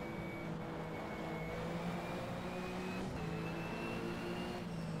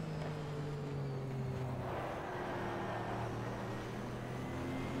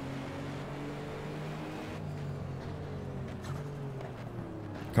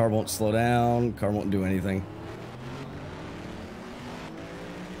 Car won't slow down. Car won't do anything.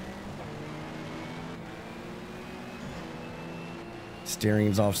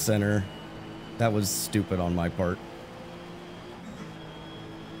 Steering's off center. That was stupid on my part.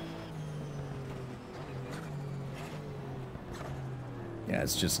 Yeah,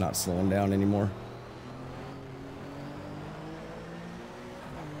 it's just not slowing down anymore.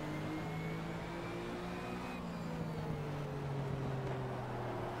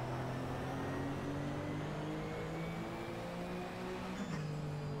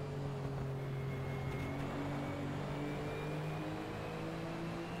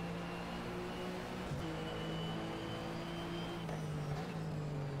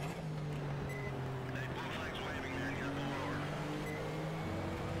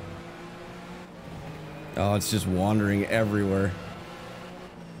 Oh, it's just wandering everywhere.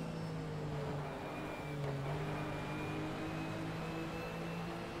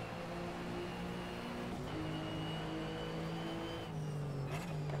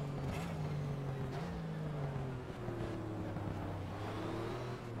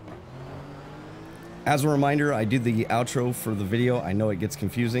 As a reminder, I do the outro for the video. I know it gets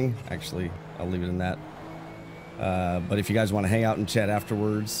confusing. Actually, I'll leave it in that. But if you guys want to hang out and chat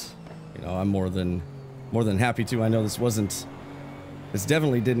afterwards, you know, I'm more than happy to. I know this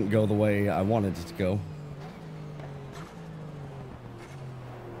definitely didn't go the way I wanted it to go.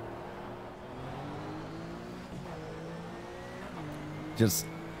 Just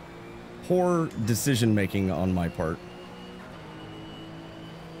poor decision making on my part.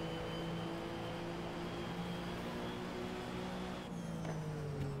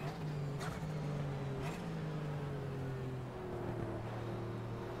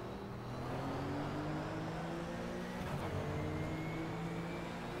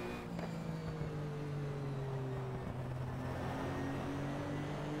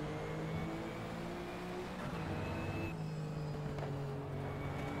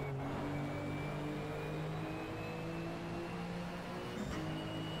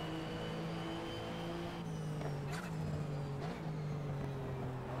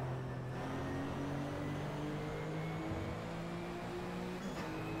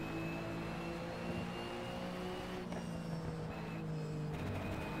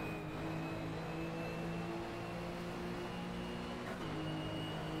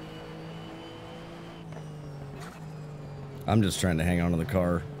 I'm just trying to hang on to the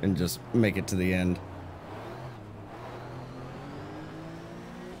car and just make it to the end.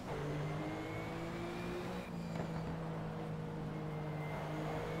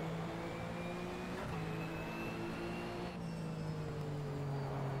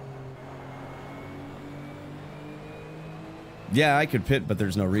 Yeah, I could pit, but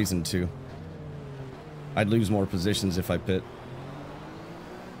there's no reason to. I'd lose more positions if I pit.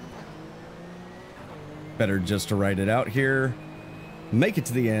 Better just to ride it out here, make it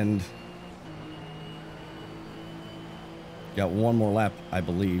to the end. Got one more lap, I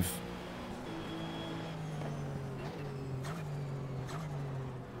believe.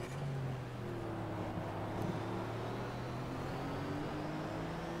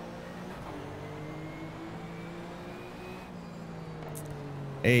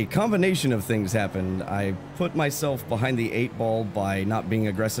 A combination of things happened. I put myself behind the 8-ball by not being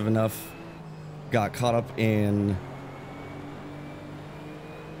aggressive enough. Got caught up in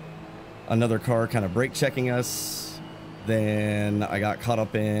another car kind of brake checking us. Then I got caught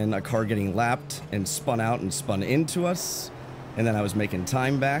up in a car getting lapped and spun out and spun into us. And then I was making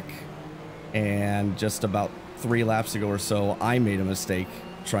time back. And just about 3 laps ago or so, I made a mistake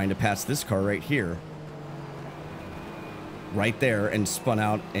trying to pass this car right here. Right there, and spun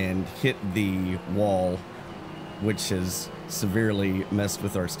out and hit the wall, which has severely messed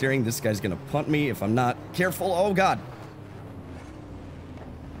with our steering. This guy's gonna punt me if I'm not careful. Oh god.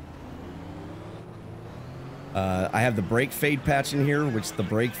 I have the brake fade patch in here, which the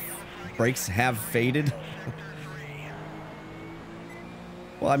brakes have faded.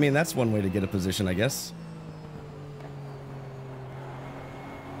 Well, I mean, that's one way to get a position, I guess.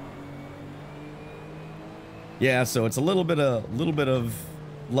 Yeah, so it's a little bit of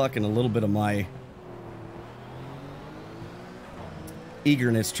luck and a little bit of my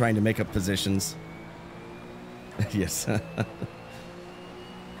eagerness trying to make up positions. Yes. All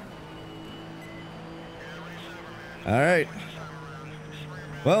right.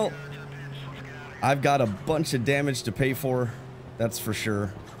 Well, I've got a bunch of damage to pay for, that's for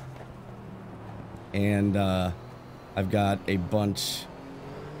sure. And I've got a bunch...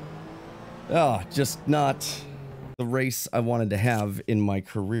 Oh, just not the race I wanted to have in my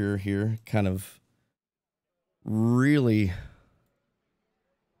career here. Kind of really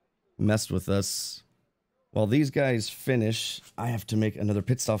messed with us. While these guys finish, I have to make another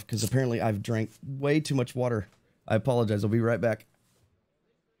pit stop because apparently I've drank way too much water. I apologize. I'll be right back.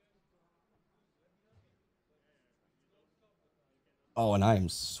 Oh, and I am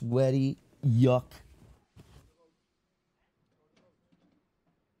sweaty. Yuck.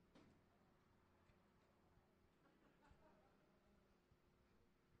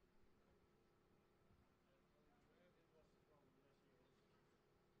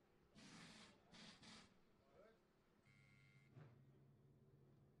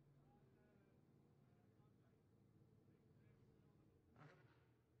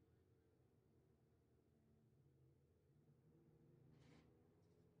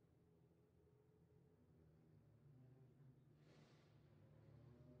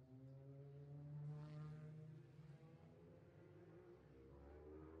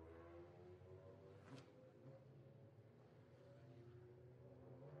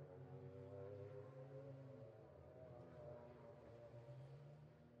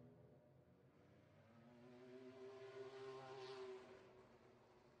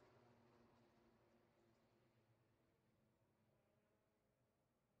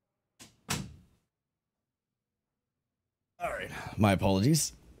 All right. My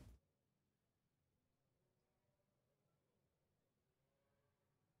apologies.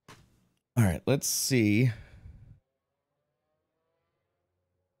 All right. Let's see.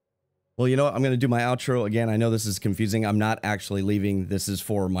 Well, you know what? I'm going to do my outro again. I know this is confusing. I'm not actually leaving. This is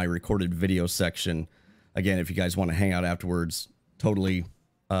for my recorded video section. Again, if you guys want to hang out afterwards, totally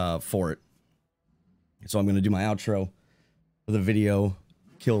for it. So I'm going to do my outro for the video,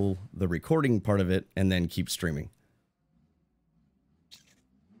 kill the recording part of it, and then keep streaming.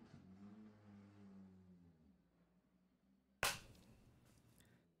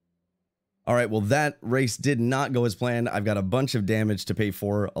 All right, well, that race did not go as planned. I've got a bunch of damage to pay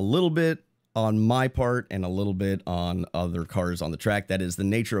for, a little bit on my part and a little bit on other cars on the track. That is the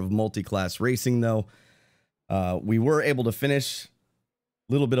nature of multi-class racing, though. We were able to finish,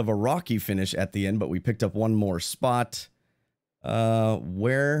 a little bit of a rocky finish at the end, but we picked up one more spot.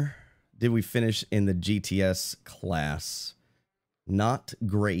 Where did we finish in the GTS class? Not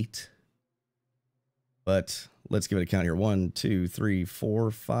great, but let's give it a count here. 1, 2, 3,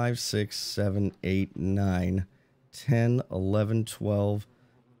 4, 5, 6, 7, 8, 9, 10, 11, 12,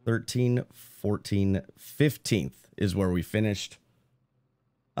 13, 14, 15th is where we finished.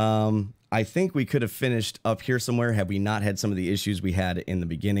 I think we could have finished up here somewhere had we not had some of the issues we had in the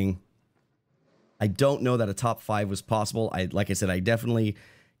beginning. I don't know that a top 5 was possible. Like I said, I definitely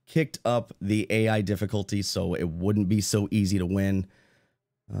kicked up the AI difficulty so it wouldn't be so easy to win.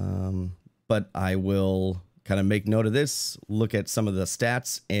 But I will kind of make note of this, look at some of the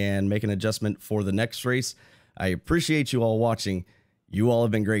stats, and make an adjustment for the next race. I appreciate you all watching. You all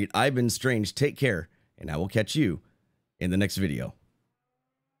have been great. I've been Strange. Take care, and I will catch you in the next video.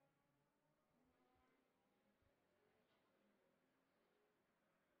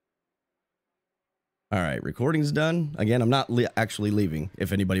 All right, recording's done. Again, I'm not actually leaving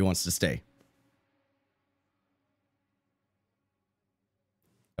if anybody wants to stay.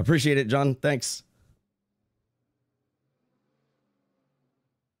 Appreciate it, John. Thanks.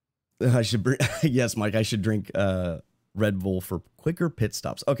 I should bring, yes, Mike, I should drink Red Bull for quicker pit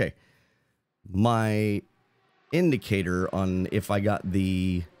stops. Okay. My indicator on if I got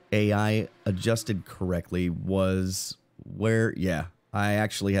the AI adjusted correctly was where, yeah, I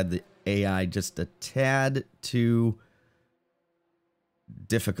actually had the AI just a tad too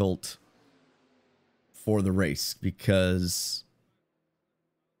difficult for the race because,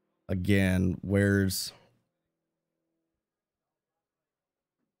 again, where's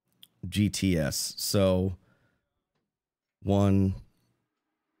GTS? So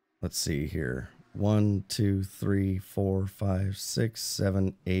let's see here. 1, 2, 3, 4, 5, 6,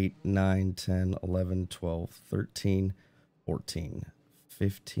 7, 8, 9, 10, 11, 12, 13, 14,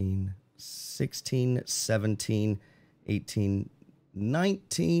 15, 16, 17, 18,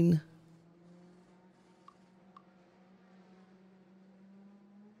 19. Is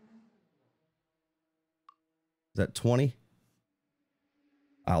that 20?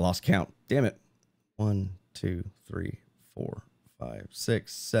 I lost count. Damn it. 1, 2, 3, 4, 5,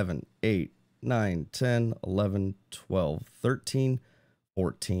 6, 7, 8, 9, 10, 11, 12, 13,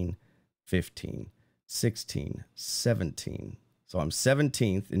 14, 15, 16, 17. So I'm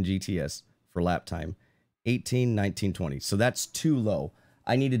 17th in GTS for lap time, 18, 19, 20. So that's too low.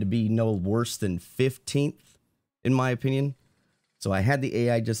 I needed to be no worse than 15th, in my opinion. So I had the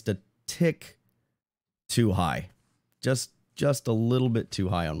AI just a tick too high. Just a little bit too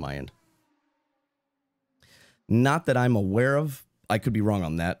high on my end. Not that I'm aware of. I could be wrong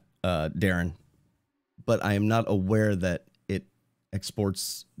on that. Darren, but I am not aware that it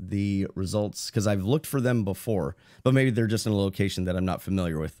exports the results because I've looked for them before, but maybe they're just in a location that I'm not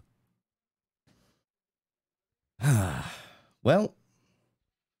familiar with. Well,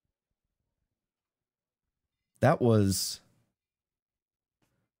 that was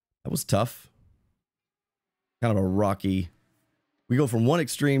tough. Kind of a rocky. We go from one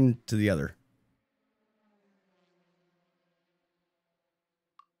extreme to the other.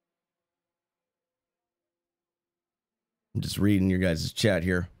 I'm just reading your guys' chat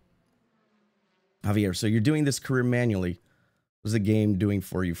here. Javier, so you're doing this career manually. What's the game doing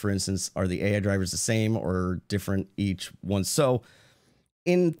for you? For instance, are the AI drivers the same or different each one? So,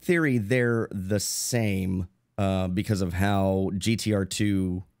 in theory, they're the same because of how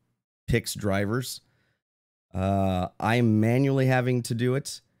GTR2 picks drivers. I'm manually having to do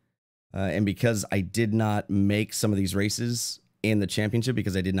it. And because I did not make some of these races in the championship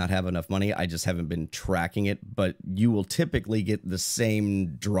because I did not have enough money, I just haven't been tracking it. But you will typically get the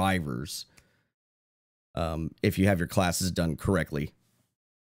same drivers if you have your classes done correctly.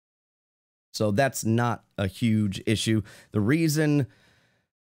 So that's not a huge issue. The reason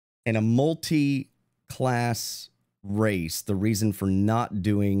in a multi-class race, the reason for not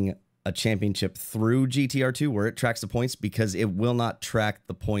doing a championship through GTR2 where it tracks the points, because it will not track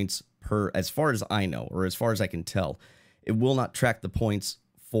the points per, as far as I know, or as far as I can tell, it will not track the points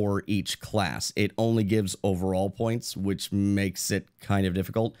for each class. It only gives overall points, which makes it kind of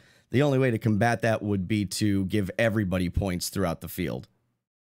difficult. The only way to combat that would be to give everybody points throughout the field,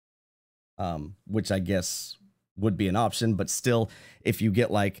 which I guess would be an option. But still, if you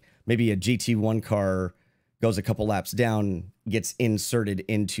get like maybe a GT1 car goes a couple laps down, gets inserted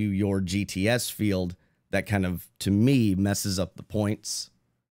into your GTS field, that kind of, to me, messes up the points.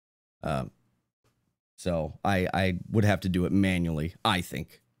 So I would have to do it manually, I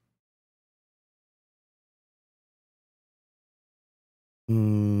think.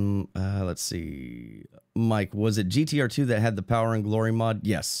 Let's see. Mike, was it GTR2 that had the Power and Glory mod?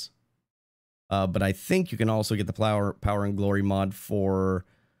 Yes. But I think you can also get the Power and Glory mod for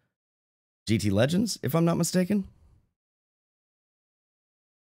GT Legends, if I'm not mistaken.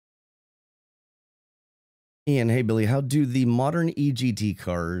 Ian, hey Billy, how do the modern EGT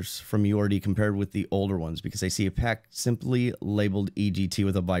cars from URD compared with the older ones? Because I see a pack simply labeled EGT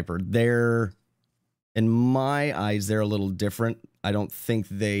with a Viper. They're, in my eyes, they're a little different. I don't think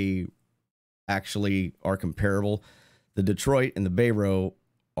they actually are comparable. The Detroit and the Bayro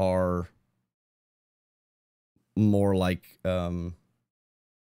are more like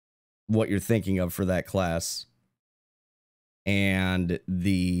what you're thinking of for that class. And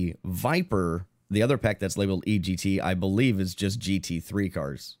the Viper, the other pack that's labeled EGT, I believe is just GT3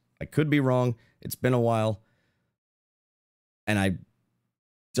 cars. I could be wrong. It's been a while. And I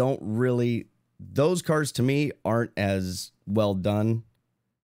don't really... Those cars, to me, aren't as well done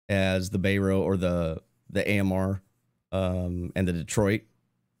as the Bayro or the AMR and the Detroit,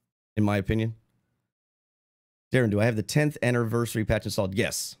 in my opinion. Darren, do I have the 10th anniversary patch installed?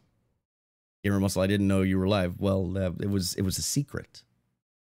 Yes. Gamer Muscle, I didn't know you were live. Well, it was a secret.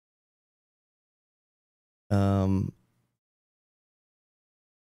 That's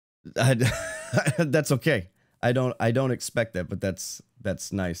okay. I don't expect that, but that's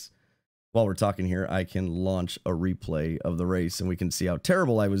nice. While we're talking here, I can launch a replay of the race and we can see how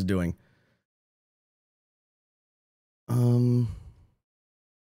terrible I was doing.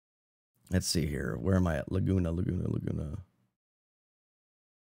 Let's see here. Where am I at? Laguna.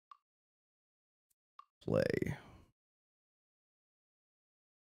 Play.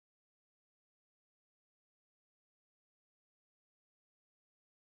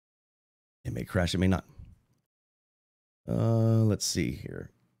 It may crash, it may not. Let's see here.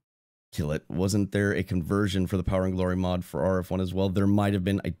 Kill it. Wasn't there a conversion for the Power and Glory mod for RF1 as well? There might have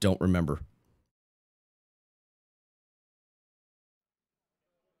been. I don't remember.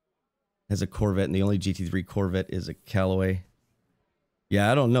 Has a Corvette, and the only GT3 Corvette is a Callaway. Yeah,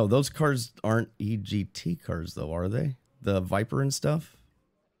 I don't know. Those cars aren't EGT cars, though, are they? The Viper and stuff?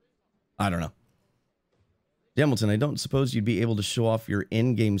 I don't know. Hamilton, I don't suppose you'd be able to show off your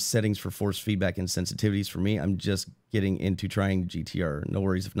in-game settings for force feedback and sensitivities for me. I'm just getting into trying GTR. No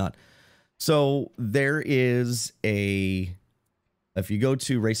worries if not. So there is a... If you go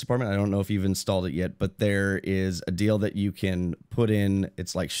to Race Department, I don't know if you've installed it yet, but there is a deal that you can put in,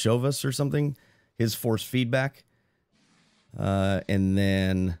 it's like Chauvas or something, his force feedback. And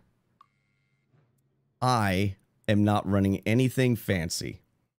then I am not running anything fancy.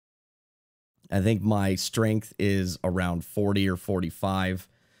 I think my strength is around 40 or 45.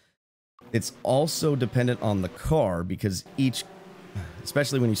 It's also dependent on the car because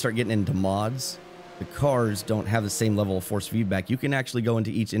especially when you start getting into mods, the cars don't have the same level of force feedback. You can actually go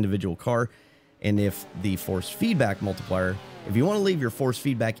into each individual car, and if the force feedback multiplier, if you want to leave your force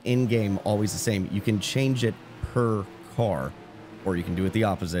feedback in-game always the same, you can change it per car, or you can do it the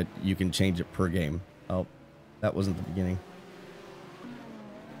opposite. You can change it per game. Oh, that wasn't the beginning.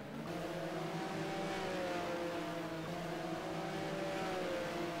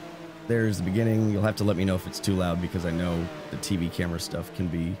 There's the beginning. You'll have to let me know if it's too loud because I know the TV camera stuff can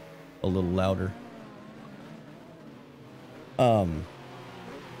be a little louder.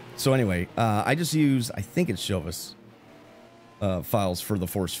 So anyway, I just use, I think it's Chauvis files for the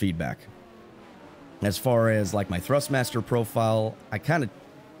force feedback. As far as like my Thrustmaster profile, I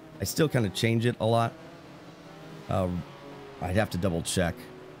still kind of change it a lot. I'd have to double check.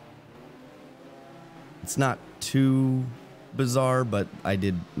 It's not too bizarre, but I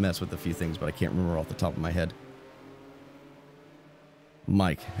did mess with a few things, but I can't remember off the top of my head.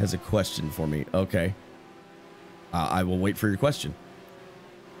 Mike has a question for me. Okay. I will wait for your question.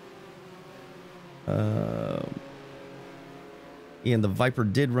 Ian, the Viper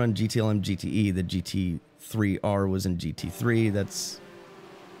did run GTLM GTE. The GT3R was in GT3. That's...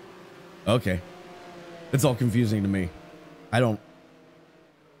 okay. It's all confusing to me. I don't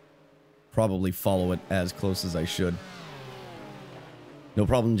probably follow it as close as I should. No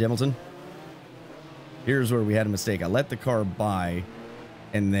problem, Hamilton. Here's where we had a mistake. I let the car by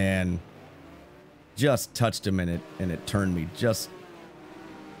and then just touched him in it, and it turned me. Just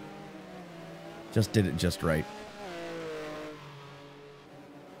did it just right.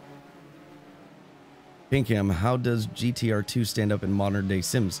 Pinkham, how does GTR 2 stand up in modern day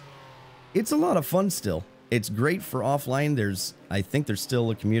Sims? It's a lot of fun still. It's great for offline. I think there's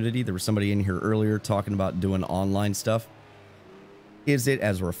still a community. There was somebody in here earlier talking about doing online stuff. Is it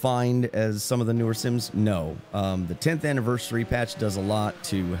as refined as some of the newer Sims? No. The 10th anniversary patch does a lot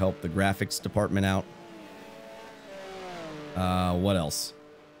to help the graphics department out. What else?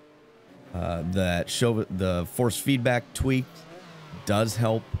 The force feedback tweak does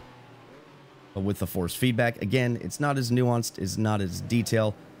help with the force feedback. Again, it's not as nuanced, it's not as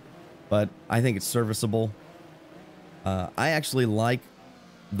detailed, but I think it's serviceable. I actually like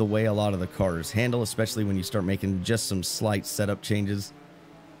the way a lot of the cars handle, especially when you start making just some slight setup changes.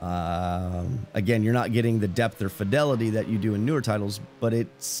 Again, you're not getting the depth or fidelity that you do in newer titles, but it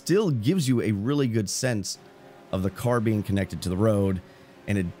still gives you a really good sense of the car being connected to the road,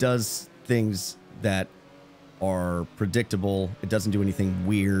 and it does things that are predictable. It doesn't do anything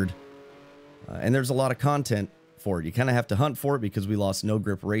weird. And there's a lot of content for it. You kind of have to hunt for it because we lost No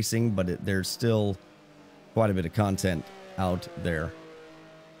Grip Racing, but there's still quite a bit of content out there.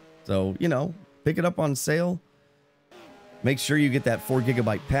 So, you know, pick it up on sale. Make sure you get that 4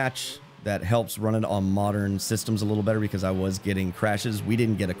 GB patch that helps run it on modern systems a little better, because I was getting crashes. We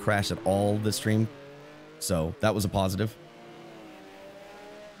didn't get a crash at all this stream, so that was a positive.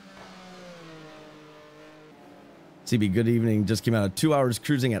 CB, good evening. Just came out of 2 hours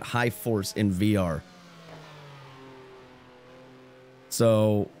cruising at high force in VR.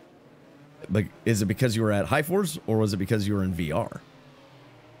 So, like, is it because you were at high force, or was it because you were in VR?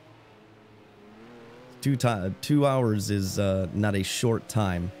 2 hours is not a short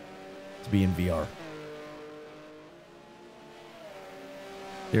time to be in VR.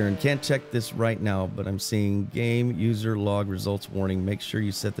 Darren, can't check this right now, but I'm seeing game user log results warning. Make sure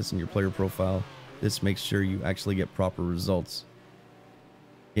you set this in your player profile. This makes sure you actually get proper results.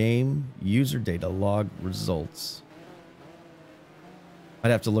 Game user data log results.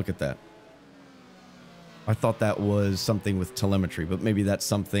 I'd have to look at that. I thought that was something with telemetry, but maybe that's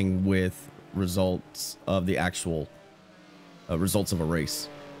something with results of the actual results of a race.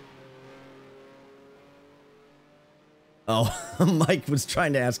 Oh, Mike was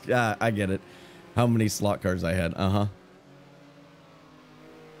trying to ask, I get it, how many slot cars I had.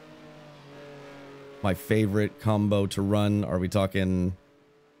 My favorite combo to run, are we talking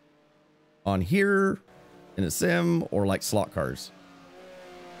on here in a sim, or like slot cars?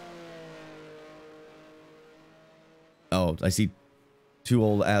 Oh, I see Too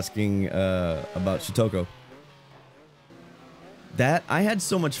Old asking about Shitoko. That, I had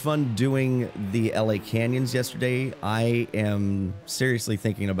so much fun doing the LA Canyons yesterday. I am seriously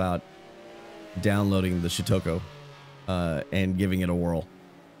thinking about downloading the Shitoko and giving it a whirl,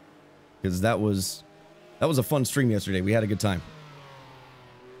 because that was a fun stream yesterday. We had a good time.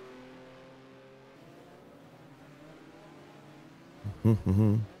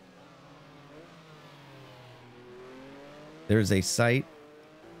 There's a site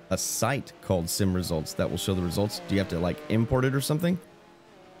called Sim Results that will show the results. Do you have to like import it or something?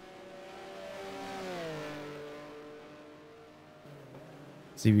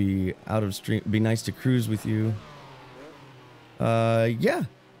 See, out of stream. Be nice to cruise with you. Yeah.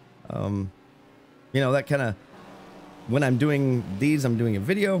 You know, that kind of, when I'm doing these, I'm doing a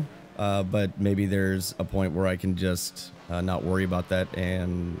video, but maybe there's a point where I can just not worry about that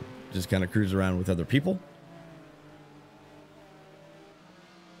and just kind of cruise around with other people.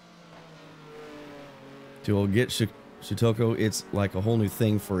 To get Shutoko, it's like a whole new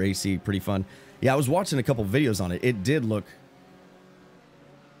thing for AC. Pretty fun. Yeah, I was watching a couple videos on it. It did look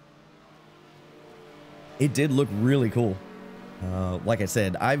really cool. Like I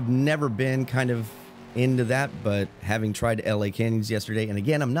said, I've never been kind of into that, but having tried LA Canyons yesterday, and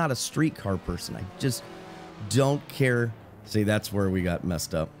again, I'm not a streetcar person. I just don't care. See, that's where we got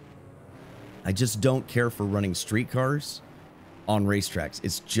messed up. I just don't care for running streetcars on racetracks.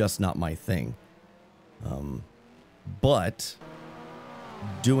 It's just not my thing. But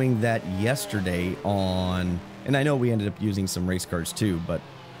doing that yesterday on, and I know we ended up using some race cars too, but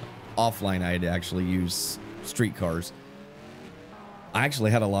offline I had actually used street cars. I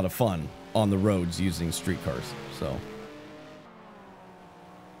actually had a lot of fun on the roads using street cars, so.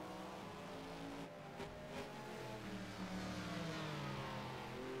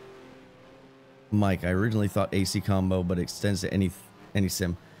 Mike, I originally thought AC combo, but it extends to any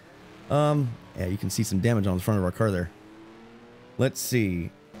sim. Yeah, you can see some damage on the front of our car there. Let's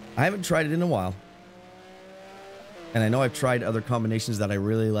see. I haven't tried it in a while. And I know I've tried other combinations that I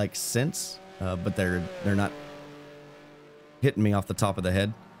really like since, but they're not hitting me off the top of the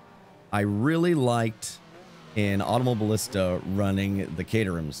head. I really liked in Automobilista running the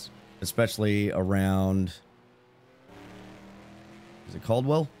Caterhams, especially around, is it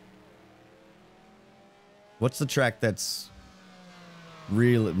Caldwell? What's the track that's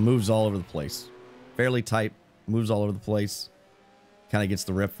real? It moves all over the place. Fairly tight, moves all over the place. Kind of gets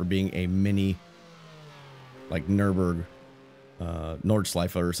the rep for being a mini, like Nürburgring,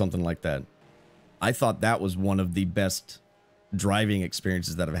 Nordschleife or something like that. I thought that was one of the best driving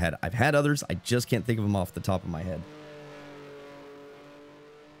experiences that I've had. I've had others. I just can't think of them off the top of my head.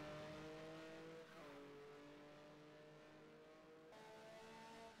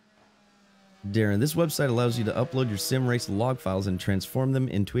 Darren, this website allows you to upload your sim race log files and transform them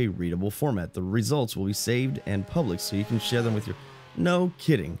into a readable format. The results will be saved and published so you can share them with your... No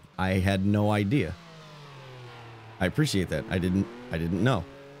kidding. I had no idea. I appreciate that. I didn't know.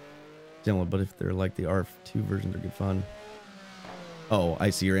 Similar, but if they're like the RF2 versions, they're good fun. Oh, I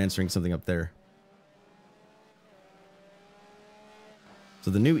see you're answering something up there.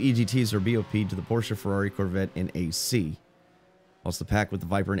 So the new EGTs are BOP to the Porsche, Ferrari, Corvette, and AC. Also the pack with the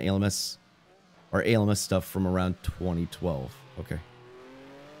Viper and ALMS... or ALMS stuff from around 2012. Okay.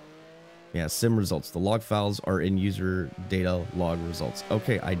 Yeah, sim results. The log files are in user data log results.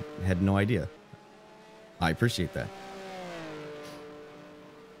 Okay, I had no idea. I appreciate that.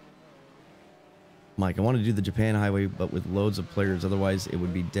 Mike, I want to do the Japan highway, but with loads of players. Otherwise, it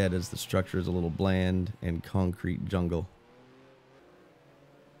would be dead as the structure is a little bland and concrete jungle.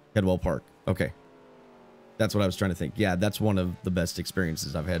 Headwell Park. Okay. That's what I was trying to think. Yeah, that's one of the best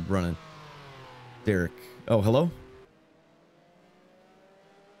experiences I've had running. Derek. Oh, hello?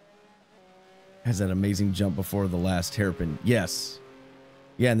 Has that amazing jump before the last hairpin. Yes.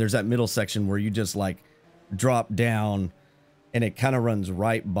 Yeah, and there's that middle section where you just like drop down and it kind of runs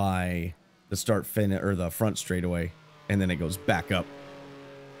right by the start fin or the front straightaway, and then it goes back up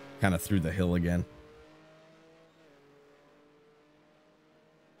kind of through the hill again.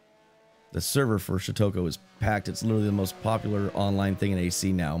 The server for Shutoko is packed. It's literally the most popular online thing in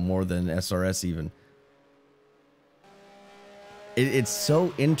AC now, more than SRS even. It's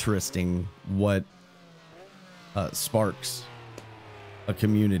so interesting what sparks a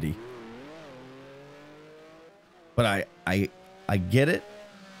community. But I get it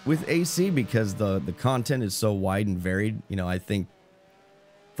with AC because the content is so wide and varied. You know, I think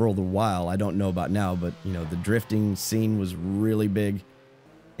for a while, I don't know about now, but you know, the drifting scene was really big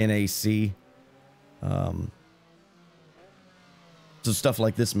in AC. So stuff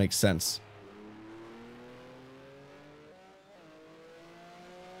like this makes sense.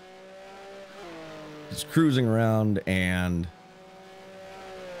 Just cruising around, and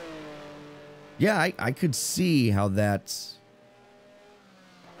yeah, I could see how that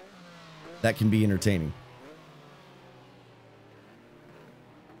can be entertaining.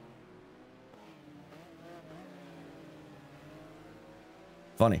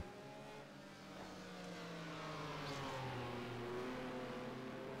 Funny.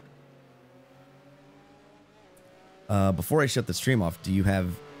 Before I shut the stream off, do you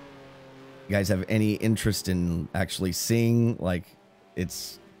guys have any interest in actually seeing, like,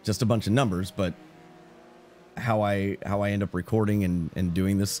 it's just a bunch of numbers, but how I end up recording and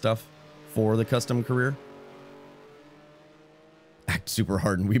doing this stuff for the custom career. Act super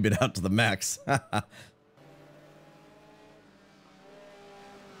hard and weeb it out to the max.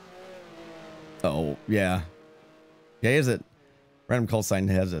 Oh, yeah. Yeah, is it? Random call sign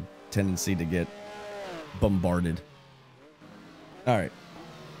has a tendency to get bombarded. All right.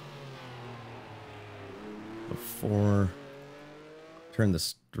 Before turn the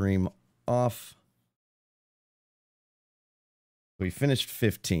stream off. We finished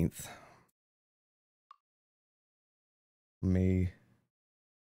 15th. I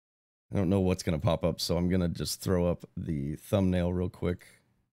don't know what's going to pop up, so I'm going to just throw up the thumbnail real quick.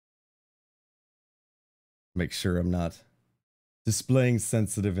 Make sure I'm not displaying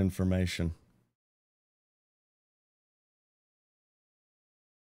sensitive information.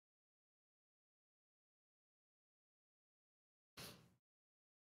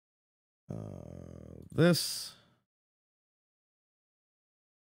 This.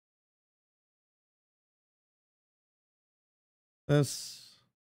 This.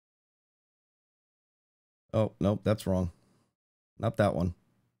 Oh, nope, that's wrong. Not that one.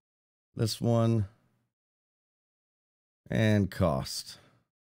 This one. And cost.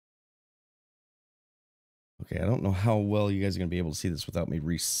 Okay, I don't know how well you guys are going to be able to see this without me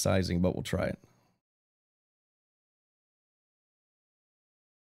resizing, but we'll try it.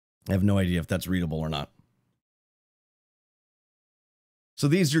 I have no idea if that's readable or not. So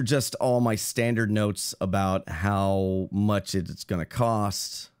these are just all my standard notes about how much it's going to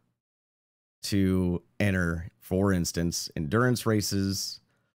cost to enter, for instance, endurance races.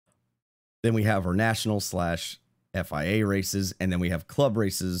 Then we have our national/FIA races, and then we have club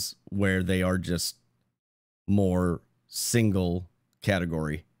races where they are just more single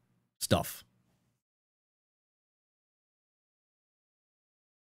category stuff.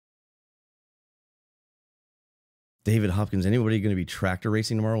 David Hopkins, anybody going to be tractor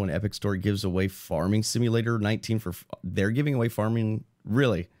racing tomorrow when Epic Store gives away Farming Simulator 19 for... They're giving away farming?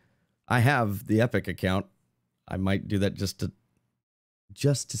 Really? I have the Epic account. I might do that just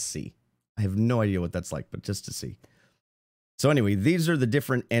to see. I have no idea what that's like, but just to see. So anyway, these are the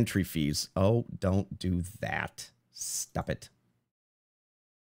different entry fees. Oh, don't do that. Stop it.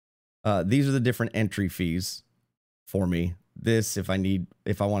 These are the different entry fees for me. This, if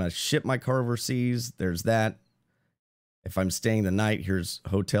I want to ship my car overseas, there's that. If I'm staying the night, here's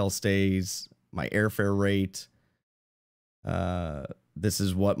hotel stays, my airfare rate. This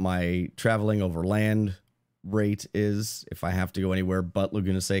is what my traveling over land rate is if I have to go anywhere but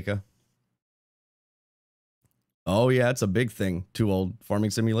Laguna Seca. Oh, yeah, it's a big thing. Too old. Farming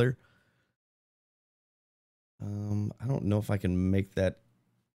Simulator. I don't know if I can make that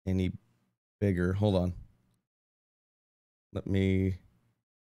any bigger. Hold on. Let me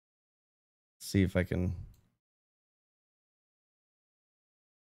see if I can...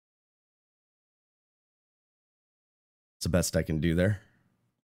 It's the best I can do there.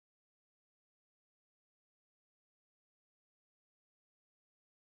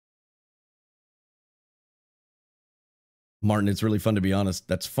 Martin, it's really fun to be honest.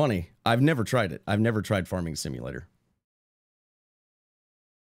 That's funny. I've never tried it. I've never tried Farming Simulator.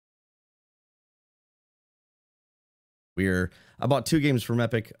 I bought 2 games from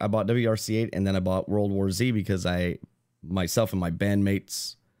Epic. I bought WRC8 and then I bought World War Z because myself and my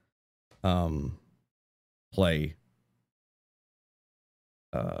bandmates play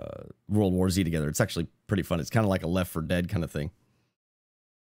World War Z together. It's actually pretty fun. It's kind of like a Left 4 Dead kind of thing.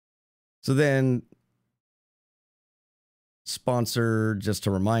 So then, sponsor, just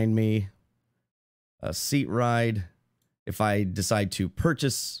to remind me, a seat ride. If I decide to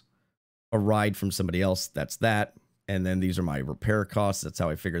purchase a ride from somebody else, that's that. And then these are my repair costs. That's how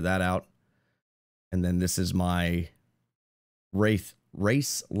I figure that out. And then this is my race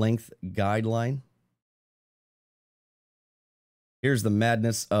length guideline. Here's the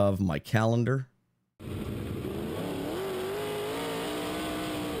madness of my calendar.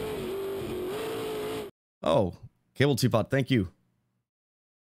 Oh, Cable Teapot, thank you.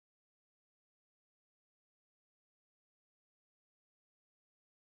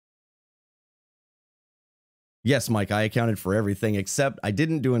 Yes, Mike, I accounted for everything except I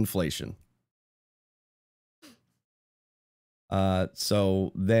didn't do inflation.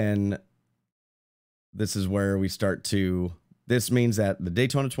 So then this is where we start to... This means that the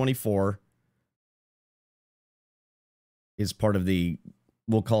Daytona 24 is part of the...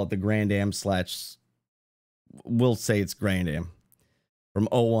 We'll call it the Grand Am / we'll say it's Grand Am from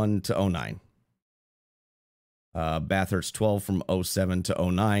 01 to 09. Bathurst 12 from 07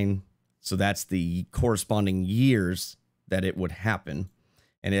 to 09. So that's the corresponding years that it would happen.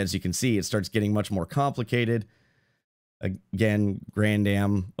 And as you can see, it starts getting much more complicated. Again, Grand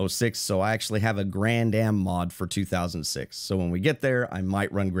Am 06. So I actually have a Grand Am mod for 2006. So when we get there, I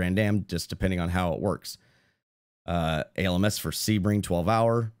might run Grand Am just depending on how it works. ALMS for Sebring 12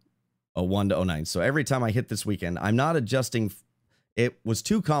 hour, 01 to 09. So every time I hit this weekend, I'm not adjusting. It was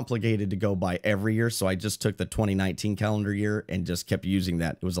too complicated to go by every year. So I just took the 2019 calendar year and just kept using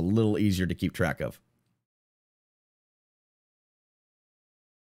that. It was a little easier to keep track of.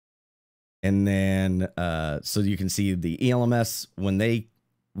 And then, so you can see the ELMS, when they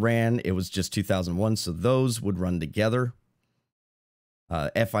ran, it was just 2001. So those would run together.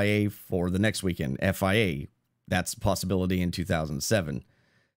 FIA for the next weekend. FIA, that's a possibility in 2007.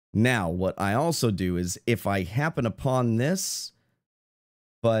 Now, what I also do is if I happen upon this,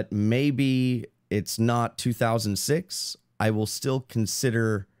 but maybe it's not 2006, I will still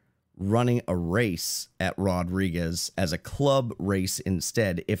consider running a race at Rodriguez as a club race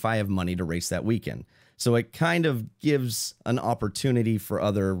instead if I have money to race that weekend. So it kind of gives an opportunity for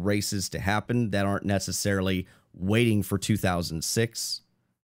other races to happen that aren't necessarily waiting for 2006.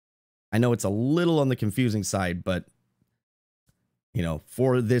 I know it's a little on the confusing side, but you know,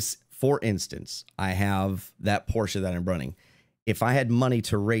 for instance, I have that Porsche that I'm running. If I had money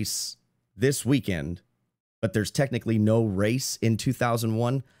to race this weekend, but there's technically no race in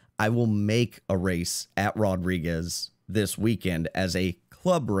 2001, I will make a race at Rodriguez this weekend as a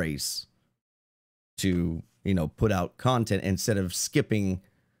club race to, you know, put out content instead of skipping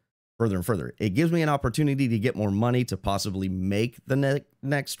further and further. It gives me an opportunity to get more money to possibly make the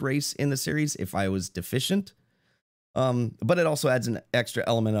next race in the series if I was deficient. But it also adds an extra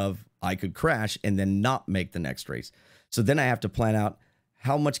element of I could crash and then not make the next race. So then I have to plan out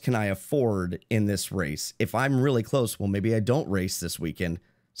how much can I afford in this race. If I'm really close, well, maybe I don't race this weekend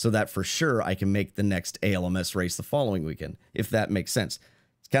so that for sure I can make the next ALMS race the following weekend, if that makes sense.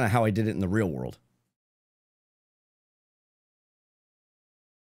 It's kind of how I did it in the real world.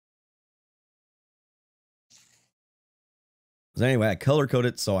 So anyway, I color code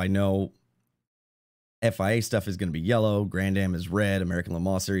it so I know FIA stuff is going to be yellow, Grand Am is red, American Le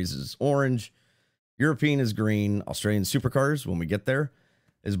Mans Series is orange, European is green, Australian Supercars, when we get there,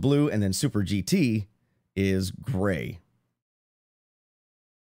 is blue, and then Super GT is gray.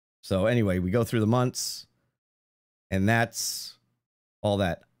 So anyway, we go through the months, and that's all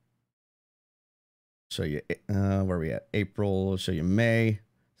that. Show you where are we at? April. Show you May.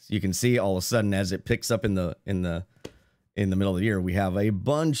 So you can see all of a sudden as it picks up in the middle of the year, we have a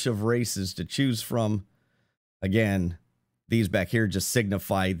bunch of races to choose from. Again, these back here just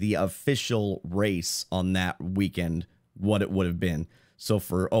signify the official race on that weekend, what it would have been. So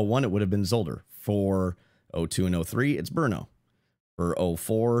for 01, it would have been Zolder. For 02 and 03, it's Brno. For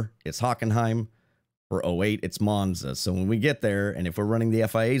 04, it's Hockenheim. For 08, it's Monza. So when we get there, and if we're running the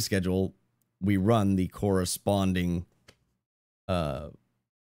FIA schedule, we run the corresponding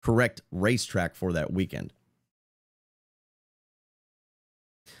correct racetrack for that weekend.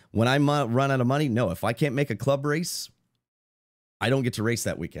 When I run out of money, no, if I can't make a club race, I don't get to race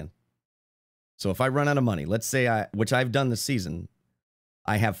that weekend. So if I run out of money, let's say which I've done this season,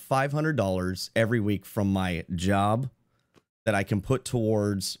 I have $500 every week from my job that I can put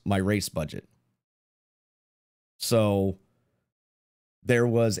towards my race budget. So there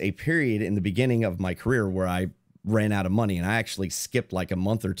was a period in the beginning of my career where I ran out of money, and I actually skipped like a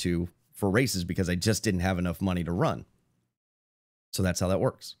month or two for races because I just didn't have enough money to run. So that's how that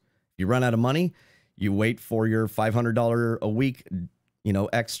works. You run out of money, you wait for your $500 a week, you know,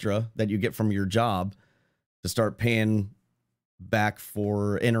 extra that you get from your job to start paying back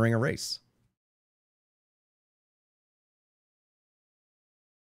for entering a race.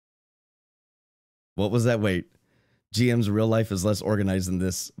 What was that? Wait, GM's real life is less organized than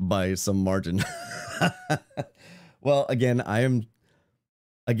this by some margin. Well, again, I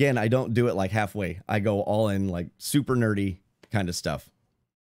don't do it like halfway. I go all in, like super nerdy kind of stuff.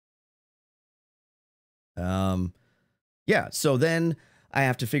 Yeah, so then I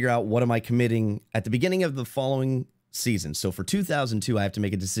have to figure out what am I committing at the beginning of the following season. So for 2002, I have to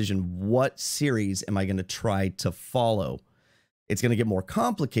make a decision. What series am I going to try to follow? It's going to get more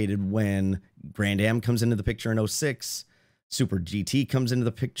complicated when Grand Am comes into the picture in 06. Super GT comes into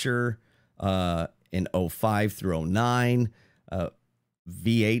the picture in 05 through 09.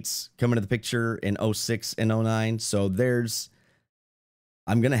 V8s come into the picture in 06 and 09. So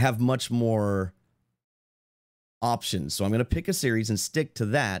I'm going to have much more options. So I'm going to pick a series and stick to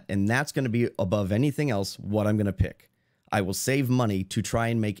that. And that's going to be above anything else what I'm going to pick. I will save money to try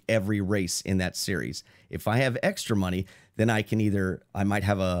and make every race in that series. If I have extra money, then I can I might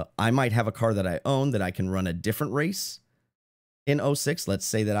have a car that I own that I can run a different race in '06. Let's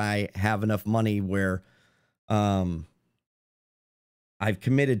say that I have enough money where I've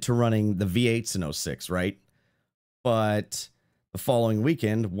committed to running the V8s in '06, right? But the following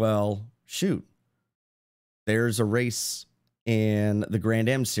weekend, well, shoot, there's a race in the Grand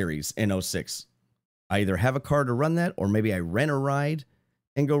M series in '06. I either have a car to run that, or maybe I rent a ride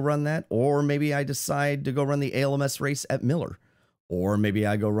and go run that, or maybe I decide to go run the ALMS race at Miller, or maybe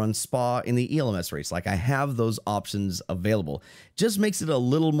I go run Spa in the ELMS race. Like, I have those options available. Just makes it a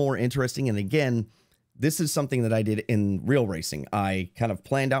little more interesting. And again, this is something that I did in real racing. I kind of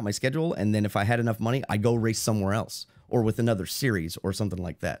planned out my schedule, and then if I had enough money, I go race somewhere else or with another series or something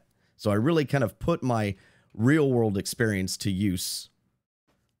like that. So I really kind of put my real world experience to use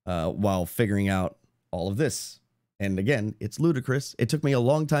while figuring out all of this. And again, it's ludicrous. It took me a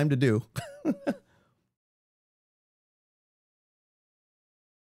long time to do.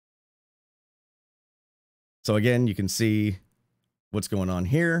 So again, you can see what's going on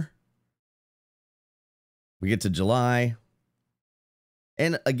here. We get to July.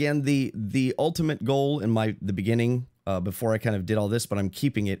 And again, the ultimate goal in the beginning, before I kind of did all this, but I'm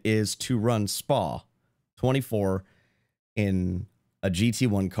keeping it, is to run Spa 24 in a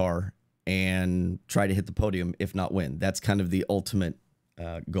GT1 car and try to hit the podium, if not win. That's kind of the ultimate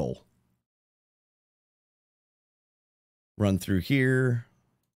goal. Run through here.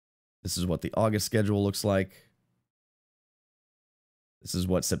 This is what the August schedule looks like. This is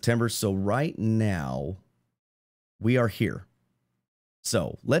what September. So right now, we are here.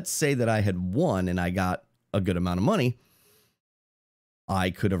 So let's say that I had won and I got a good amount of money. I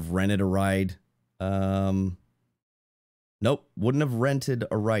could have rented a ride. Nope, wouldn't have rented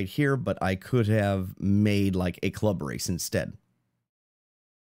a ride here, but I could have made like a club race instead.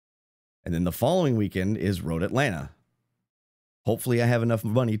 And then the following weekend is Road Atlanta. Hopefully I have enough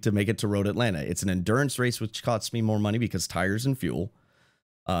money to make it to Road Atlanta. It's an endurance race, which costs me more money because tires and fuel.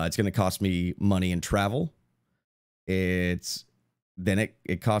 It's going to cost me money in travel. It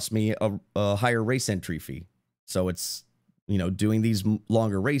costs me a higher race entry fee. So it's, you know, doing these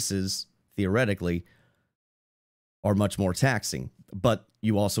longer races, theoretically, are much more taxing. But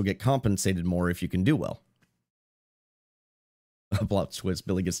you also get compensated more if you can do well. A plot twist,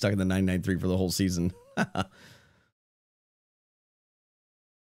 Billy gets stuck in the 993 for the whole season.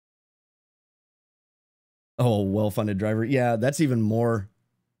 Oh, well-funded driver. Yeah, that's even more.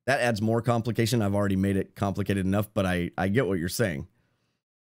 That adds more complication. I've already made it complicated enough, but I get what you're saying.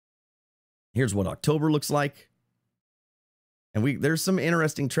 Here's what October looks like. And there's some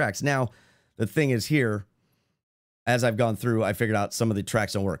interesting tracks. Now, the thing is here, as I've gone through, I figured out some of the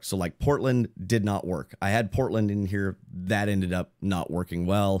tracks don't work. So like Portland did not work. I had Portland in here. That ended up not working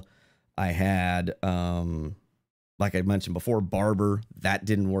well. I had, like I mentioned before, Barber. That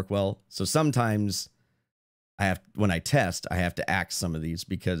didn't work well. So sometimes when I test, I have to axe some of these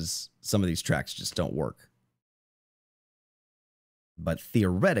because some of these tracks just don't work. But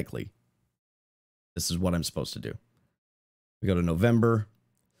theoretically, this is what I'm supposed to do. We go to November.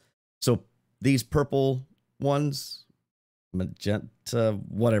 So these purple ones, magenta,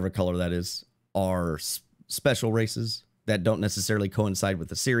 whatever color that is, are special races that don't necessarily coincide with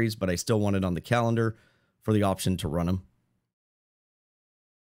the series, but I still want it on the calendar for the option to run them.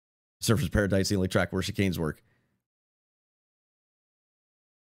 Surfers Paradise, the only track where chicanes work.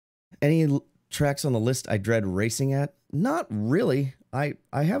 Any tracks on the list I dread racing at? Not really. I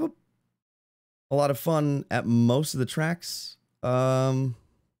have a lot of fun at most of the tracks. I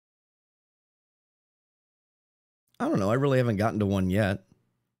don't know. I really haven't gotten to one yet.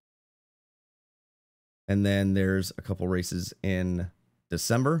 And then there's a couple races in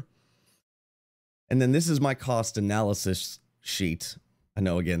December. And then this is my cost analysis sheet. I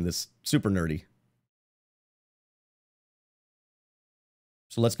know, again, this super nerdy.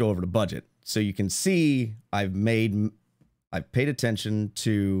 So let's go over to budget. So you can see I've paid attention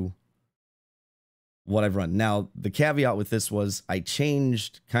to what I've run. Now, the caveat with this was I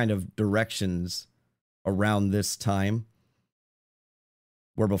changed kind of directions around this time,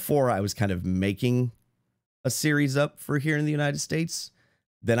 where before I was kind of making a series up for here in the United States.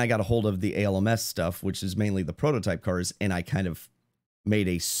 Then I got a hold of the ALMS stuff, which is mainly the prototype cars, and I kind of made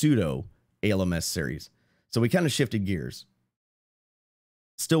a pseudo ALMS series. So we kind of shifted gears.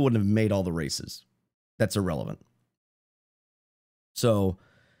 Still wouldn't have made all the races. That's irrelevant. So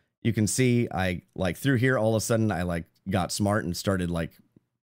you can see I like through here, all of a sudden I like got smart and started like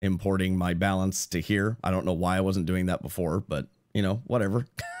importing my balance to here. I don't know why I wasn't doing that before, but you know, whatever.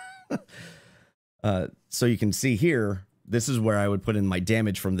 So you can see here, this is where I would put in my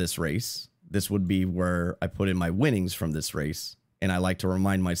damage from this race. This would be where I put in my winnings from this race. And I like to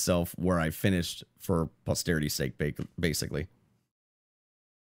remind myself where I finished for posterity's sake, basically.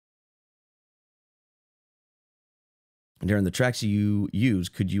 During the tracks you use,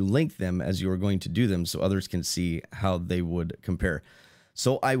 could you link them as you are going to do them so others can see how they would compare?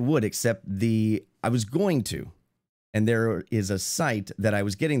 So I would, except I was going to, and there is a site that I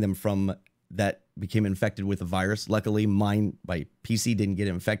was getting them from that became infected with a virus. Luckily, my PC didn't get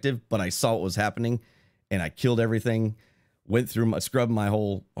infected, but I saw what was happening, and I killed everything, went through, scrubbed my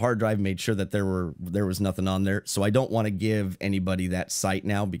whole hard drive, made sure that there was nothing on there. So I don't want to give anybody that site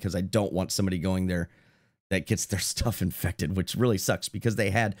now, because I don't want somebody going there that gets their stuff infected, which really sucks because they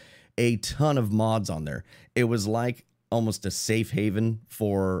had a ton of mods on there. It was like almost a safe haven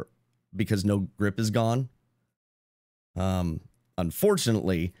because no grip is gone.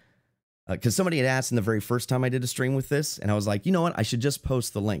 Unfortunately, because somebody had asked in the very first time I did a stream with this, and I was like, you know what? I should just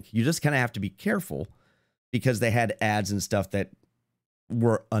post the link. You just kind of have to be careful because they had ads and stuff that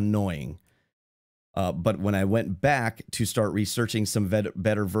were annoying. But when I went back to start researching some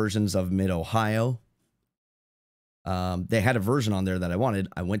better versions of Mid-Ohio, they had a version on there that I wanted.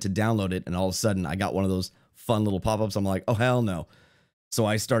 I went to download it, and all of a sudden I got one of those fun little pop-ups. I'm like, oh, hell no. So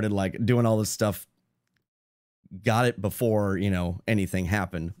I started like doing all this stuff, got it before, anything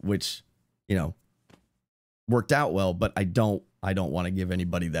happened, which, worked out well, but I don't want to give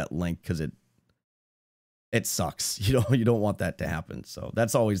anybody that link because it sucks. You don't want that to happen. So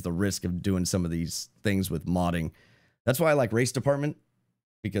that's always the risk of doing some of these things with modding. That's why I like Race Department,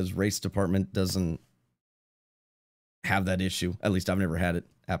 because Race Department doesn't have that issue. At least I've never had it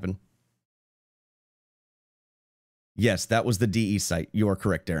happen. Yes, that was the DE site. You are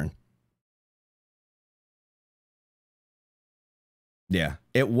correct, Darren. Yeah,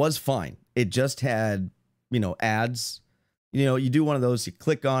 it was fine. It just had, ads. You do one of those, you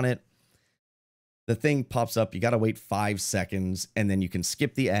click on it, the thing pops up, you got to wait 5 seconds, and then you can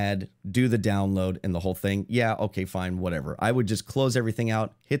skip the ad, do the download, and the whole thing. Yeah, okay, fine, whatever. I would just close everything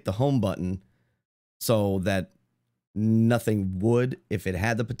out, hit the home button so that nothing would, if it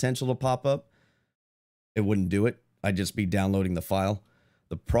had the potential to pop up, it wouldn't do it. I'd just be downloading the file.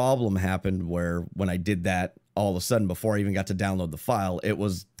 The problem happened where when I did that, all of a sudden, before I even got to download the file, it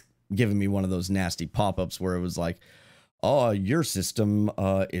was giving me one of those nasty pop-ups where it was like, oh, your system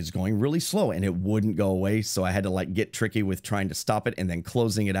is going really slow, and it wouldn't go away. So I had to like get tricky with trying to stop it and then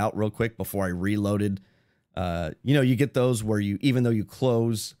closing it out real quick before I reloaded. You get those where even though you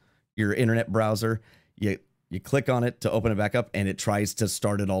close your internet browser, you click on it to open it back up, and it tries to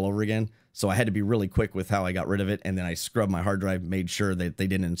start it all over again. So I had to be really quick with how I got rid of it, and then I scrubbed my hard drive, made sure that they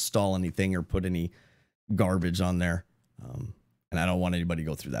didn't install anything or put any garbage on there. And I don't want anybody to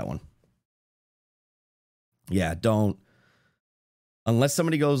go through that one. Yeah, don't. Unless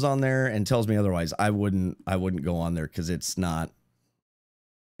somebody goes on there and tells me otherwise, I wouldn't go on there because it's not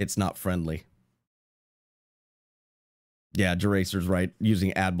friendly. Yeah, Jeracer's right.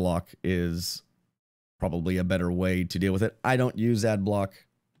 Using ad block is probably a better way to deal with it. I don't use ad block.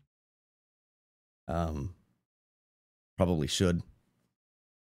 Probably should.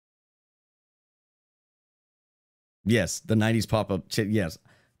 Yes, the 90s pop-up. Yes.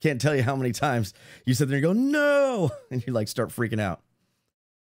 Can't tell you how many times you sit there and go, no, and you like start freaking out.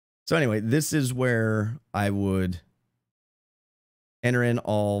 So anyway, this is where I would enter in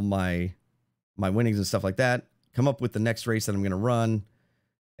all my winnings and stuff like that, come up with the next race that I'm going to run,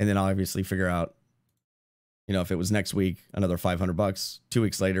 and then I'll obviously figure out, if it was next week, another $500, 2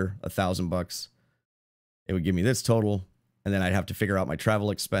 weeks later, $1,000, it would give me this total, and then I'd have to figure out my travel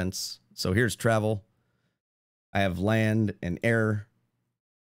expense. So here's travel. I have land and air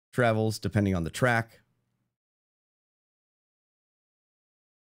travels depending on the track.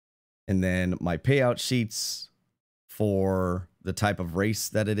 And then my payout sheets for the type of race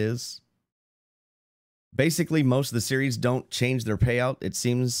that it is. Basically, most of the series don't change their payout, it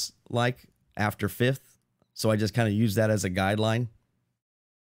seems like, after 5th. So I just kind of use that as a guideline.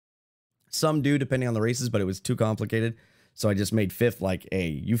 Some do, depending on the races, but it was too complicated. So I just made 5th like, hey,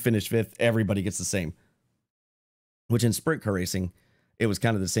 you finish 5th, everybody gets the same. Which in sprint car racing, it was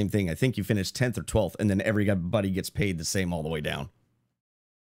kind of the same thing. I think you finish 10th or 12th, and then everybody gets paid the same all the way down.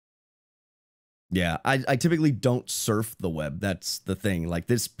 Yeah, I typically don't surf the web. That's the thing. Like,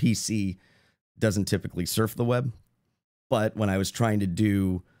 this PC doesn't typically surf the web. But when I was trying to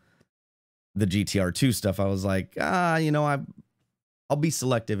do the GTR 2 stuff, I was like, I'll be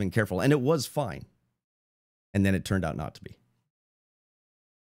selective and careful. And it was fine. And then it turned out not to be.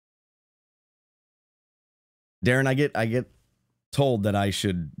 Darren, I get told that I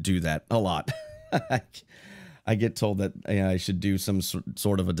should do that a lot. I get told that I should do some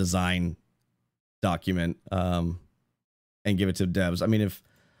sort of a design document and give it to devs. I mean, if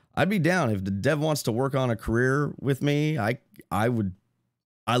I'd be down if the dev wants to work on a career with me, I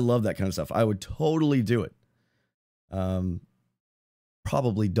love that kind of stuff. I would totally do it. Um,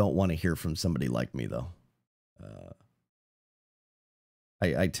 probably don't want to hear from somebody like me, though.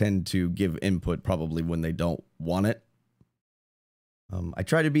 I tend to give input probably when they don't want it. I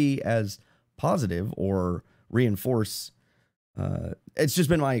try to be as positive or reinforce. It's just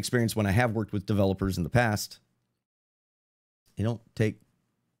been my experience when I have worked with developers in the past. They don't take.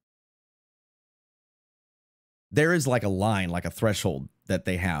 There is like a line, like a threshold that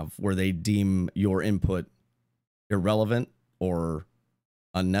they have where they deem your input irrelevant or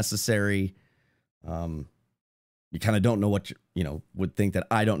unnecessary. You kind of don't know what would think that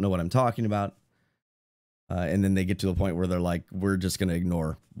I don't know what I'm talking about. And then they get to the point where they're like, we're just going to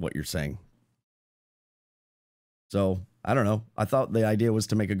ignore what you're saying. So I don't know. I thought the idea was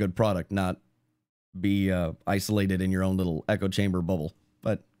to make a good product, not be isolated in your own little echo chamber bubble.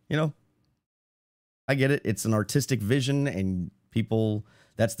 But, I get it. It's an artistic vision and people,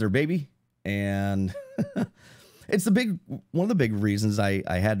 that's their baby. And it's one of the big reasons I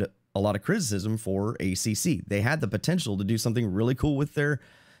had a lot of criticism for ACC. They had the potential to do something really cool with their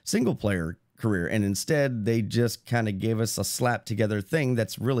single player career. And instead they just kind of gave us a slap together thing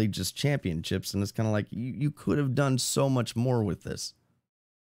that's really just championships. And it's kind of like, you could have done so much more with this.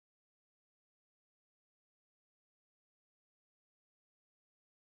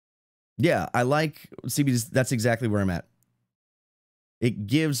 Yeah, I like CB's. That's exactly where I'm at. It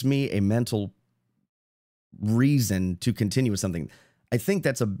gives me a mental reason to continue with something. I think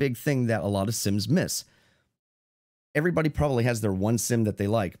that's a big thing that a lot of sims miss. Everybody probably has their one sim that they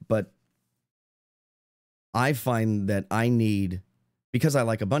like, but I find that because I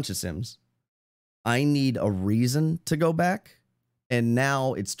like a bunch of sims, I need a reason to go back. And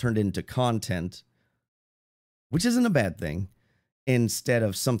now it's turned into content, which isn't a bad thing, instead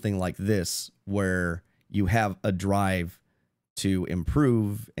of something like this, where you have a drive to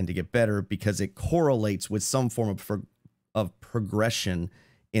improve and to get better because it correlates with some form of progression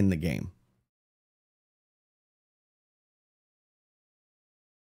in the game.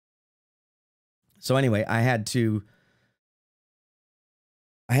 So anyway, I had to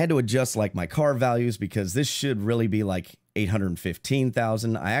adjust like my car values because this should really be like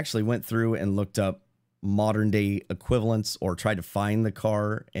 815,000. I actually went through and looked up modern day equivalents or tried to find the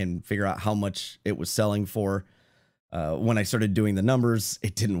car and figure out how much it was selling for. When I started doing the numbers,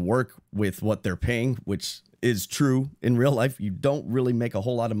 it didn't work with what they're paying, which is true in real life. You don't really make a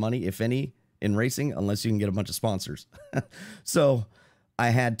whole lot of money, if any, in racing, unless you can get a bunch of sponsors. So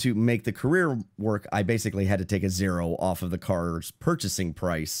I had to make the career work. I basically had to take a zero off of the car's purchasing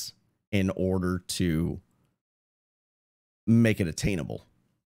price in order to make it attainable.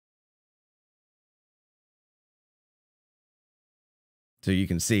 So you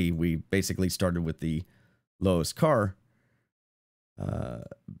can see we basically started with the lowest car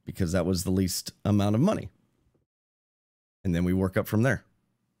because that was the least amount of money. And then we work up from there.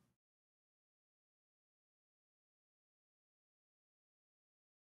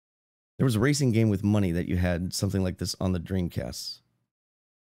 There was a racing game with money that you had something like this on the Dreamcast.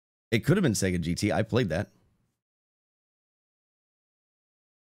 It could have been Sega GT. I played that.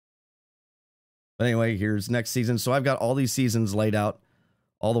 But anyway, here's next season. So I've got all these seasons laid out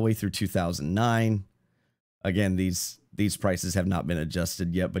all the way through 2009. Again, these prices have not been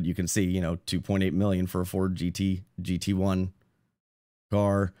adjusted yet, but you can see, 2.8 million for a Ford GT1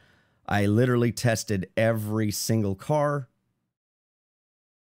 car. I literally tested every single car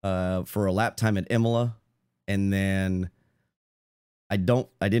for a lap time at Imola, and then I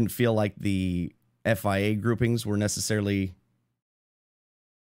didn't feel like the FIA groupings were necessarily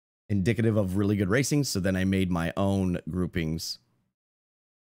indicative of really good racing, so then I made my own groupings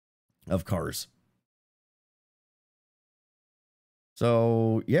of cars.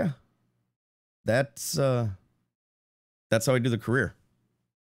 So yeah, that's how I do the career.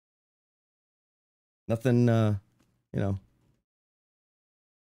 Nothing, I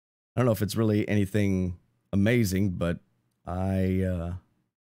don't know if it's really anything amazing, but I don't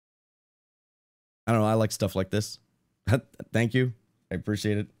know. I like stuff like this. Thank you. I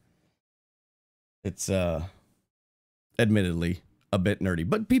appreciate it. It's admittedly a bit nerdy,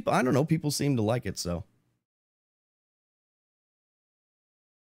 but I don't know, people seem to like it, so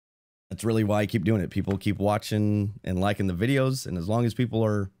that's really why I keep doing it. People keep watching and liking the videos, and as long as people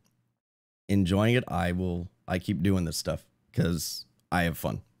are enjoying it, I keep doing this stuff because I have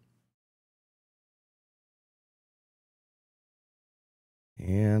fun.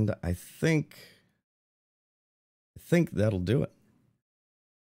 And I think that'll do it.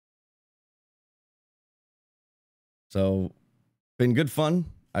 So, been good fun.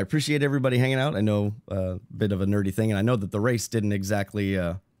 I appreciate everybody hanging out. I know a bit of a nerdy thing, and I know that the race didn't exactly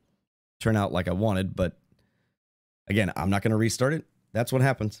turn out like I wanted, but Again, I'm not going to restart it. That's what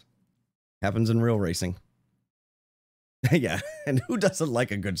happens. Happens in real racing. Yeah, and who doesn't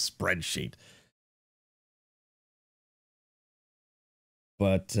like a good spreadsheet?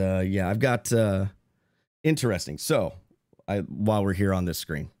 But yeah, I've got interesting. So, while we're here on this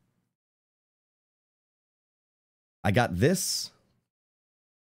screen, I got this.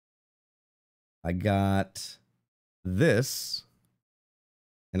 I got this.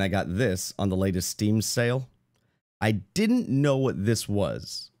 And I got this on the latest Steam sale. I didn't know what this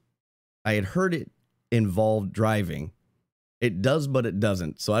was. I had heard it involved driving. It does, but it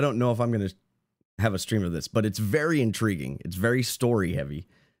doesn't. So I don't know if I'm going to have a stream of this, but it's very intriguing. It's very story heavy.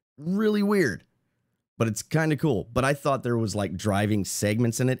 Really weird, but it's kind of cool. But I thought there was like driving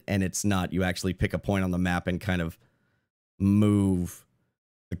segments in it, and it's not. You actually pick a point on the map and kind of move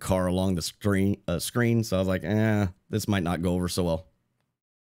the car along the screen. So I was like, this might not go over so well.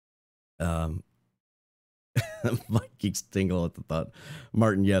 Mike geeks tingle at the thought.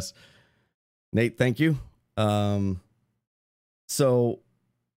 Martin, yes. Nate, thank you. So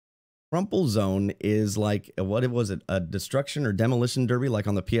Rumple Zone is like, what was it? A destruction or demolition derby like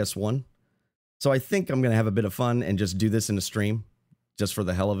on the PS1. So I think I'm going to have a bit of fun and just do this in a stream just for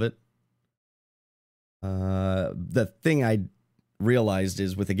the hell of it. The thing I realized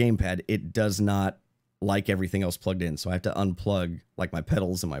is with the gamepad, it does not like everything else plugged in. So I have to unplug like my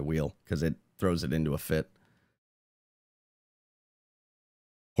pedals and my wheel because it throws it into a fit.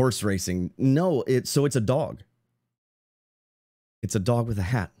 Horse racing. No, it's a dog. It's a dog with a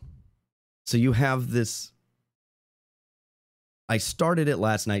hat. So you have this. I started it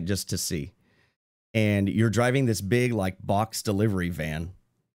last night just to see. And you're driving this big like box delivery van.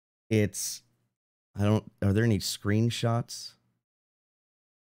 It's, are there any screenshots?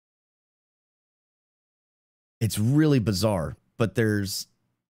 It's really bizarre, but there's,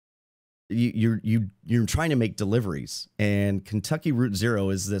 you're trying to make deliveries, and Kentucky Route Zero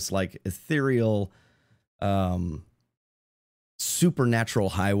is this like ethereal, supernatural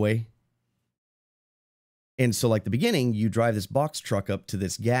highway. And so like the beginning, you drive this box truck up to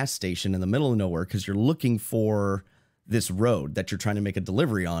this gas station in the middle of nowhere because you're looking for this road that you're trying to make a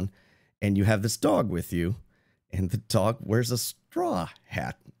delivery on, and you have this dog with you, and the dog wears a straw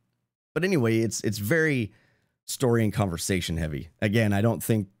hat. But anyway, it's very story and conversation heavy. Again, I don't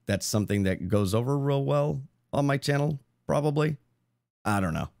think that's something that goes over real well on my channel, probably. I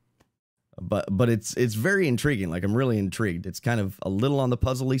don't know. But it's very intriguing. Like, I'm really intrigued. It's kind of a little on the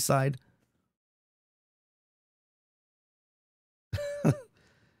puzzly side.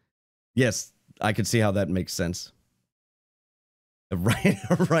 Yes, I could see how that makes sense.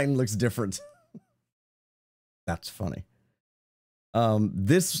 Ryan looks different. That's funny.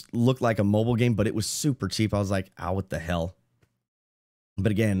 This looked like a mobile game, but it was super cheap. I was like, oh, what the hell?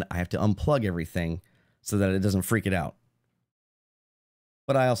 But again, I have to unplug everything so that it doesn't freak it out.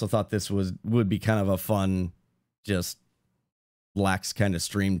 But I also thought this would be kind of a fun, just lax kind of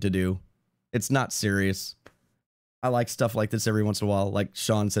stream to do. It's not serious. I like stuff like this every once in a while. Like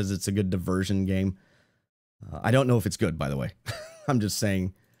Sean says, it's a good diversion game. I don't know if it's good, by the way. I'm just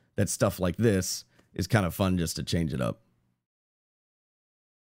saying that stuff like this is kind of fun just to change it up.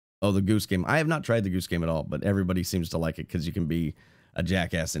 Oh, the Goose Game. I have not tried the Goose Game at all, but everybody seems to like it because you can be a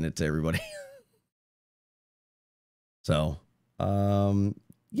jackass in it to everybody. So,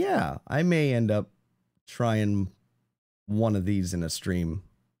 yeah, I may end up trying one of these in a stream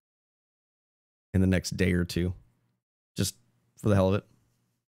in the next day or two, just for the hell of it.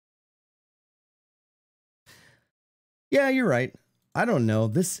 Yeah, you're right. I don't know.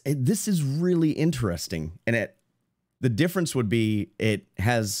 This is really interesting, and the difference would be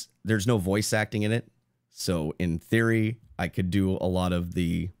there's no voice acting in it. So in theory, I could do a lot of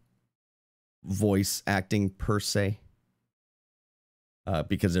the voice acting per se.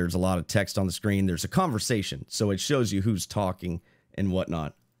 Because there's a lot of text on the screen. There's a conversation, so it shows you who's talking and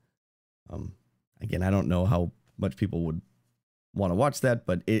whatnot. Again, I don't know how much people would want to watch that,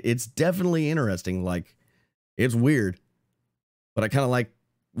 but it's definitely interesting. Like, it's weird, but I kind of like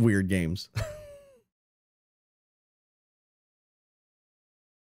weird games.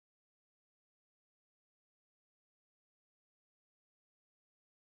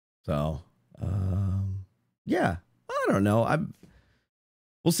 So, yeah, I don't know.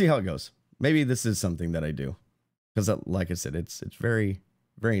 We'll see how it goes. Maybe this is something that I do, because like I said, it's very,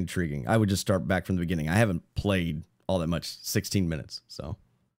 very intriguing. I would just start back from the beginning. I haven't played all that much, 16 minutes. So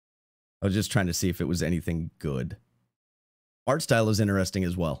I was just trying to see if it was anything good. Art style is interesting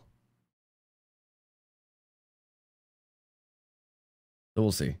as well. So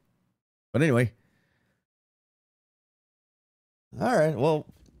we'll see. But anyway. All right. Well,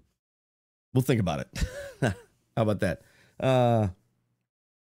 we'll think about it. How about that?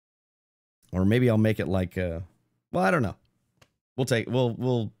 Or maybe I'll make it like, well, I don't know.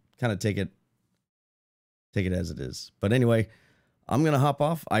 We'll kind of take it as it is. But anyway, I'm going to hop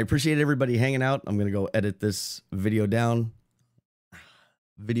off. I appreciate everybody hanging out. I'm going to go edit this video down.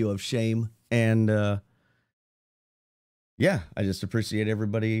 Video of shame. And yeah, I just appreciate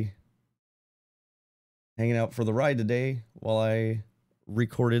everybody hanging out for the ride today while I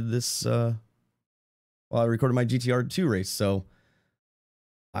recorded this, while I recorded my GTR 2 race. So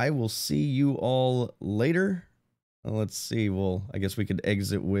I will see you all later. Let's see. Well, I guess we could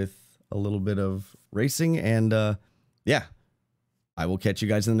exit with a little bit of racing. And yeah, I will catch you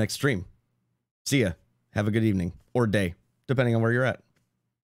guys in the next stream. See ya. Have a good evening or day, depending on where you're at.